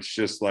run, it's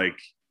just like,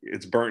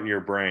 it's burnt in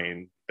your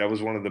brain. That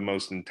was one of the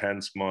most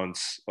intense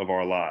months of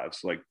our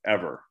lives, like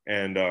ever.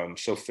 And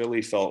so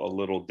Philly felt a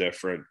little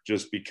different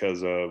just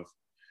because of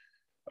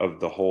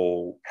the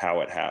whole,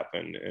 how it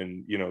happened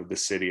and, you know, the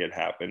city it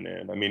happened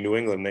in. I mean, New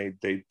England,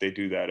 they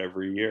do that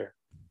every year.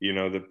 You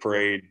know, the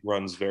parade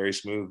runs very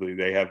smoothly.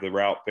 They have the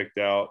route picked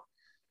out,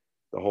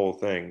 the whole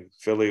thing.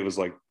 Philly was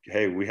like,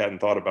 hey, we hadn't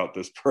thought about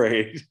this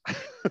parade.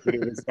 But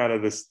it was kind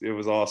of this, it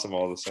was awesome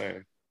all the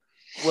same.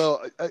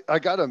 Well, I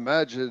got to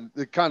imagine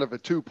the kind of a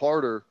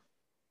two-parter,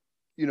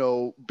 you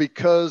know,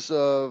 because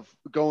of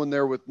going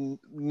there with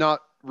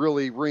not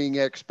really ringing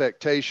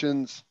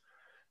expectations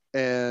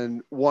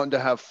and wanting to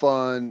have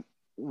fun,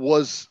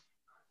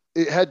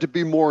 it had to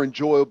be more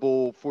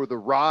enjoyable for the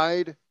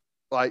ride,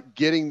 like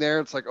getting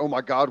there. It's like, oh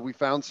my God, we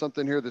found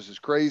something here. This is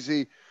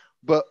crazy.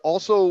 But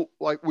also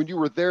like when you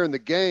were there in the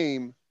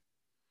game,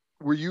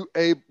 were you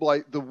able,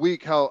 like the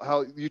week,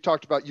 how you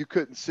talked about, you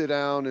couldn't sit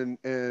down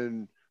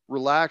and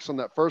relax on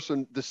that first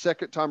one, the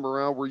second time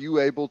around, were you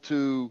able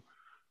to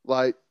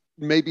like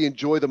maybe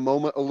enjoy the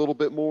moment a little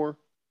bit more?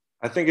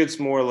 I think it's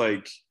more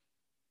like,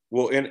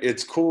 well, and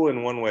it's cool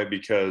in one way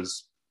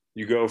because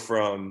you go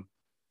from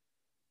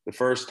the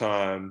first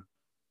time,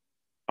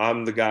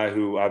 I'm the guy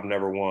who I've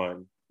never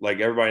won. Like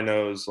everybody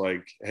knows,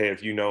 like, hey,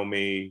 if you know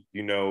me,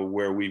 you know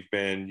where we've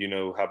been, you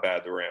know how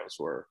bad the Rams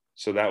were.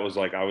 So that was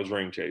like, I was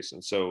ring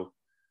chasing. So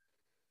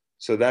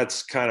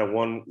that's kind of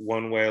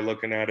one way of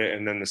looking at it.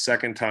 And then the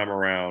second time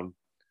around,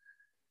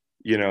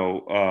 you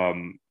know,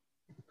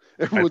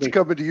 Everyone's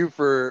coming to you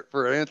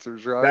for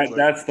answers, right?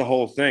 That's the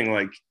whole thing.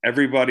 Like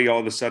everybody all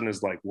of a sudden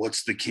is like,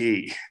 what's the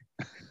key?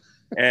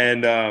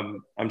 And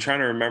I'm trying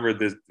to remember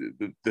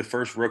the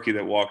first rookie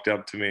that walked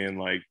up to me and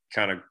like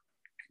kind of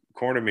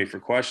cornered me for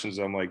questions.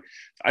 I'm like,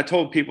 I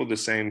told people the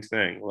same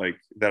thing, like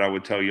that I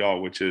would tell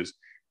y'all, which is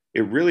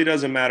it really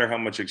doesn't matter how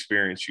much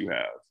experience you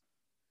have.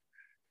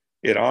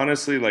 It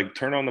honestly, like,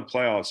 turn on the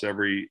playoffs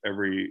every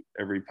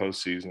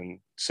postseason.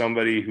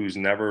 Somebody who's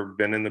never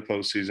been in the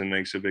postseason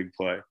makes a big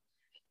play.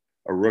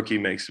 A rookie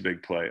makes a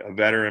big play. A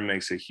veteran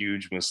makes a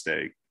huge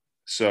mistake.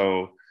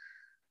 So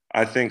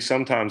I think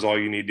sometimes all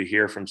you need to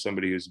hear from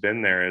somebody who's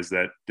been there is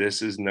that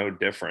this is no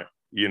different.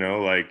 You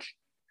know, like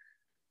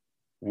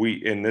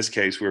in this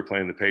case, we were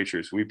playing the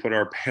Patriots. We put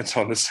our pants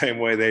on the same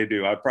way they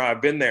do.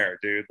 I've been there,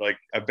 dude. Like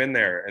I've been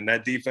there. And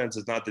that defense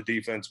is not the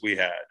defense we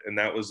had. And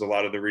that was a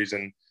lot of the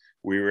reason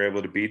we were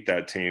able to beat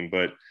that team.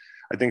 But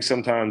I think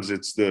sometimes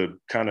it's the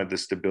kind of the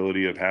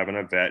stability of having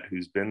a vet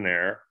who's been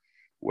there,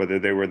 whether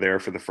they were there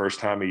for the first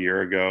time a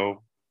year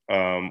ago,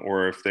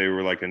 or if they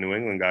were like a New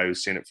England guy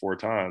who's seen it 4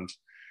 times.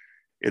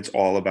 It's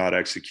all about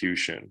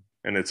execution.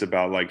 And it's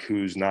about like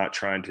who's not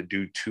trying to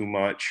do too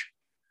much,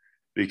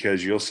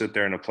 because you'll sit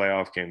there in a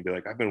playoff game and be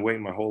like, I've been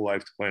waiting my whole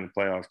life to play in a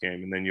playoff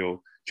game. And then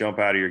you'll jump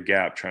out of your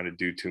gap trying to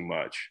do too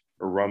much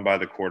or run by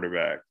the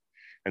quarterback.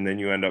 And then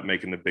you end up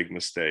making the big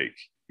mistake.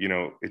 You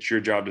know, it's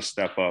your job to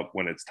step up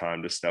when it's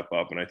time to step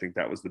up. And I think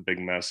that was the big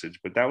message.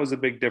 But that was a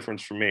big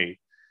difference for me.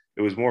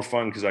 It was more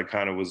fun because I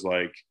kind of was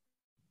like,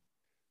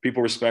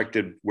 people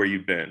respected where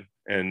you've been.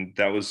 And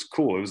that was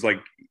cool. It was like,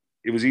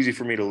 it was easy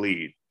for me to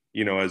lead,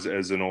 you know, as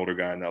an older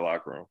guy in that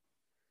locker room.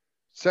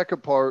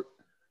 Second part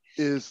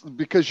is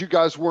because you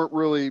guys weren't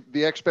really,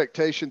 the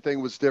expectation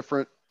thing was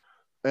different.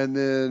 And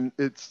then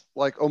it's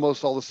like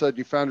almost all of a sudden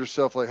you found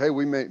yourself like, hey,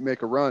 we may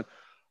make a run.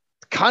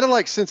 Kind of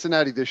like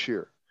Cincinnati this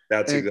year.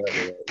 That's and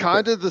exactly right.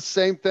 Kind of the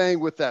same thing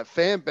with that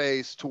fan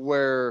base, to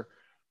where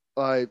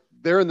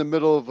they're in the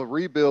middle of a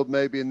rebuild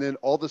maybe, and then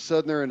all of a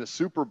sudden they're in a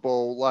Super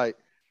Bowl. Like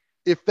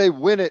if they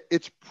win it,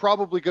 it's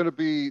probably going to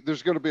be,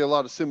 there's going to be a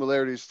lot of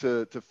similarities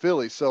to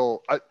Philly.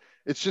 So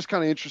it's just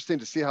kind of interesting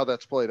to see how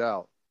that's played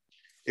out.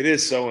 It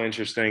is so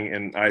interesting.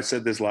 And I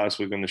said this last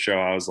week on the show.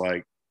 I was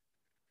like,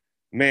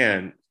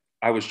 man,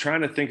 I was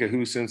trying to think of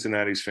who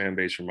Cincinnati's fan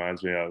base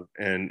reminds me of.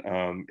 And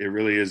it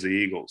really is the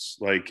Eagles.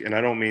 Like, and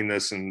I don't mean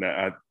this and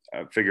that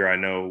I figure I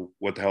know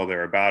what the hell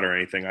they're about or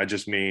anything. I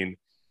just mean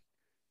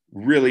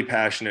really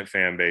passionate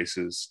fan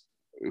bases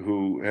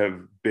who have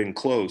been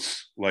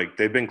close. Like,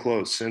 they've been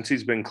close since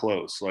he's been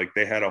close. Like,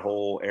 they had a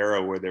whole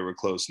era where they were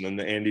close. And then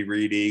the Andy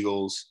Reid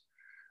Eagles,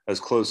 as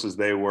close as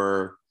they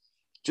were,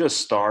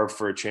 just starved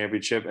for a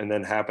championship, and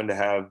then happened to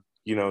have,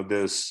 you know,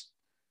 this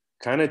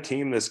kind of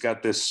team that's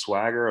got this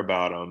swagger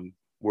about them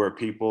where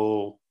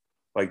people,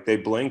 like, they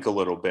blink a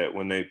little bit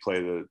when they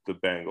play the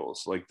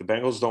Bengals. Like, the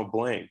Bengals don't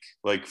blink,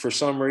 like, for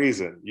some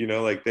reason, you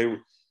know, like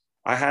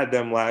I had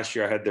them last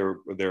year. I had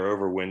their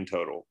over win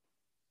total.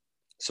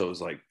 So it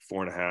was like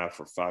 4.5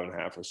 or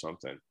 5.5 or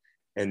something.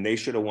 And they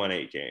should have won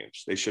 8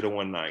 games. They should have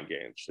won 9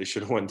 games. They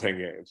should have won 10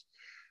 games,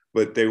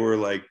 but they were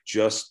like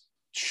just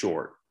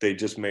short. They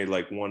just made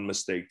like one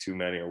mistake too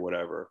many or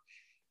whatever.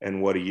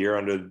 And what a year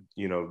under,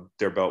 you know,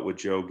 their belt with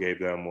Joe gave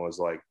them was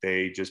like,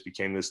 they just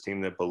became this team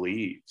that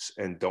believes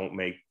and don't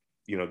make,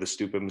 you know, the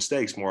stupid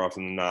mistakes more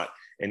often than not.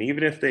 And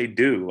even if they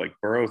do, like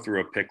Burrow threw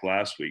a pick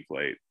last week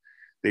late,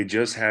 they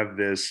just have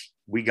this,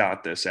 we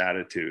got this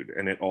attitude.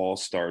 And it all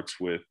starts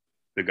with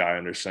the guy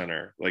under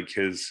center. Like,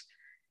 he's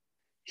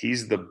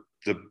the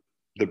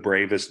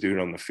bravest dude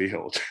on the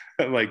field.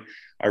 Like,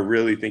 I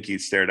really think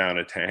he'd stare down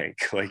a tank.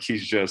 Like,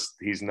 he's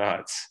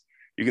nuts.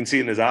 You can see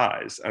it in his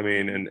eyes. I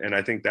mean, and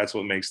I think that's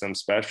what makes them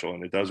special.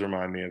 And it does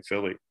remind me of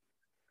Philly.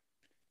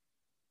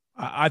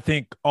 I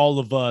think all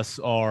of us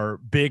are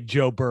big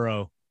Joe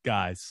Burrow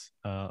guys.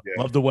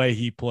 Love the way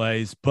he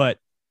plays, but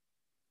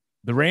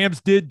the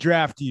Rams did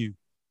draft you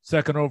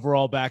second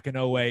overall back in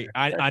 2008.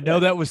 I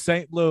know that was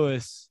St.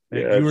 Louis.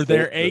 Yeah, you were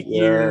there 8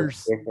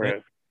 years.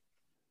 Different.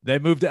 They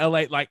moved to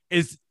LA. Like,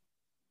 is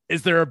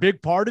there a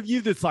big part of you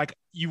that's like,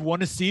 you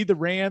want to see the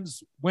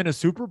Rams win a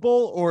Super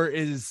Bowl, or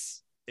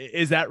is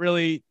that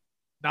really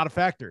not a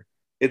factor?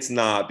 It's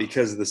not,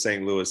 because of the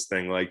St. Louis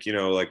thing. Like, you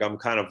know, like, I'm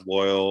kind of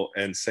loyal,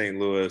 and St.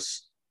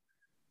 Louis,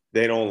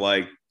 they don't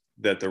like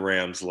that the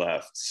Rams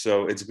left.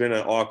 So it's been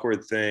an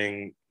awkward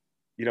thing.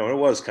 You know, it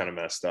was kind of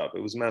messed up.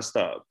 It was messed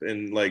up.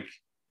 And like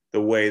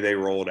the way they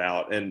rolled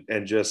out, and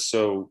just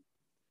so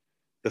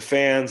the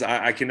fans,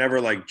 I can never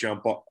like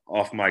jump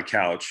off my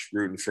couch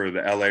rooting for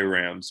the LA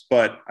Rams,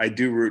 but I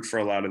do root for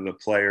a lot of the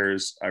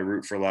players. I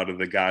root for a lot of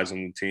the guys on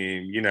the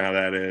team. You know how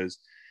that is.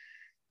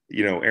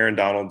 You know, Aaron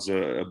Donald's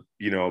a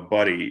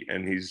buddy,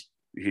 and he's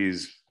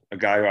a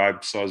guy who I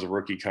saw as a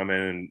rookie come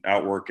in and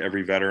outwork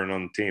every veteran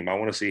on the team. I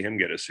want to see him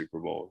get a Super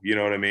Bowl. You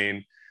know what I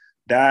mean?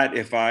 That,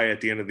 if I,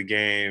 at the end of the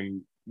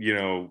game, you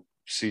know,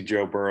 see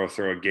Joe Burrow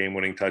throw a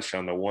game-winning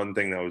touchdown, the one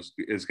thing that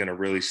is going to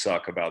really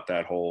suck about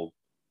that whole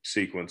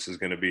sequence is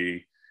going to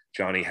be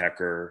Johnny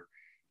Hecker,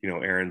 you know,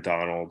 Aaron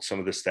Donald, some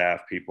of the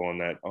staff people on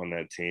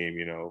that team.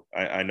 You know,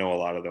 I know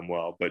a lot of them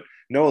well, but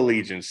no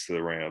allegiance to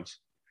the Rams.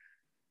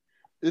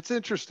 It's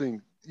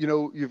interesting. You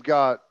know, you've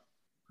got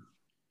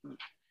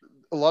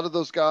a lot of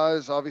those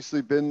guys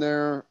obviously been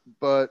there,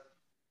 but,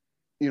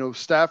 you know,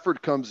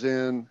 Stafford comes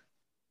in,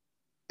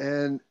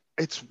 and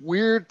it's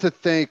weird to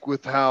think,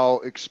 with how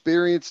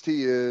experienced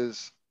he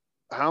is,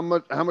 how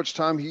much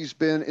time he's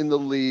been in the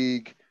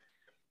league,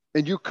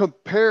 and you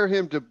compare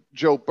him to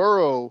Joe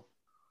Burrow,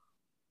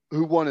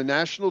 who won a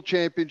national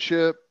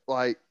championship.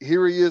 Like,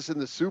 here he is in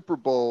the Super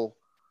Bowl.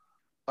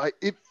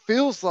 It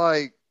feels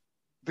like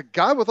the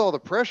guy with all the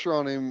pressure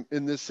on him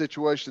in this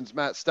situation is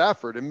Matt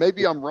Stafford. And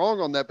maybe I'm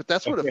wrong on that, but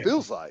that's what it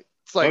feels like.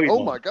 It's like,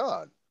 oh my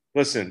God.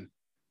 Listen,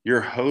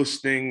 you're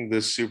hosting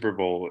the Super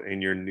Bowl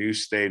in your new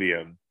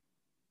stadium.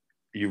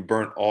 You've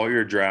burnt all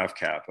your draft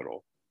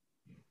capital.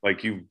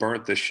 Like, you've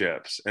burnt the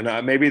ships. And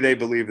maybe they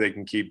believe they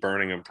can keep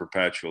burning them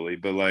perpetually,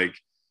 but like,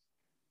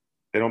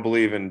 they don't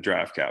believe in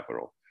draft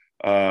capital.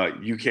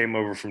 You came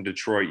over from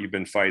Detroit. You've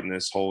been fighting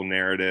this whole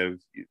narrative.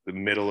 The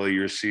middle of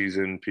your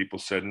season, people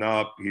said,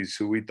 nope, he's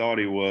who we thought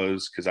he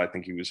was, because I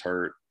think he was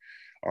hurt,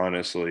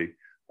 honestly.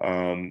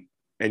 And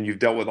you've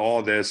dealt with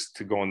all this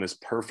to go on this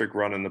perfect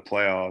run in the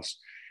playoffs.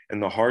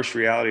 And the harsh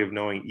reality of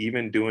knowing,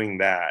 even doing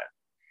that,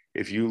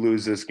 if you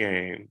lose this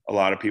game, a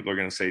lot of people are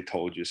going to say,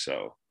 told you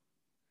so.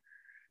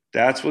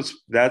 That's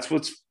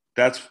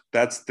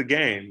the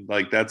game.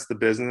 Like, that's the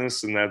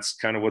business, and that's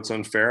kind of what's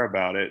unfair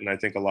about it. And I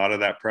think a lot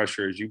of that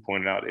pressure, as you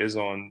pointed out, is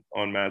on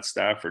Matt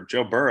Stafford.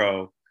 Joe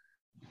Burrow.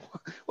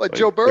 Like,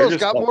 Joe Burrow's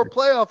got more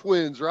playoff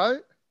wins, right?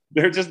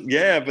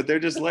 But they're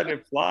just letting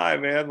it fly,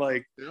 man.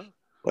 Like,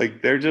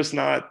 like they're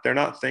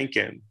not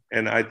thinking.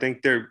 And I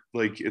think they're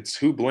like, it's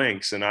who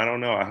blinks. And I don't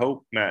know. I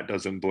hope Matt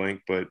doesn't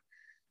blink, but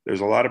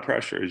there's a lot of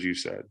pressure, as you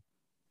said.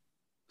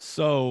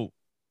 So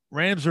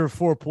Rams are a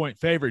 4-point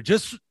favorite.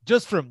 Just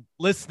from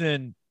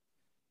listening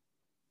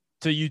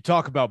to you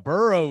talk about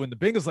Burrow and the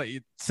Bengals, like,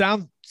 it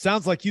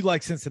sounds like you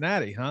like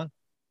Cincinnati, huh?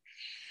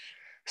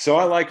 So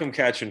I like them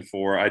catching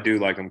 4. I do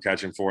like them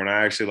catching 4, and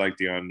I actually like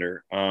the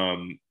under.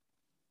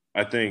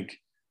 I think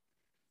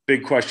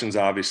big question's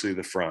obviously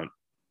the front.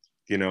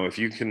 If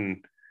you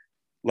can,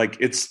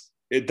 like,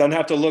 it doesn't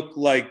have to look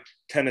like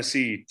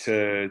Tennessee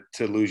to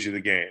lose you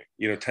the game.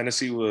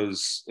 Tennessee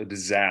was a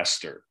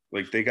disaster.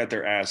 Like, they got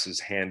their asses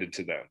handed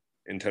to them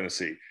in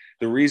Tennessee.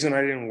 The reason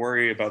I didn't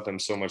worry about them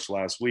so much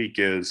last week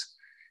is,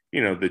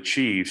 the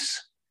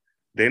Chiefs,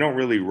 they don't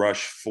really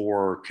rush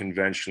four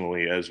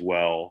conventionally as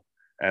well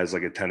as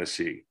like a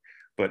Tennessee,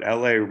 but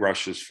LA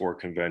rushes four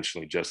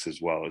conventionally just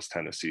as well as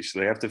Tennessee. So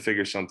they have to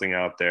figure something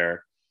out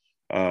there.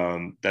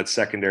 That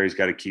secondary's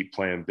got to keep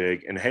playing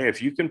big. And hey,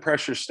 if you can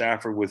pressure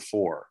Stafford with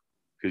four,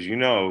 because you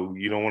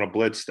don't want to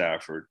blitz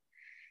Stafford.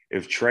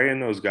 If Trey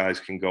and those guys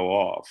can go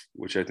off,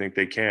 which I think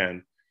they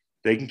can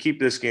keep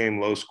this game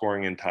low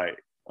scoring and tight.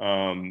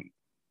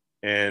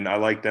 And I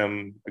like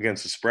them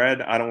against the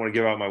spread. I don't want to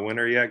give out my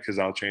winner yet because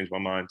I'll change my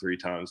mind 3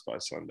 times by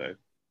Sunday.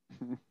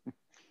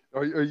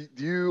 Do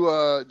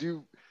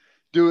you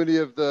do any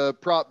of the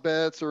prop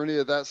bets or any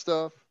of that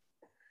stuff?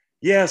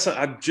 Yeah, so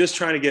I'm just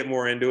trying to get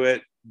more into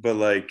it. But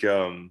like, I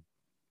don't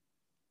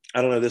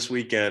know, this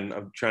weekend,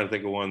 I'm trying to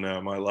think of one that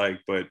I might like,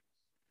 but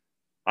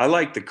I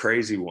like the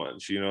crazy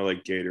ones,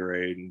 like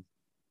Gatorade and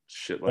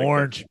shit like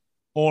Orange.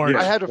 that.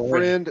 I had a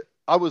friend,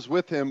 I was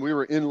with him. We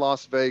were in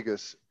Las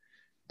Vegas,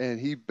 and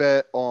he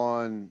bet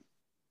on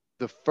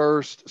the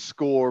first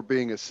score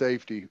being a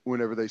safety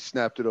whenever they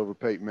snapped it over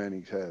Peyton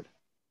Manning's head.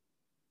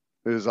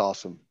 It was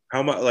awesome.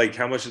 How much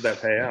did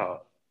that pay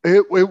out?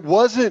 It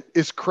wasn't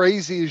as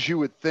crazy as you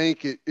would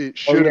think it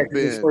should have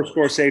been. His first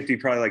score safety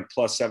probably like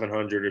plus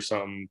 700 or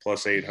something,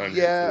 plus 800.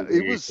 Yeah,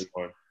 it was.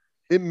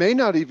 It may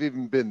not have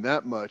even been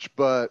that much,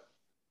 but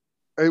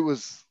it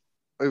was.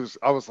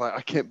 I was like,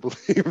 I can't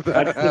believe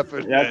that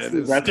happened.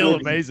 That's still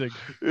amazing.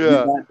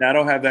 Yeah,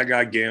 that'll have that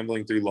guy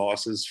gambling through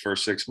losses for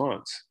 6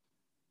 months.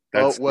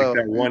 That's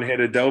that one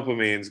hit of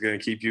dopamine is going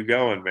to keep you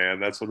going, man.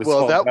 That's what it's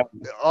all about.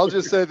 I'll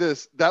just say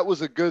this: that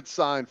was a good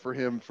sign for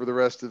him for the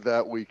rest of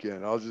that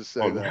weekend. I'll just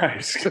say that.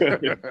 Nice.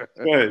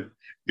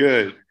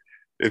 Good.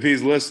 If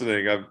he's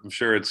listening, I'm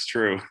sure it's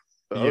true.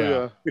 Oh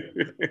yeah.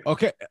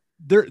 Okay.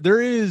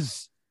 There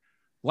is.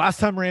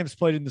 Last time Rams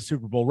played in the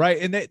Super Bowl, right?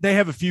 And they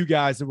have a few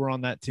guys that were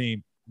on that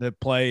team that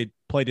played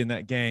in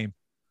that game.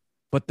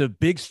 But the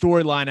big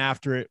storyline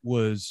after it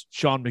was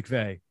Sean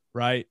McVay,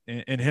 right?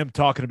 And him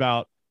talking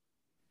about,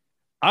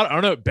 I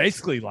don't know,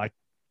 basically like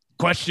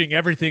questioning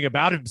everything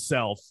about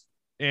himself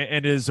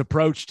and his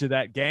approach to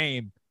that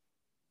game.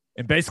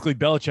 And basically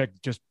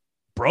Belichick just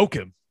broke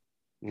him.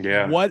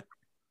 Yeah. What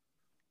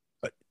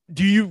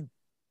do you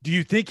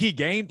think he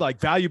gained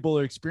like valuable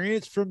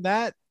experience from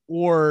that?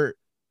 Or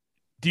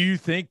do you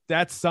think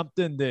that's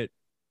something that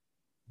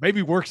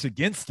maybe works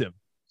against him?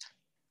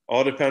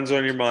 All depends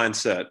on your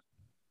mindset.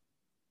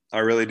 I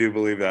really do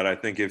believe that. I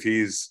think if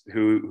he's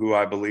who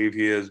I believe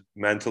he is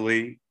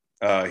mentally,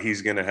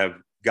 he's going to have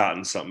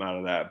gotten something out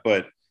of that.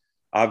 But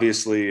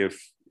obviously,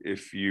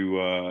 if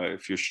you're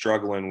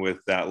struggling with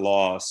that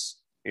loss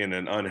in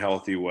an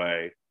unhealthy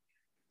way,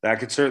 that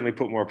could certainly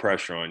put more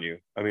pressure on you.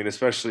 I mean,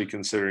 especially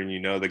considering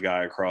the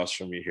guy across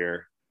from you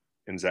here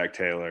in Zach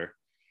Taylor.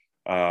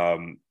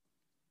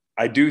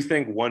 I do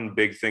think one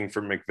big thing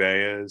for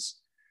McVay is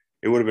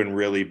it would have been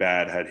really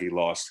bad had he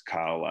lost to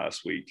Kyle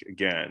last week.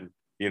 Again,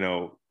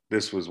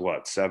 this was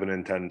 7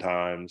 and 10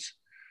 times.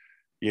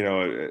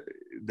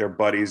 They're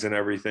buddies and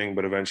everything,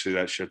 but eventually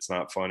that shit's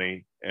not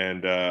funny.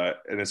 And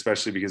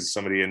especially because it's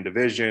somebody in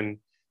division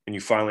and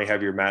you finally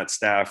have your Matt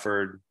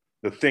Stafford.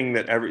 The thing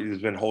that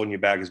has been holding you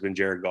back has been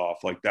Jared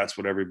Goff. Like, that's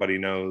what everybody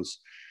knows.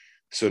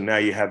 So now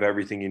you have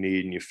everything you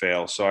need and you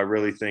fail. So I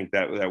really think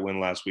that win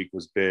last week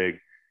was big.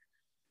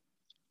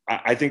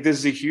 I think this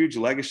is a huge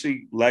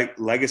legacy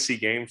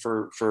game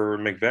for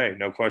McVay.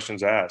 No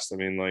questions asked. I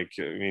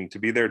mean, to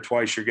be there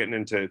twice, you're getting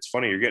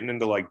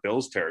into like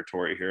Bills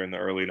territory here in the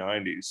early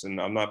 90s. And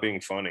I'm not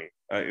being funny.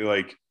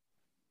 I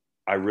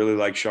really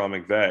like Sean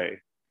McVay,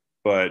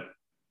 but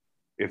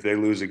if they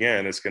lose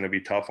again, it's going to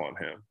be tough on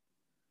him.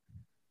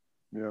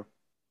 Yeah.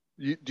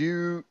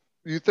 Do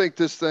you think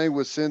this thing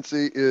with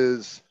Cincy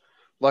is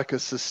like a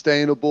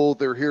sustainable,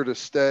 they're here to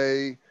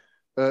stay?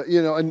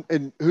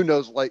 And who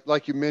knows,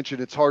 like you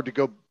mentioned, it's hard to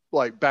go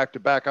like back to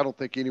back. I don't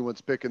think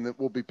anyone's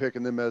will be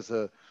picking them as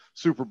a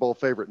Super Bowl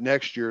favorite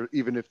next year,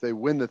 even if they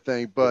win the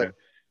thing. But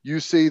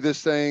you see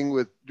this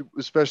thing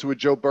especially with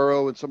Joe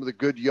Burrow and some of the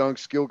good young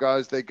skill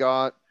guys they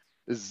got,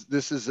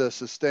 this is a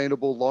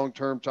sustainable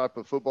long-term type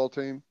of football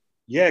team?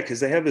 Yeah, because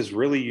they have this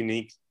really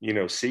unique,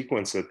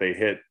 sequence that they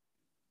hit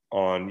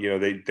on.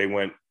 They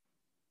went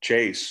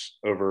chase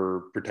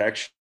over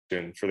protection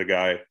for the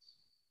guy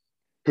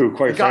who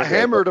quite got frankly,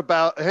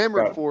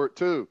 hammered for it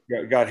too.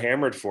 Got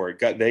hammered for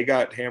it. They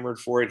got hammered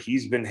for it.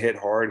 He's been hit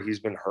hard. He's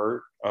been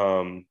hurt.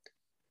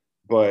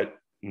 But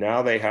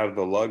now they have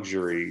the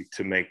luxury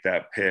to make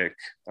that pick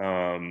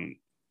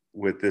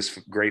with this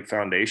great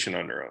foundation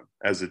under them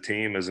as a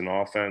team, as an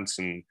offense,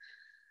 and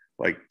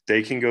like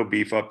they can go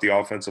beef up the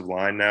offensive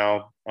line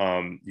now.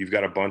 You've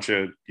got a bunch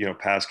of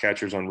pass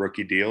catchers on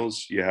rookie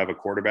deals. You have a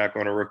quarterback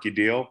on a rookie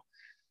deal.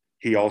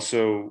 He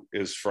also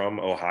is from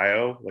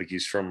Ohio. Like,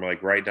 he's from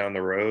like right down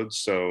the road.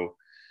 So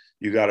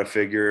you got to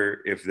figure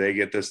if they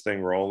get this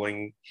thing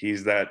rolling,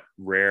 he's that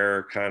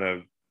rare kind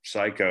of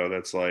psycho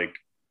that's like,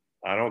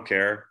 I don't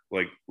care.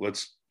 Like,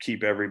 let's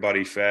keep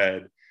everybody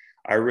fed.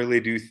 I really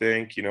do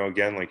think,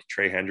 again, like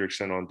Trey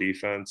Hendrickson on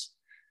defense,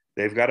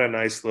 they've got a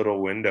nice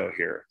little window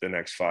here the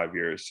next 5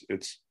 years.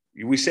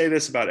 We say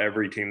this about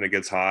every team that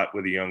gets hot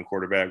with a young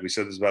quarterback. We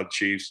said this about the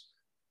Chiefs.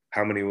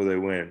 How many will they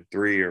win?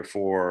 3 or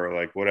 4, or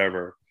like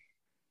whatever.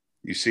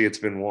 You see, it's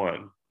been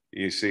 1.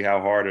 You see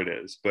how hard it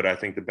is. But I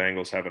think the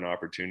Bengals have an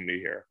opportunity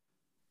here.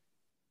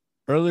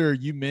 Earlier,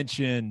 you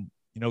mentioned,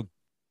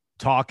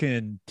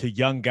 talking to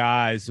young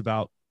guys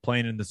about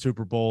playing in the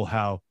Super Bowl,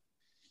 how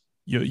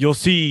you'll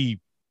see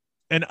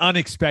an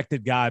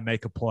unexpected guy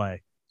make a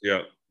play.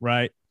 Yeah.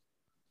 Right.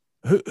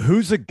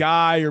 Who's a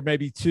guy or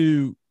maybe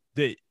two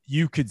that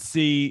you could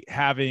see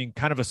having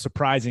kind of a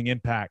surprising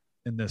impact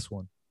in this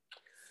one?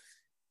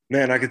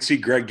 Man, I could see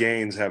Greg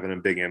Gaines having a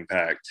big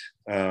impact.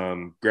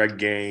 Greg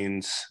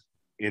Gaines,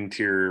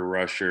 interior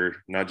rusher,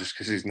 not just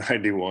because he's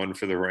 91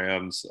 for the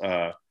Rams.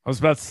 I was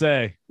about to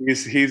say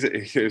he's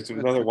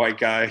another white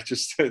guy.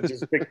 Just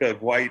pick the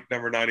white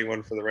number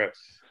 91 for the Rams.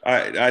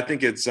 I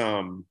think it's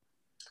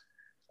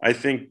I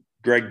think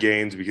Greg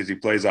Gaines, because he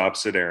plays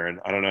opposite Aaron.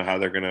 I don't know how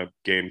they're going to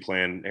game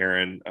plan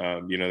Aaron.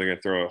 They're going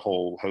to throw a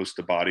whole host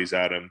of bodies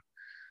at him.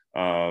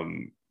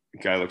 The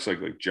guy looks like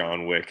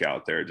John Wick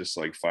out there, just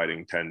like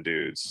fighting 10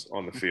 dudes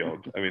on the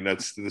field. I mean,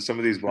 that's some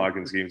of these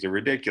blocking schemes are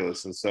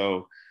ridiculous. And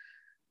so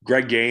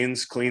Greg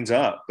Gaines cleans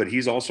up, but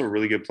he's also a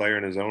really good player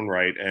in his own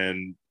right.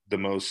 And the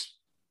most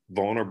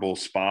vulnerable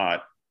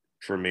spot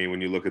for me,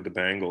 when you look at the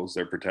Bengals,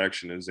 their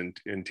protection is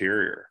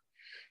interior.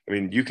 I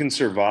mean, you can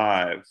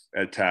survive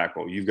at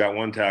tackle. You've got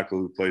one tackle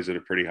who plays at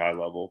a pretty high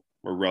level,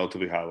 or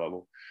relatively high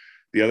level.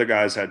 The other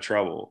guys had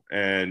trouble.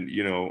 And,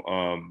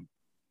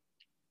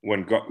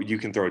 when you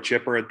can throw a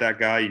chipper at that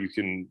guy, you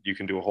can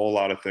do a whole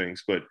lot of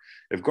things. But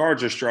if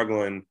guards are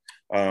struggling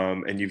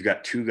and you've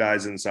got 2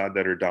 guys inside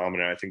that are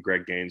dominant, I think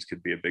Greg Gaines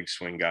could be a big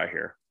swing guy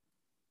here.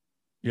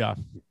 Yeah,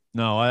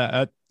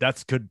 no,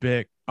 that's good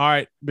pick. All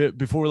right,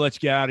 before we let you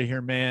get out of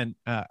here, man,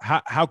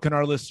 how can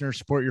our listeners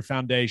support your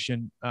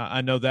foundation?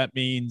 I know that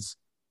means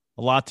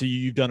a lot to you.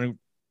 You've done a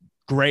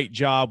great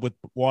job with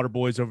Water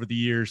Boys over the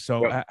years.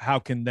 So yep. How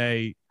can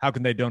they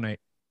donate?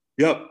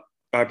 Yep.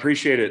 I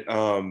appreciate it.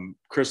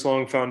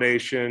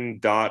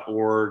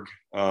 ChrisLongFoundation.org,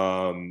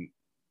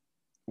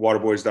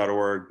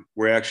 waterboys.org.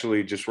 We're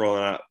actually just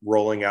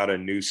rolling out a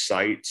new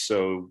site,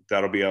 so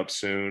that'll be up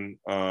soon.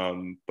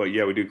 But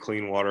yeah, we do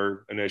clean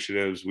water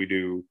initiatives. We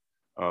do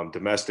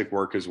domestic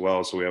work as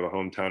well. So we have a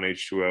hometown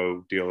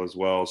H2O deal as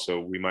well. So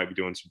we might be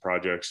doing some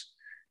projects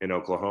in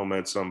Oklahoma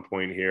at some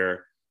point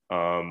here.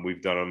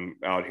 We've done them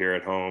out here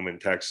at home in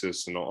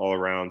Texas and all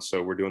around.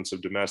 So we're doing some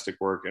domestic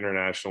work,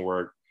 international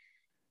work.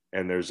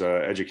 And there's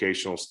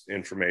educational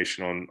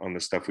information on the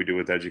stuff we do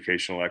with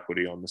educational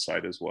equity on the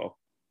site as well.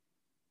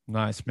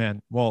 Nice,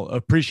 man. Well,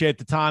 appreciate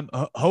the time.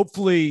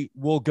 Hopefully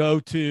we'll go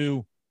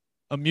to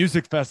a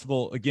music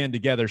festival again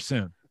together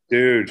soon.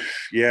 Dude,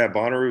 yeah,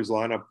 Bonnaroo's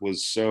lineup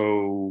was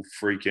so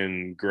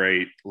freaking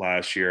great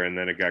last year, and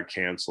then it got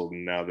canceled,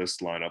 and now this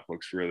lineup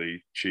looks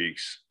really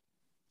cheeks.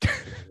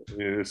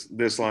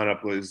 This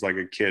lineup is like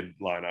a kid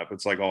lineup.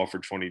 It's like all for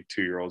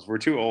 22-year-olds. We're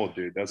too old,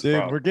 dude. That's the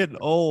problem. We're getting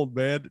old,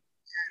 man.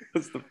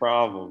 That's the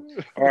problem.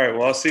 All right.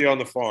 Well, I'll see you on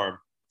the farm.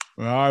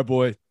 All right,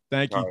 boy.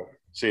 Thank you. All right.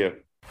 See you.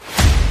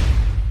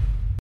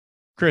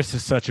 Chris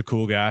is such a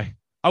cool guy.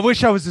 I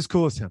wish I was as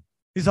cool as him.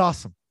 He's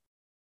awesome.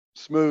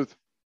 Smooth.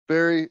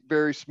 Very,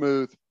 very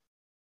smooth.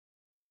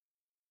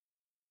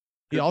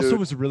 He also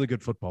was a really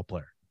good football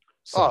player.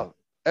 So.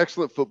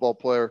 Excellent football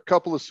player.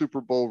 Couple of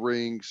Super Bowl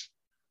rings.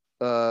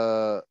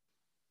 Was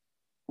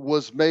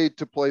made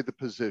to play the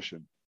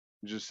position.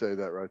 You just say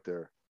that right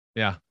there.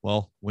 Yeah.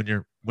 Well, when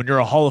you're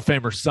a Hall of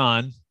Famer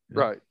son,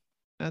 right.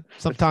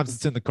 Sometimes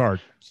it's in the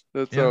card.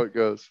 That's how it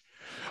goes.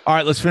 All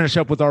right, let's finish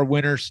up with our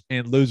winners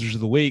and losers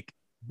of the week.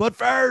 But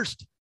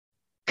first,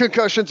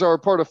 concussions are a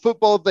part of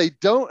football. They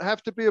don't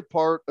have to be a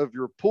part of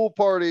your pool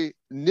party.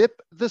 Nip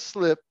the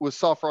slip with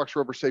Soft Rock's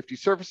rubber safety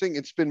surfacing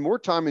and spend more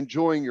time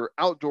enjoying your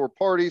outdoor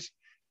parties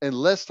and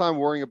less time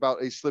worrying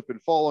about a slip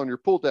and fall on your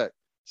pool deck.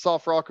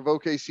 Soft Rock of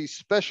OKC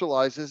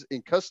specializes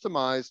in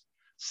customized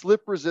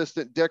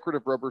slip-resistant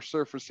decorative rubber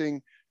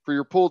surfacing for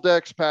your pool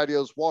decks,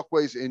 patios,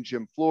 walkways, and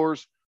gym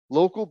floors.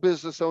 Local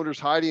business owners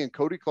Heidi and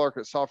Cody Clark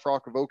at Soft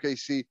Rock of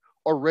OKC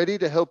are ready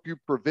to help you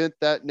prevent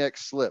that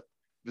next slip.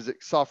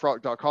 Visit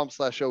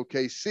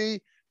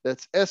softrock.com/OKC.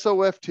 That's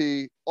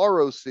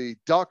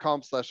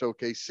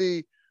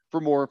SOFTROC.com/OKC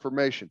for more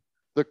information.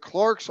 The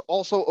Clarks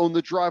also own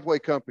the Driveway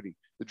Company.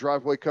 The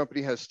Driveway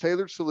Company has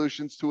tailored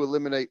solutions to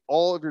eliminate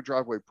all of your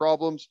driveway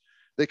problems.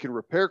 They can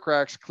repair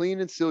cracks,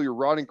 clean and seal your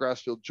rotting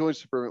grass-filled joints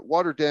to prevent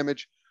water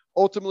damage,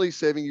 ultimately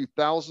saving you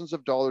thousands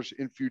of dollars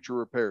in future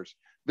repairs.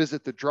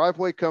 Visit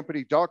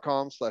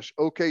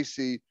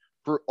thedrivewaycompany.com/OKC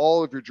for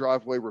all of your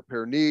driveway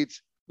repair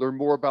needs. Learn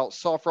more about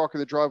Soft Rock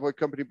and the Driveway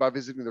Company by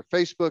visiting their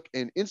Facebook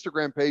and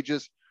Instagram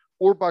pages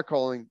or by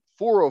calling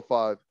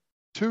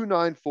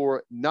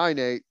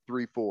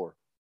 405-294-9834.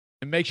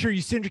 and make sure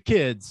you send your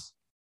kids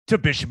to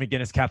Bishop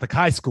McGinnis Catholic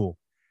High School.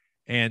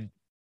 And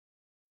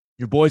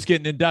your boy's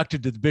getting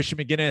inducted to the Bishop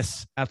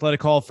McGinnis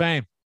Athletic Hall of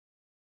Fame.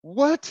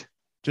 What?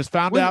 Just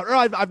found out, or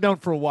I've known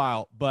for a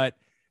while, but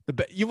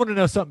you want to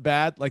know something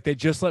bad? Like, they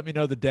just let me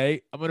know the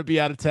date. I'm going to be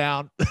out of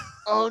town.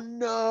 Oh,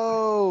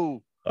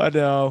 no. I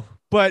know,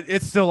 but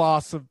it's still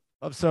awesome.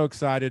 I'm so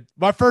excited.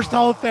 My first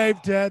Hall of Fame,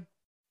 Ted.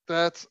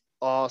 That's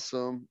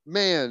awesome.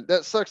 Man,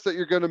 that sucks that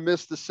you're going to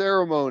miss the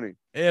ceremony.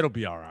 It'll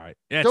be all right.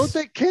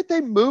 Can't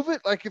they move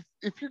it? Like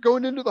if you're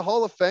going into the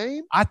Hall of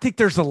Fame? I think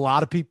there's a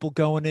lot of people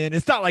going in.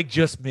 It's not like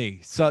just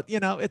me. So,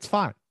 it's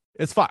fine.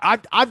 It's fine.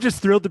 I'm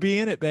just thrilled to be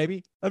in it,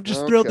 baby. I'm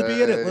just thrilled to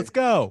be in it. Let's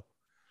go.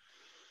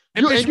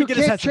 And you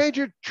can't change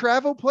your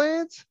travel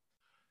plans?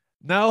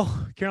 No,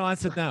 Caroline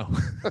said no.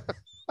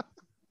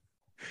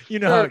 You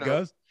know how it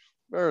goes.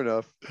 Fair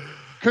enough.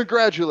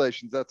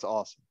 Congratulations. That's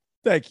awesome.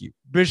 Thank you.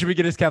 Bishop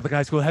McGinnis Catholic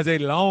High School has a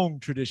long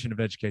tradition of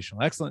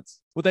educational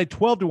excellence. With a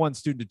 12-to-1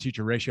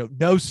 student-to-teacher ratio,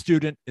 no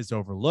student is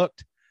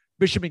overlooked.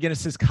 Bishop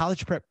McGinnis's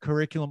college prep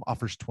curriculum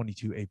offers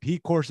 22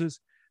 AP courses.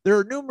 There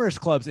are numerous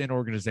clubs and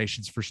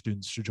organizations for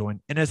students to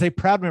join. And as a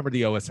proud member of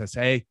the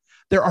OSSA,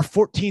 there are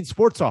 14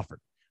 sports offered.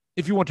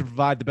 If you want to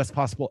provide the best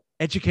possible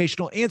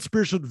educational and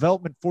spiritual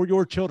development for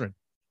your children,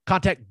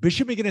 contact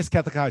Bishop McGinnis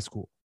Catholic High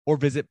School or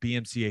visit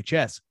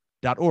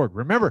bmchs.org.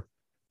 Remember,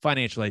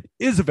 financial aid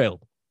is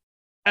available.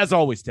 As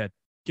always, Ted,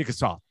 kick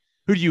us off.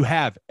 Who do you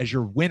have as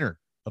your winner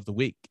of the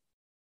week?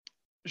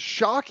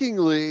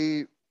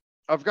 Shockingly,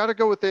 I've got to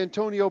go with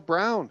Antonio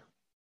Brown.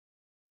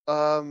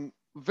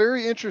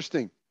 Very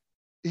interesting.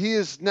 He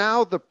is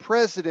now the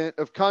president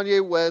of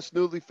Kanye West's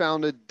newly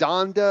founded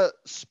Donda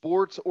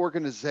Sports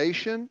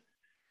Organization.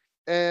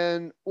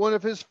 And one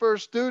of his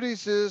first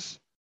duties is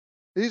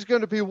he's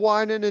going to be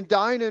wining and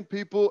dining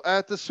people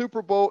at the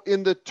Super Bowl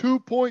in the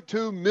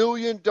 $2.2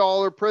 million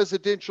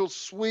presidential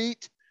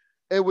suite,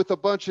 and with a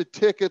bunch of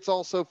tickets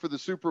also for the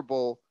Super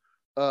Bowl.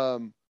 I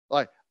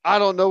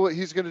don't know what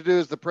he's going to do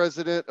as the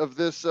president of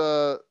this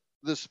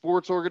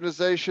sports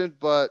organization,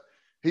 but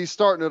he's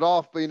starting it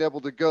off being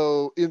able to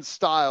go in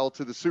style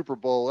to the Super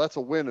Bowl. That's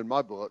a win in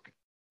my book.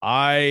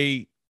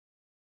 I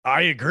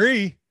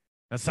agree.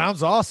 That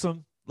sounds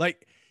awesome.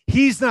 Like,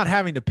 he's not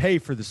having to pay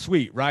for the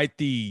suite, right?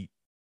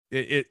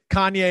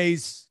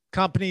 Kanye's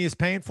company is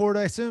paying for it,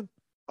 I assume.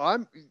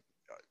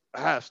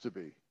 Has to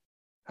be.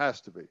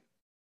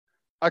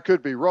 I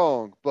could be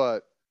wrong,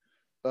 but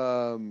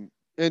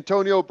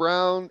Antonio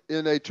Brown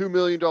in a $2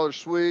 million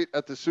suite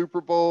at the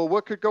Super Bowl,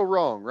 what could go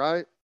wrong,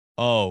 right?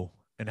 Oh,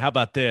 and how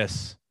about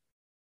this?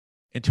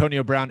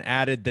 Antonio Brown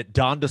added that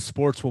Donda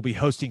Sports will be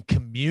hosting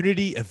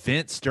community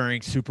events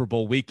during Super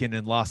Bowl weekend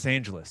in Los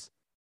Angeles,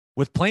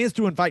 with plans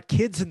to invite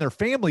kids and their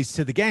families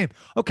to the game.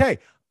 Okay,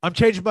 I'm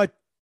changing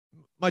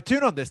my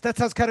tune on this. That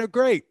sounds kind of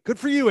great. Good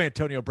for you,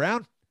 Antonio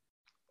Brown.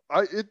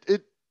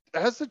 It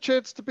has a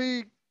chance to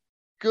be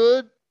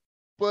good,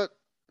 but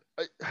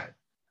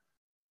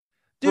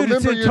dude,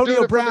 it's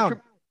Antonio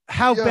Brown.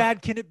 How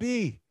bad can it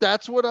be?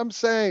 That's what I'm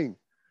saying.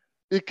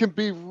 It can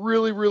be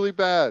really, really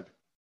bad,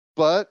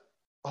 but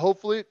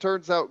hopefully it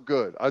turns out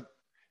good.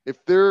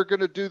 If they're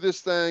going to do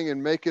this thing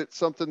and make it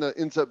something that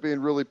ends up being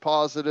really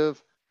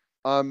positive,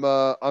 I'm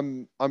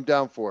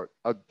down for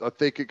it. I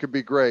think it could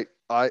be great.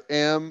 I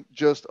am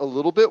just a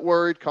little bit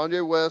worried.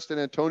 Kanye West and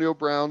Antonio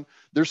Brown,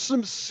 there's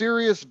some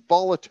serious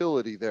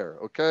volatility there.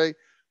 Okay.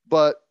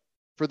 But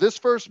for this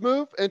first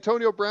move,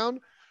 Antonio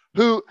Brown,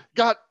 who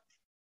got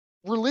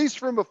released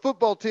from a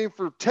football team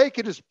for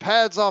taking his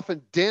pads off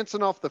and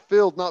dancing off the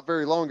field not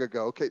very long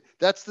ago. Okay.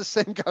 That's the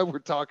same guy we're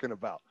talking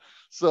about.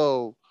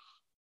 So,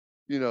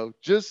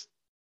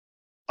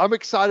 I'm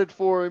excited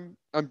for him.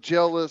 I'm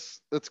jealous.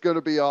 It's going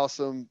to be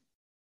awesome.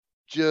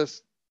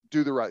 Just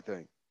do the right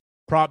thing.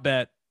 Prop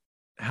bet.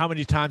 How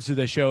many times do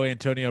they show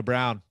Antonio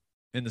Brown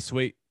in the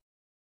suite?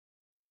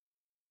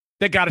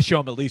 They got to show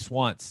him at least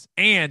once.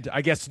 And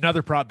I guess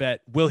another prop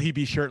bet, will he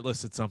be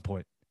shirtless at some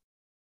point?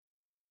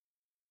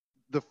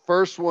 The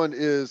first one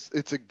is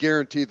it's a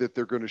guarantee that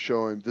they're going to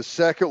show him. The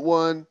second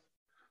one,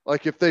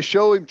 like if they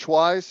show him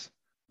twice,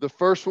 the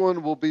first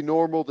one will be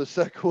normal. The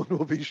second one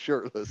will be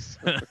shirtless.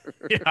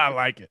 Yeah, I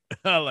like it.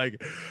 All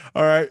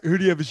right. Who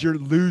do you have as your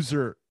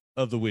loser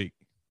of the week?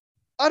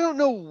 I don't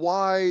know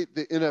why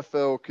the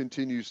NFL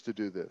continues to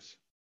do this.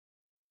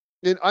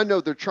 And I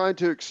know they're trying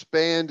to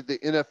expand the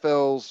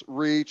NFL's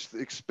reach,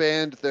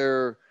 expand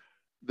their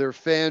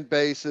fan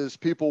bases,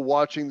 people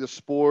watching the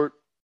sport.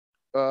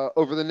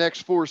 Over the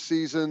next 4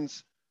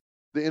 seasons,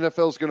 the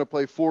NFL is going to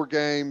play 4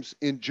 games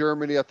in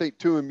Germany. I think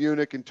 2 in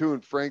Munich and 2 in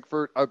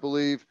Frankfurt, I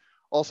believe.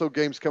 Also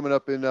games coming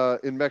up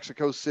in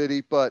Mexico City.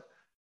 But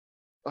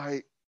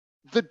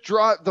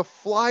the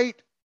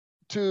flight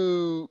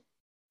to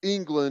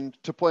England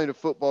to play in a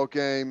football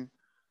game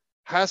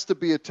has to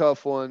be a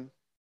tough one.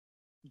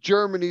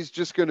 Germany's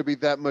just going to be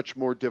that much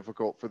more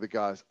difficult for the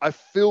guys. I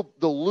feel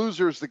the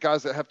losers, the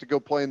guys that have to go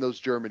play in those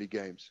Germany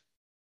games.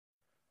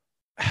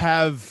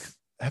 Have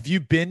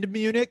you been to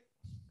Munich?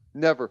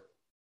 Never.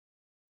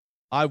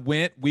 I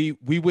went. We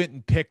went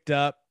and picked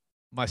up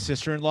my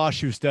sister-in-law.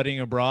 She was studying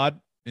abroad,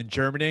 in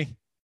Germany.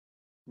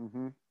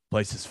 Mm-hmm.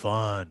 Place is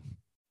fun.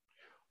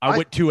 I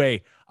went to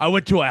a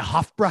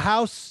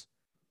Hofbrauhaus,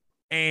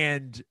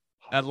 and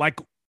like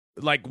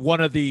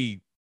one of the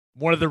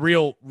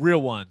real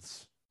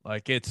ones.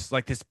 Like it's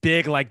like this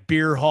big like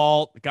beer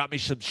hall. It got me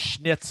some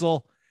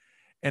schnitzel.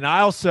 And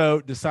I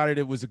also decided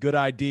it was a good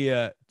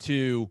idea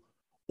to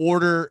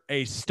order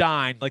a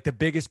Stein, like the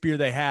biggest beer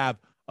they have,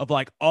 of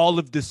like all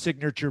of the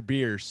signature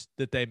beers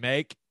that they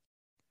make.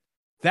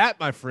 That,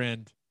 my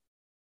friend,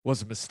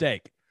 was a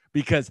mistake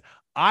because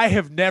I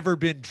have never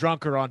been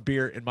drunker on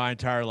beer in my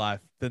entire life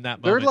than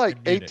that They're moment. like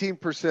in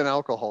Munich. 18%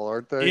 alcohol,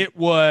 aren't they? It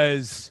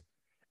was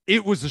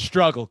a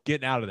struggle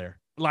getting out of there.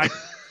 Like,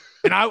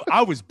 and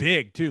I was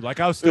big too. Like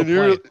I was still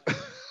playing.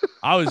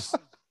 I was,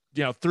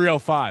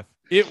 305.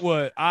 It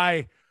was,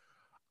 I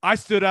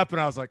stood up and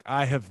I was like,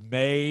 I've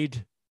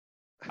made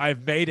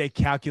a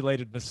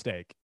calculated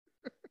mistake,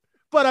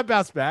 but I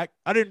bounced back.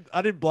 I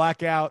didn't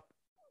black out.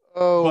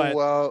 Oh,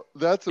 wow.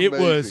 That's amazing.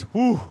 It was,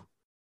 whew.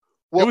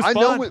 Well, It was I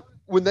fun. know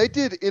when they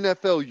did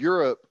NFL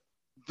Europe,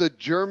 the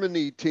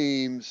Germany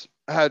teams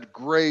had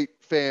great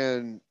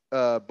fan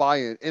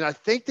buy-in. And I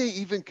think they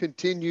even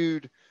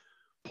continued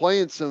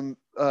playing some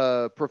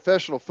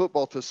professional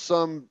football to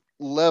some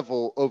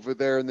level over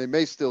there, and they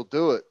may still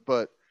do it.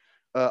 But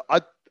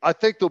I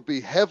think they'll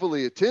be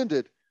heavily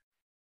attended.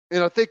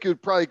 And I think it's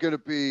probably going to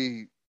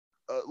be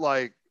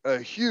like a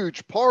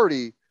huge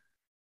party.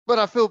 But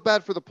I feel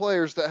bad for the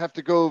players that have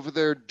to go over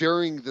there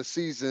during the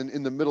season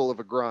in the middle of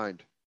a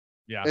grind.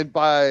 Yeah. And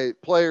by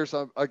players,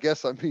 I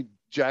guess I mean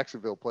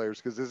Jacksonville players,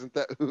 because isn't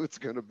that who it's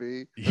going to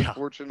be, Yeah.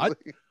 unfortunately?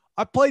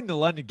 I played in the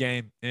London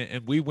game,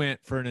 and we went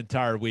for an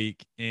entire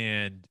week,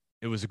 and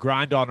it was a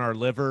grind on our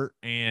liver,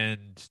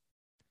 and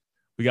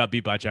we got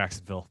beat by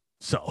Jacksonville.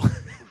 So,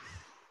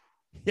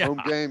 yeah.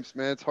 Home games,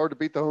 man. It's hard to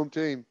beat the home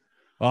team.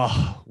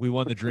 Oh, we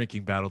won the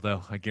drinking battle,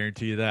 though. I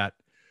guarantee you that.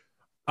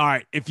 All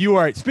right.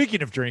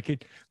 Speaking of drinking,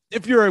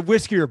 if you're a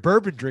whiskey or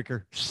bourbon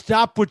drinker,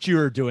 stop what you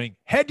are doing.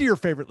 Head to your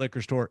favorite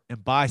liquor store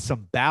and buy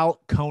some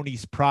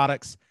Balcones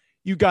products.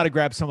 You got to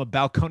grab some of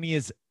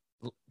Balcones'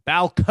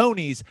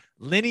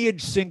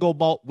 Lineage Single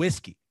Malt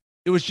Whiskey.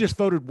 It was just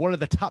voted one of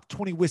the top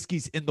 20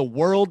 whiskeys in the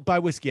world by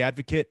Whiskey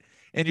Advocate,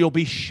 and you'll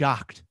be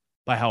shocked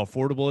by how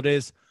affordable it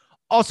is.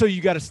 Also,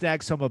 you got to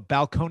snag some of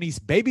Balcones'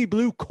 Baby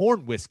Blue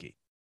Corn Whiskey.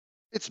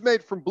 It's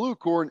made from blue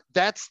corn.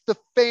 That's the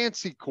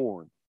fancy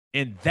corn.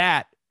 And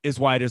that is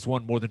why it has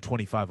won more than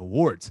 25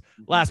 awards.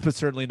 Last but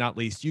certainly not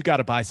least, you got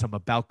to buy some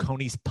of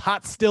Balcones'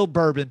 Pot Still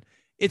Bourbon.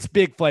 Its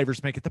big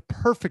flavors make it the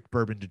perfect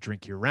bourbon to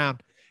drink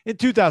year-round. In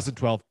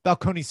 2012,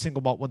 Balcones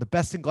Single Malt won the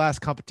Best in Glass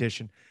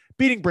competition,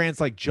 beating brands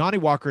like Johnny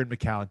Walker and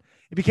Macallan.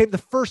 It became the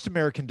first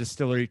American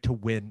distillery to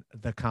win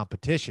the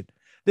competition.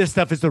 This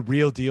stuff is the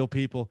real deal,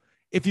 people.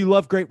 If you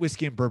love great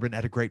whiskey and bourbon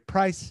at a great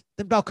price,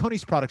 then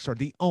Balcones products are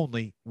the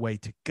only way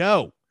to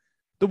go.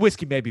 The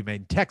whiskey may be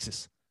made in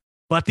Texas,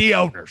 but the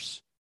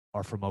owners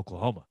are from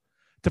Oklahoma.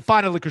 To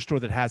find a liquor store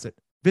that has it,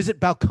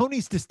 visit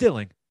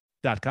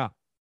balconesdistilling.com.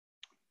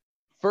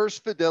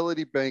 First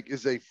Fidelity Bank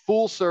is a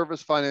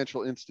full-service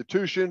financial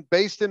institution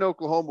based in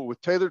Oklahoma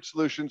with tailored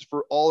solutions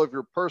for all of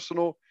your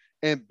personal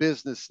and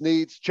business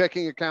needs,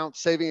 checking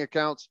accounts, saving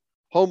accounts,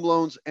 home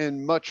loans,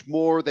 and much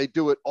more. They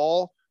do it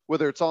all,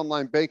 whether it's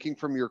online banking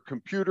from your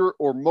computer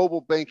or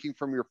mobile banking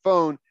from your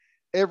phone.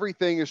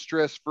 Everything is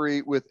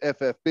stress-free with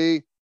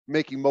FFB.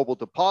 Making mobile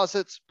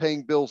deposits,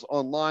 paying bills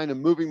online,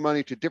 and moving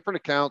money to different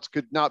accounts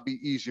could not be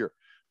easier.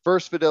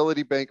 First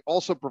Fidelity Bank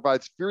also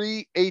provides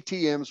free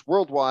ATMs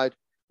worldwide,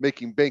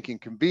 making banking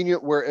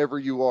convenient wherever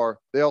you are.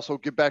 They also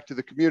give back to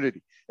the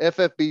community.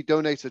 FFB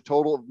donates a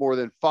total of more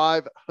than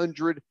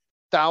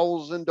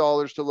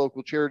 $500,000 to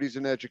local charities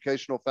and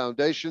educational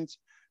foundations.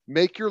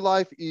 Make your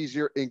life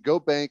easier and go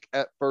bank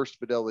at First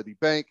Fidelity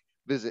Bank.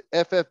 Visit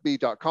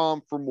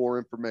ffb.com for more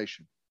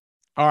information.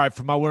 All right,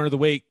 for my winner of the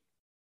week,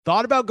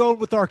 thought about going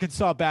with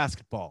Arkansas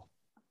basketball.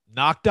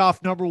 Knocked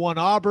off number 1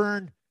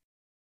 Auburn.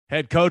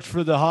 Head coach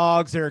for the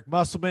Hogs, Eric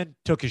Musselman,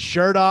 took his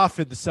shirt off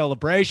in the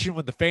celebration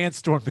when the fans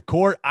stormed the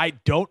court. I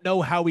don't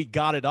know how he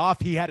got it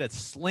off. He had a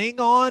sling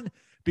on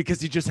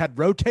because he just had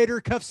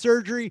rotator cuff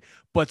surgery,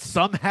 but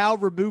somehow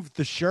removed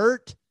the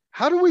shirt.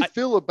 How do we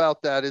feel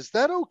about that? Is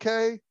that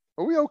okay?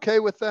 Are we okay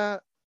with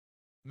that?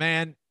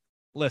 Man,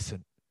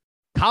 listen,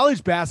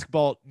 college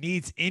basketball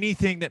needs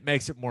anything that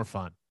makes it more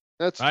fun.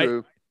 That's right?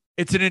 true.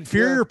 It's an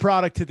inferior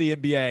product to the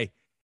NBA.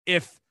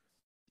 If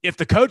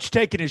the coach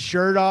taking his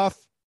shirt off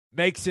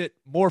makes it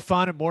more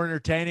fun and more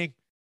entertaining,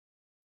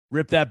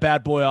 rip that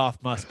bad boy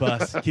off, Must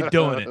Bus. Keep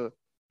doing it.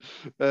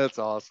 That's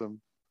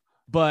awesome.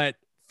 But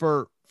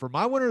for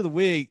my winner of the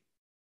week,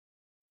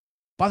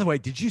 by the way,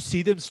 did you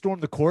see them storm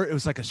the court? It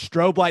was like a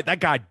strobe light. That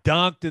guy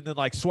dunked and then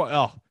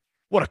oh,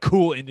 what a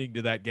cool ending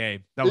to that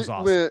game. That was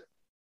awesome.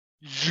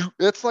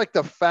 It's like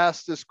the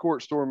fastest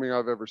court storming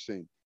I've ever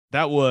seen.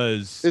 It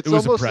was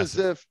almost impressive. as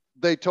if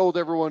they told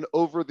everyone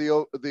over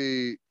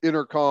the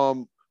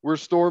intercom, we're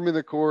storming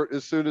the court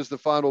as soon as the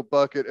final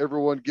bucket.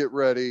 Everyone get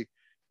ready,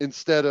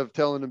 instead of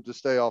telling them to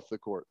stay off the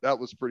court. That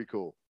was pretty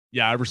cool.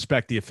 Yeah, I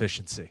respect the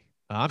efficiency.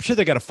 I'm sure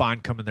they got a fine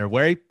coming their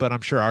way, but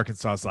I'm sure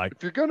Arkansas is like,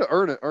 If you're going to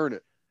earn it, earn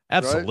it.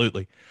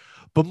 absolutely. Right?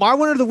 But my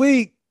winner of the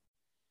week,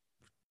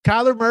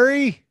 Kyler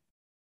Murray,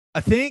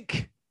 I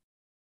think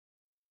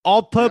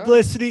all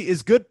publicity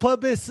is good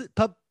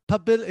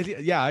publicity.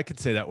 Yeah, I can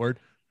say that word.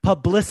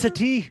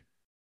 Publicity,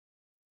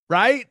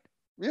 right?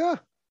 Yeah,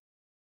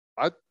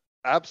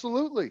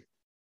 absolutely.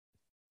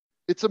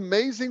 It's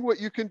amazing what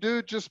you can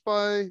do just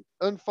by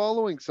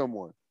unfollowing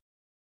someone.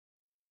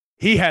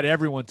 He had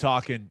everyone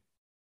talking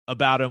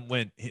about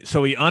him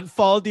so he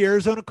unfollowed the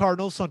Arizona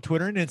Cardinals on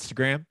Twitter and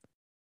Instagram.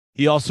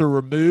 He also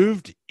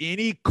removed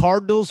any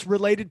Cardinals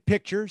related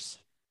pictures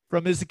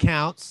from his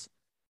accounts.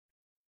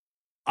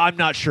 I'm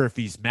not sure if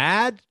he's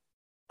mad.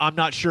 I'm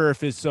not sure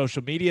if his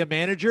social media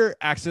manager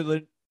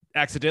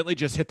accidentally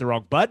just hit the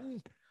wrong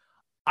button.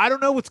 I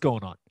don't know what's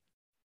going on,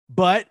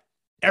 but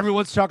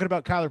everyone's talking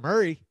about Kyler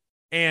Murray.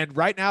 And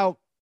right now,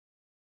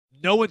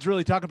 no one's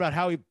really talking about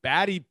how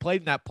bad he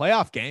played in that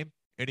playoff game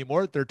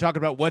anymore. They're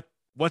talking about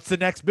what's the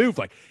next move.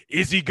 Like,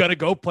 is he going to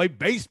go play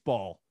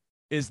baseball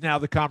is now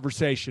the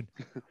conversation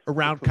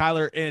around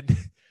Kyler. And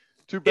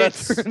too bad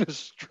they're in a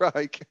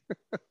strike.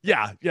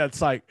 Yeah.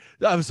 It's like,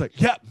 I was like,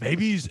 yeah,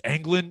 maybe he's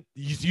angling.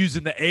 He's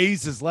using the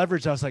A's as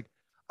leverage. I was like,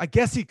 I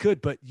guess he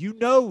could, but you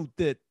know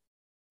that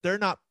they're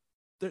not,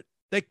 they're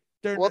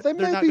not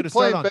going to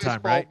start on time,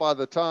 right? By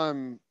the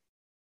time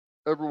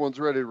everyone's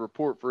ready to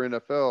report for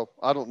NFL.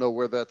 I don't know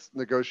where that's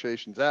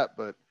negotiations at,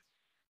 but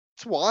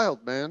it's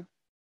wild, man.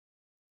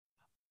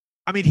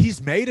 I mean,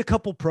 he's made a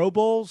couple Pro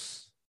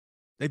Bowls.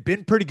 They've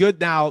been pretty good.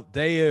 Now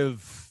they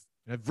have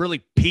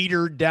really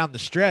petered down the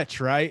stretch,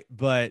 right?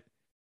 But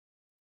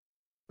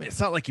I mean, it's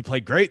not like he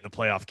played great in the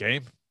playoff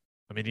game.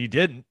 I mean, he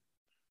didn't.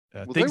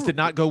 Things did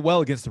not go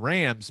well against the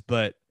Rams,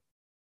 but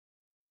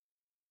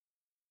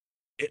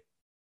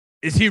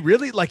is he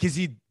really is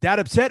he that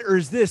upset, or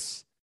is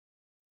this?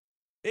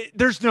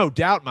 There's no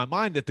doubt in my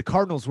mind that the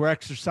Cardinals will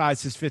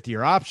exercise his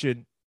fifth-year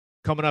option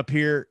coming up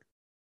here.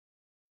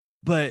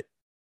 But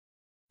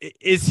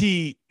is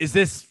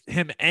this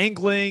him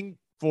angling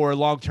for a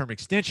long-term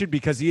extension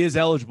because he is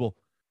eligible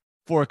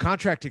for a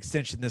contract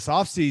extension this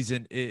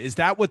offseason? Is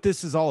that what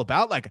this is all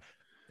about? Like,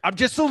 I'm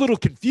just a little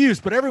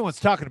confused, but everyone's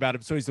talking about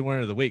him, so he's the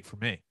winner of the week for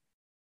me.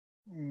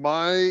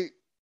 My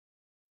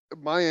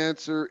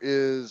answer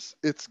is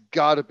it's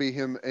got to be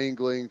him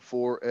angling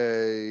for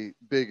a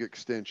big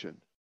extension.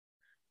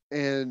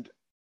 And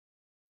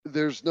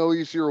there's no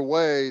easier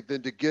way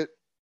than to get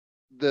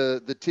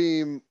the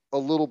team a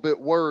little bit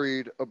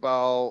worried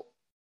about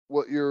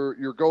what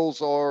your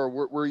goals are,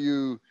 what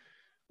you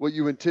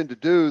intend to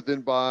do,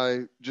 than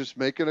by just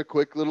making a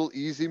quick little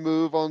easy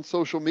move on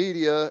social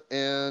media.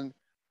 And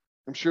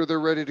I'm sure they're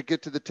ready to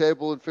get to the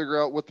table and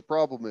figure out what the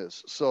problem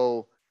is.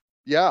 So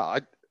yeah,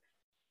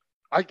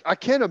 I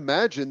can't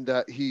imagine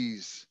that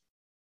he's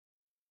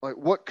like,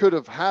 what could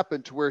have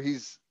happened to where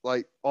he's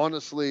like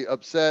honestly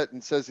upset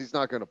and says he's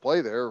not going to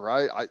play there,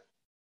 right?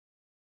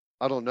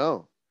 I don't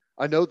know.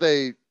 I know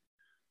they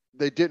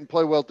didn't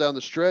play well down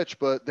the stretch,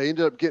 but they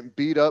ended up getting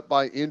beat up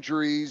by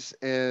injuries,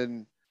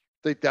 and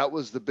I think that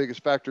was the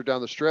biggest factor down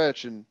the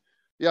stretch. And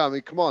yeah, I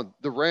mean, come on,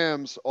 the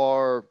Rams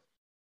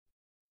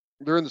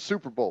they're in the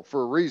Super Bowl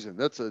for a reason.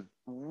 That's a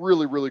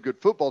really, really good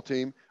football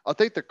team. I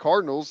think the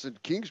Cardinals in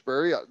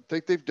Kingsbury, I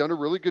think they've done a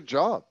really good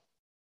job.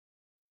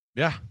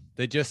 Yeah,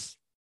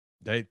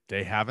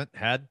 they haven't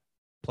had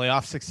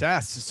playoff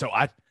success. So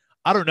I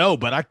don't know,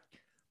 but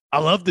I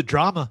love the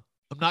drama.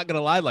 I'm not going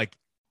to lie. Like,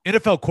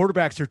 NFL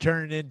quarterbacks are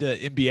turning into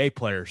NBA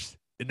players,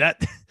 and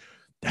that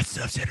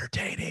stuff's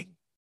entertaining.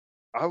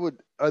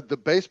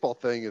 The baseball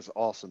thing is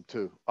awesome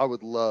too. I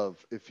would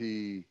love if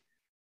he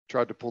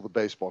tried to pull the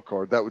baseball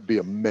card. That would be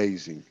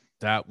amazing.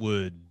 That'd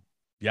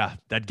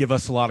give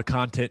us a lot of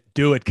content.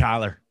 Do it,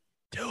 Kyler.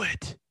 Do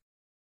it.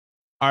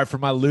 All right, for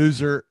my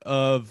loser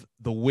of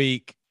the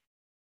week,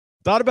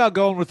 thought about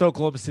going with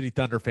Oklahoma City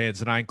Thunder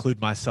fans, and I include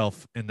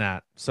myself in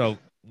that. So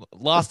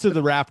lost to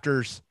the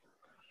Raptors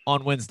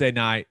on Wednesday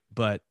night,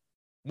 but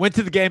went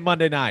to the game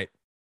Monday night.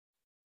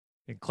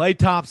 And Klay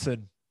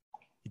Thompson,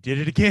 he did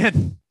it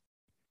again.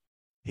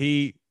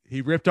 He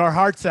ripped our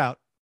hearts out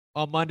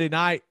on Monday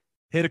night,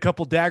 hit a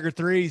couple dagger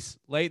threes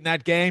late in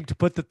that game to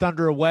put the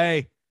Thunder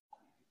away.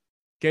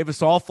 Gave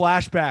us all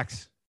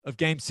flashbacks of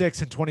Game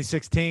 6 in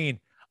 2016.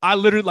 I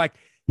literally,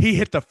 he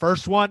hit the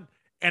first one,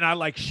 and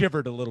I,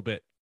 shivered a little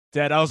bit.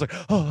 Dead. I was like,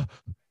 oh.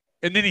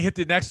 And then he hit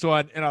the next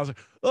one, and I was like,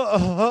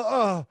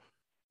 oh.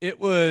 It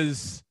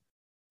was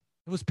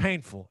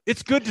painful.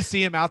 It's good to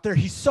see him out there.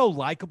 He's so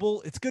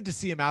likable. It's good to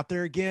see him out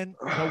there again.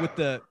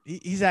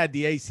 He's had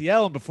the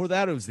ACL, and before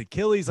that it was the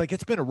Achilles.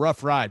 It's been a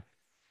rough ride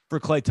for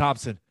Klay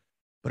Thompson,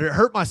 but it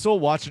hurt my soul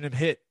watching him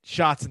hit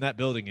shots in that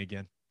building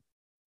again.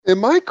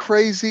 Am I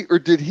crazy, or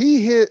did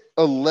he hit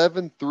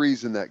 11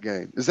 threes in that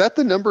game? Is that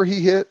the number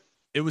he hit?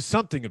 It was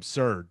something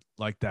absurd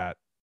like that.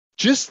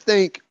 Just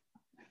think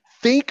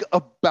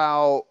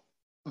about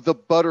the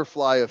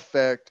butterfly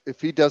effect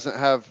if he doesn't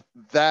have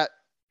that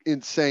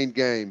insane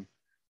game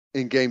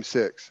in Game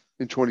 6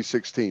 in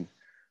 2016.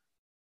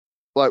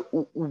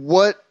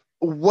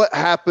 What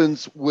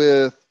happens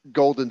with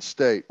Golden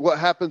State, what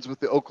happens with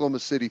the Oklahoma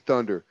City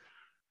Thunder.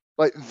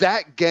 Like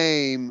that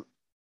game,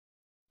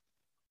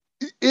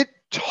 it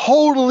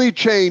totally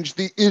changed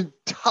the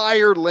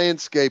entire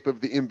landscape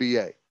of the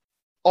NBA.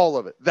 All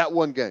of it. That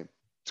one game.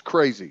 It's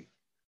crazy.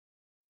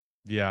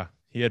 Yeah.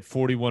 He had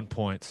 41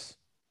 points.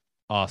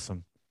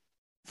 Awesome.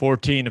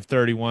 14 of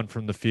 31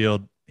 from the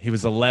field. He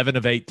was 11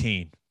 of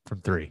 18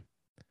 from three.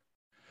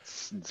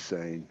 It's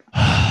insane.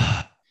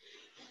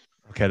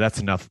 Okay, that's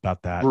enough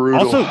about that.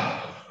 Brutal.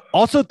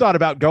 Also thought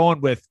about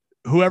going with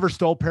whoever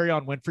stole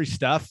Perion Winfrey's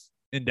stuff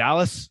in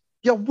Dallas.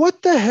 Yeah,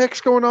 what the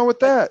heck's going on with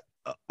that?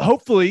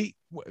 Hopefully,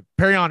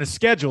 Perion is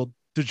scheduled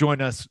to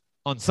join us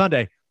on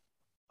Sunday.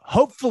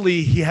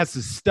 Hopefully, he has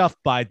his stuff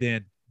by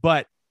then.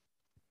 But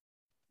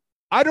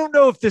I don't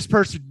know if this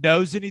person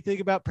knows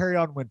anything about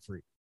Perion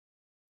Winfrey.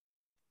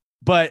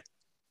 But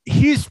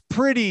he's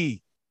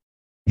pretty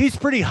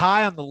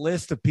high on the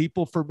list of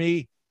people for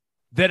me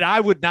that I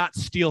would not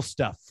steal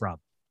stuff from.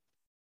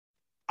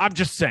 I'm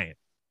just saying.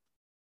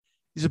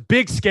 He's a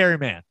big, scary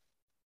man.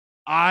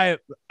 I'm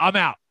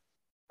out.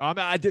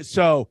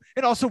 So,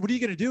 and also, what are you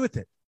going to do with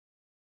it?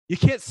 You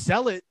can't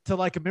sell it to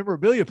like a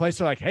memorabilia place.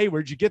 They're like, hey,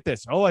 where'd you get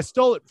this? Oh, I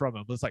stole it from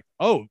him. It's like,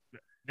 oh,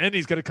 then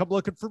he's going to come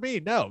looking for me.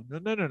 No.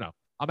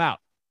 I'm out.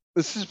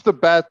 This is the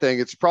bad thing.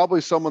 It's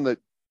probably someone that,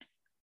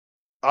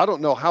 I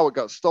don't know how it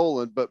got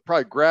stolen, but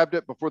probably grabbed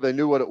it before they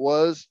knew what it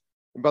was.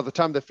 And by the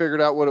time they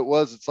figured out what it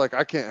was, it's like,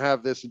 I can't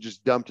have this, and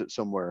just dumped it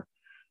somewhere.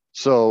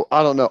 So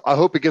I don't know. I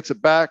hope he gets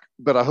it back,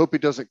 but I hope he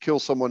doesn't kill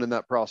someone in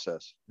that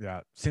process.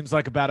 Yeah. Seems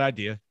like a bad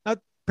idea.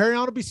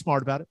 Perion will be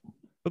smart about it.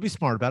 He'll be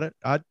smart about it.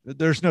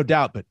 There's no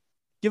doubt, but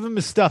give him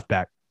his stuff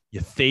back,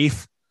 you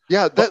thief.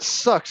 Yeah, that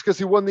sucks because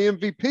he won the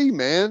MVP,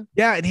 man.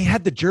 Yeah, and he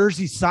had the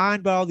jersey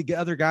signed by all the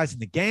other guys in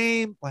the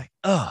game. Like,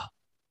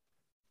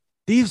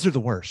 thieves are the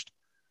worst.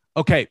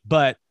 Okay,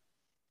 but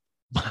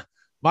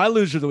my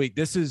loser of the week,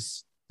 this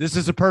is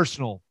a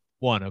personal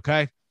one,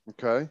 okay?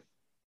 Okay.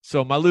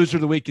 So my loser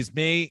of the week is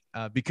me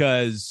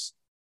because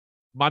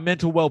my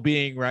mental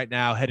well-being right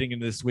now heading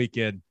into this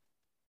weekend,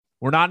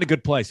 we're not in a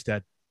good place,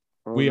 Ted.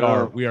 We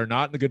are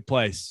not in a good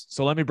place.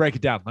 So let me break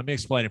it down. Let me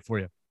explain it for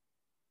you.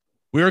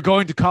 We are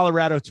going to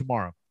Colorado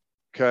tomorrow.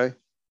 Okay.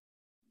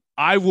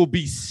 I will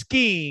be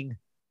skiing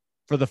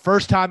for the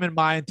first time in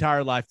my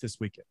entire life this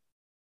weekend.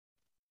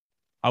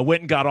 I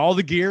went and got all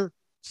the gear,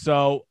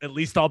 so at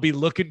least I'll be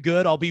looking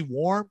good. I'll be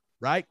warm,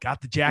 right?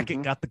 Got the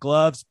jacket, got the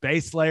gloves,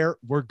 base layer.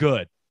 We're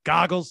good.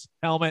 Goggles,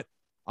 helmet.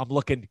 I'm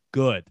looking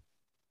good.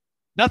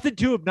 Nothing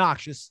too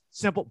obnoxious.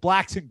 Simple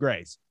blacks and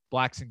grays.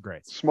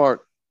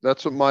 Smart.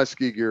 That's what my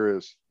ski gear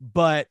is.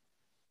 But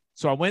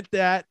so I went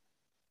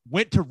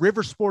to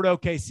River Sport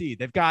OKC.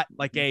 They've got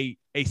like a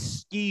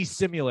ski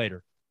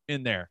simulator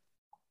in there.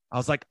 I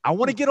was like, I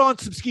want to get on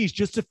some skis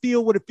just to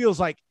feel what it feels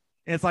like.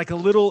 And it's like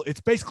it's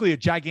basically a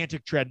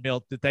gigantic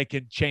treadmill that they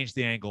can change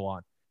the angle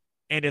on.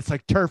 And it's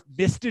like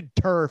misted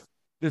turf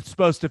that's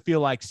supposed to feel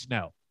like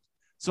snow.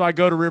 So I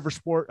go to River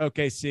Sport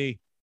OKC.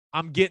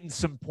 I'm getting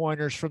some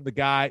pointers from the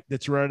guy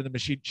that's running the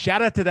machine.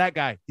 Shout out to that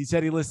guy. He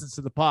said he listens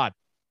to the pod.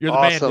 You're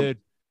the man, dude.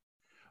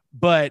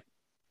 But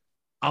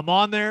I'm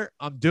on there.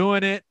 I'm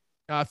doing it.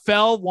 I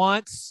fell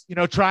once,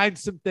 trying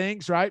some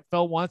things, right?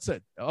 Fell once.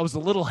 I was a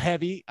little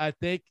heavy, I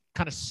think,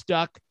 kind of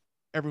stuck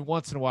every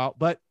once in a while,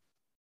 but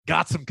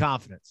got some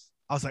confidence.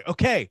 I was like,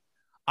 okay,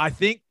 I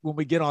think when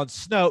we get on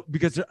snow,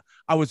 because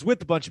I was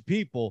with a bunch of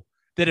people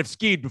that have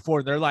skied before,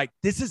 and they're like,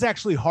 this is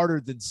actually harder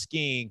than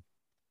skiing.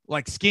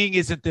 Like, skiing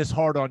isn't this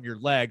hard on your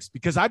legs,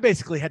 because I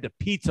basically had to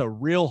pizza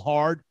real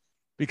hard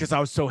because I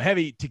was so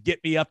heavy to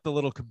get me up the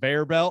little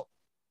conveyor belt.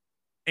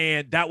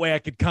 And that way I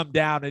could come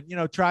down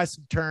and, try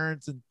some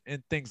turns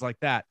and things like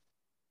that.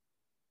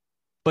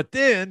 But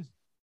then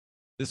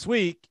this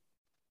week,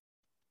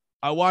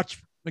 I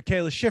watched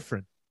Michaela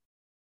Schifrin.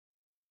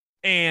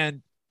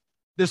 And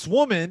this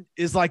woman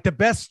is like the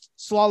best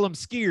slalom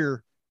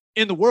skier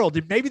in the world,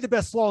 and maybe the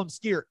best slalom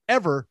skier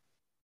ever.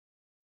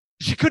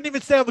 She couldn't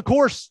even stay on the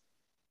course.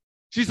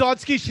 She's on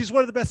skis. She's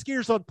one of the best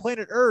skiers on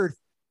planet Earth,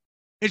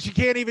 and she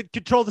can't even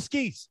control the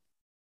skis.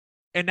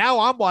 And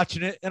now I'm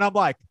watching it, and I'm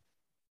like,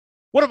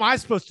 what am I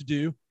supposed to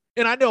do?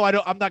 And I know I'm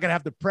not going to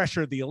have the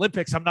pressure of the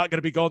Olympics. I'm not going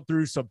to be going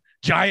through some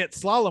giant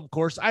slalom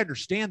course. I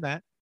understand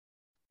that.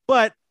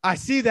 But I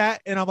see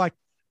that, and I'm like,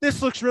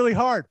 this looks really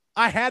hard.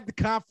 I had the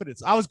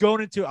confidence. I was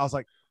going into it. I was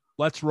like,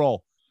 let's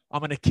roll. I'm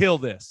going to kill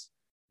this.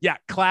 Yeah,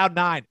 Cloud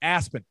 9,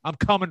 Aspen, I'm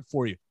coming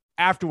for you.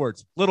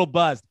 Afterwards, Little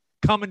Buzz,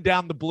 coming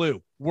down the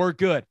blue. We're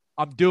good.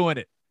 I'm doing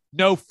it.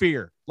 No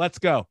fear. Let's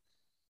go.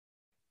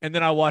 And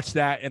then I watched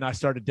that, and I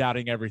started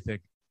doubting everything.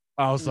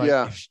 I was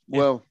like,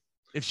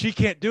 if she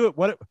can't do it,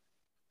 what?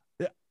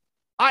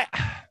 I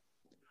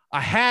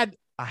had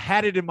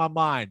it in my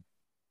mind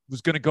it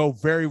was going to go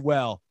very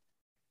well,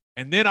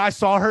 and then I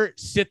saw her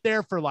sit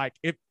there for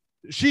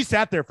she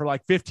sat there for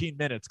like 15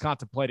 minutes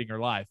contemplating her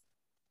life.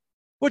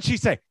 What'd she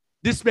say?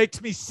 This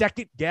makes me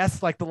second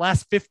guess like the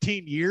last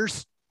 15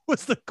 years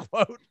was the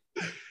quote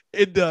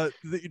in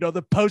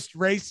the post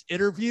race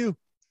interview.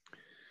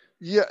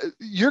 Yeah,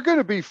 you're going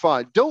to be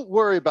fine. Don't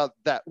worry about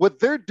that. What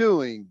they're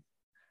doing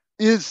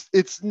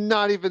it's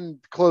not even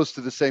close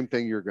to the same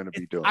thing you're going to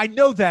be doing. I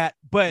know that,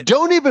 but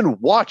don't even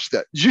watch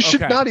that. You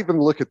should Okay. not even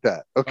look at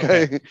that.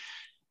 Okay.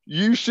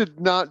 You should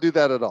not do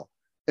that at all.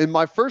 And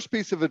my first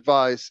piece of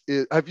advice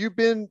is, have you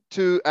been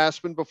to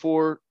Aspen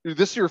before?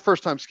 This is your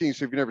first time skiing,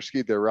 so you've never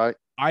skied there, right?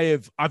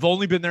 I've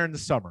only been there in the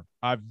summer.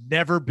 I've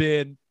never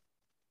been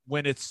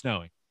when it's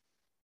snowing.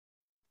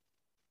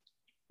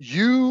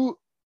 You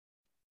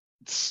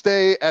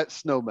stay at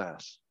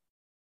Snowmass.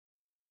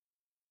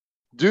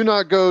 Do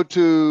not go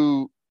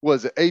to,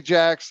 was it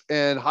Ajax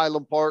and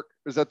Highland Park?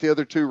 Is that the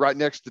other two right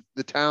next to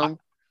the town?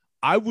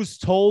 I was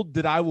told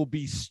that I will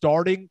be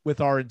starting with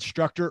our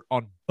instructor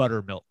on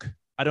Buttermilk.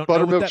 I don't know what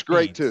Buttermilk's that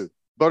great means. too.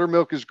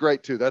 Buttermilk is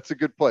great too. That's a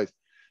good place.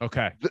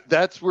 Okay.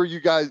 That's where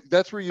you guys,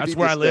 that's where you That's need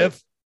where to I stay.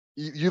 live.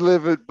 You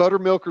live at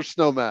Buttermilk or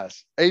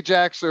Snowmass.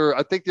 Ajax, or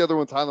I think the other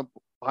one's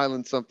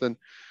Highland something.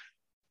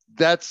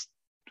 That's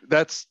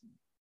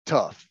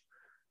tough.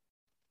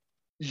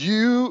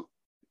 You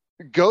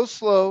go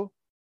slow,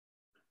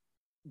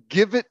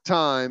 give it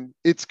time.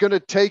 It's going to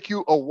take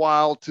you a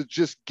while to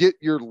just get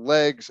your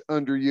legs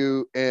under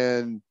you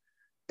and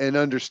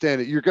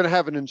understand it. You're going to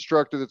have an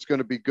instructor that's going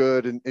to be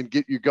good and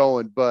get you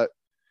going, but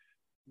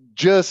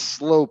just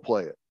slow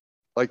play it.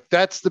 Like,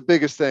 that's the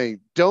biggest thing.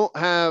 Do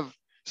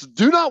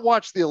not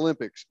watch the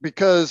Olympics,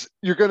 because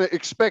you're going to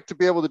expect to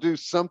be able to do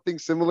something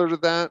similar to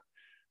that.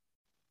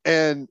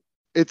 And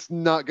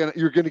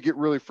you're going to get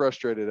really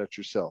frustrated at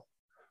yourself.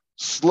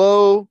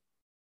 Slow,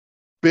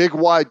 big,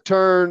 wide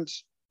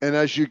turns. And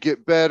as you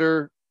get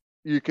better,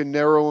 you can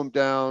narrow them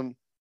down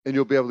and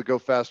you'll be able to go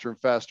faster and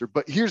faster.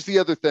 But here's the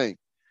other thing.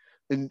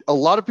 And a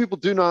lot of people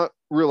do not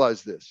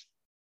realize this,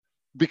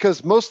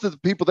 because most of the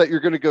people that you're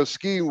going to go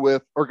skiing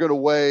with are going to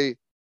weigh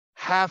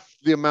half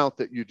the amount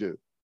that you do.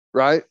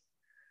 Right.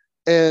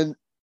 And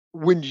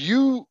when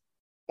you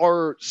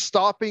are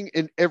stopping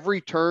in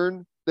every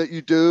turn that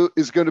you do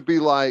is going to be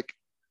like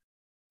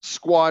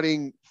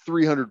squatting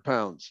 300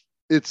 pounds.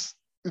 It's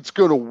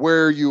going to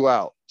wear you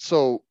out.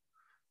 So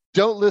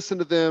don't listen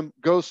to them.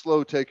 Go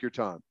slow. Take your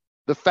time.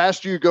 The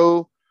faster you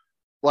go,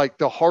 like,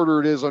 the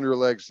harder it is on your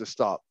legs to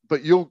stop,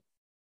 but you'll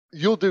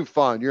do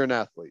fine. You're an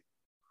athlete.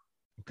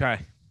 Okay.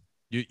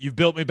 You've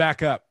built me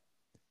back up.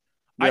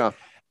 Yeah.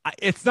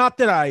 It's not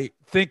that I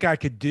think I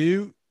could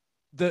do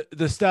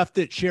the stuff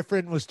that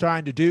Schifrin was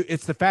trying to do.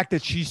 It's the fact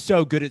that she's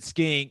so good at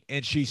skiing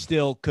and she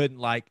still couldn't,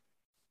 like,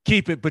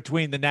 keep it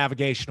between the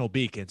navigational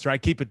beacons, right?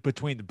 Keep it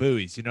between the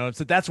buoys, you know?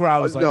 So that's where I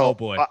was like, oh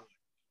boy.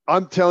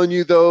 I'm telling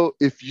you though,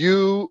 if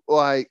you,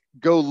 like,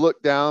 go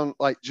look down,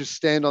 like, just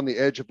stand on the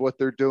edge of what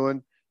they're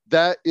doing,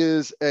 that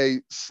is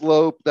a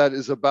slope that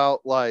is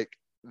about like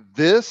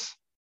this,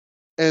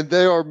 and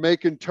they are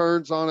making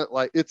turns on it.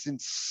 Like, it's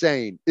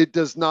insane. It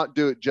does not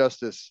do it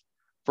justice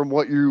from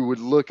what you would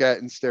look at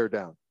and stare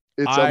down.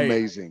 It's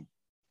amazing.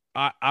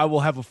 I will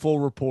have a full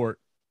report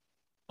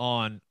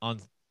on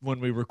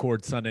when we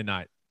record Sunday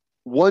night.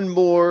 One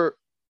more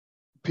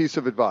piece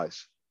of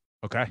advice.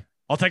 Okay.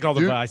 I'll take all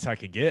the advice I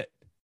can get.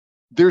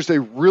 There's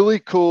a really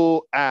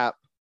cool app.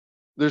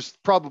 There's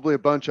probably a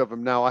bunch of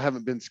them now. I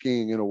haven't been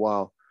skiing in a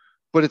while,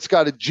 but it's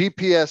got a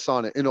GPS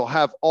on it, and it'll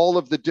have all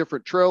of the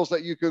different trails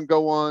that you can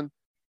go on,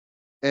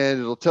 and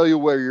it'll tell you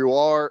where you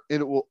are, and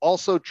it will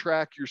also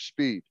track your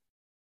speed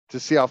to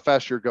see how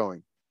fast you're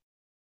going.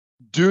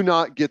 Do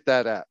not get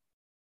that app.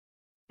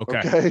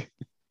 Okay?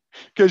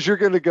 Because you're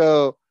going to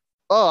go,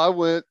 oh, I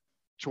went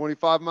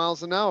 25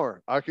 miles an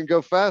hour. I can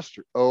go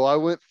faster. Oh, I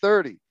went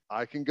 30.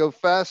 I can go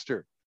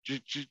faster.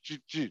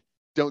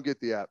 Don't get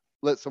the app.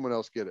 Let someone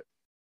else get it.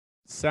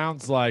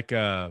 Sounds like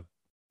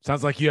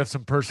you have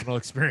some personal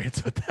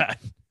experience with that.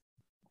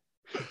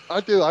 I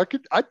do.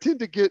 I tend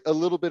to get a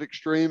little bit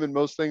extreme in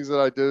most things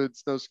that I do.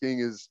 Snow skiing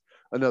is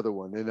another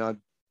one. And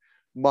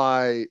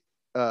my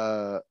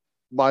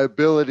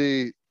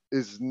ability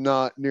is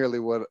not nearly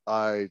what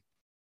I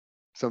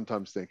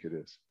sometimes think it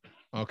is.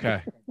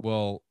 Okay.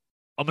 Well,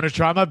 I'm going to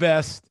try my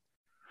best.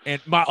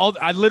 And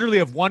I literally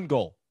have one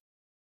goal.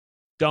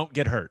 Don't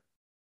get hurt.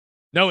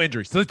 No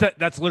injuries. So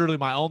that's literally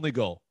my only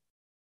goal.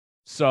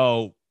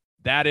 So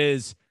that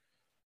is,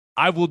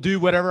 I will do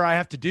whatever I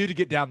have to do to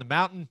get down the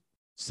mountain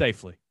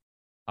safely.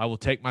 I will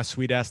take my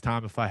sweet ass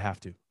time if I have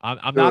to.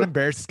 I'm not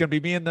embarrassed. It's going to be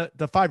me and the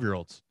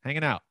 5-year-olds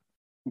hanging out.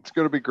 It's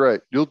going to be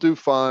great. You'll do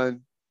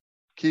fine.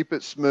 Keep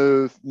it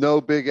smooth.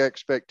 No big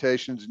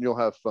expectations, and you'll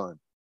have fun.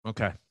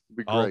 Okay. It'll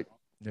be great.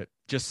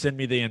 Just send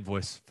me the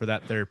invoice for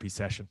that therapy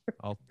session.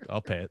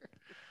 I'll pay it.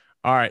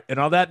 All right. And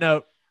on that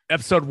note,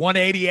 episode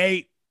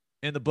 188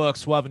 in the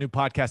books. We'll have a new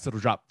podcast that'll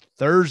drop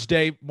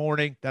Thursday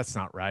morning. That's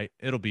not right.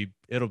 It'll be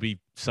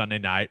Sunday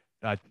night.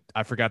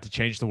 I forgot to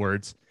change the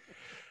words.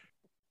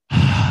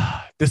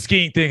 The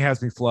skiing thing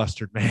has me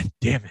flustered, man.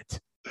 Damn it.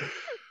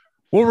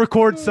 We'll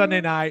record Sunday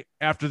night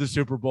after the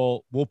Super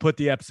Bowl. We'll put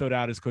the episode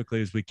out as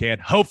quickly as we can.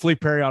 Hopefully,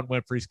 Perrion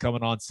Winfrey's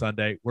coming on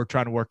Sunday. We're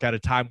trying to work out a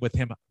time with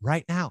him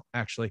right now,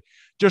 actually.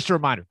 Just a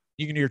reminder,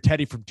 you can hear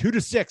Teddy from 2 to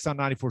 6 on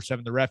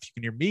 94.7 The Ref. You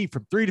can hear me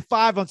from 3 to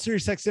 5 on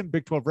SiriusXM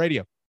Big 12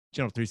 Radio,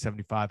 channel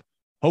 375.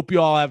 Hope you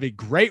all have a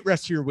great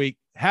rest of your week.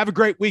 Have a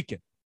great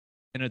weekend.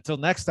 And until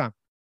next time,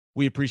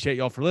 we appreciate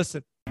y'all for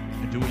listening,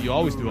 and do what you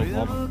always do,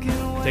 Oklahoma.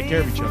 Take care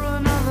of each other.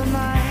 Another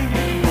night,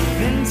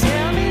 then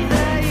tell me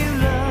that you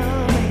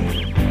love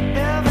me,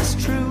 if it's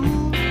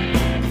true.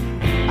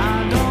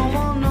 I don't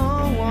want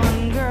no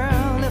one,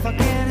 girl, if I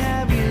can't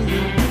have you.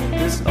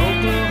 This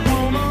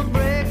Oklahoma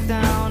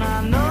breakdown,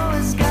 I know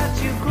it's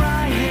got you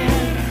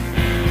crying.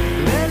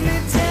 Let me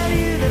tell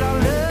you that I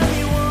love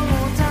you one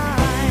more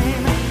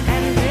time,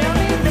 and tell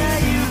me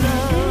that you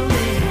love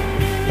me,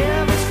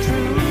 if it's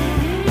true.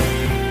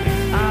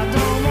 I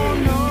don't want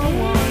no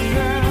one,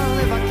 girl,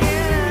 if I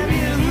can't have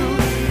you.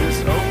 This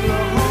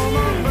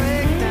Oklahoma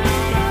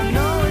breakdown, I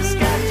know it's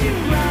got you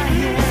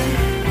crying.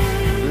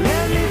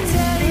 Let me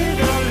tell you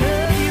that I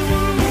love you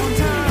one more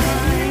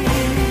time.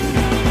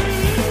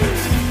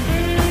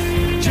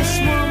 Just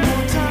one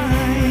more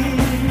time.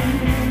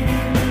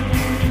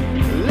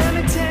 Let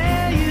me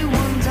tell you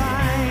one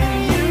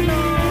time, you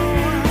know.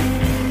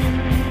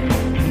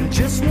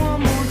 Just one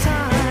more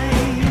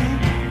time.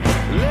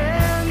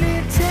 Let me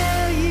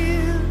tell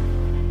you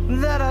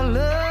that I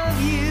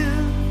love you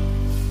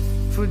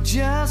for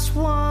just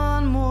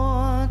one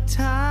more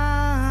time.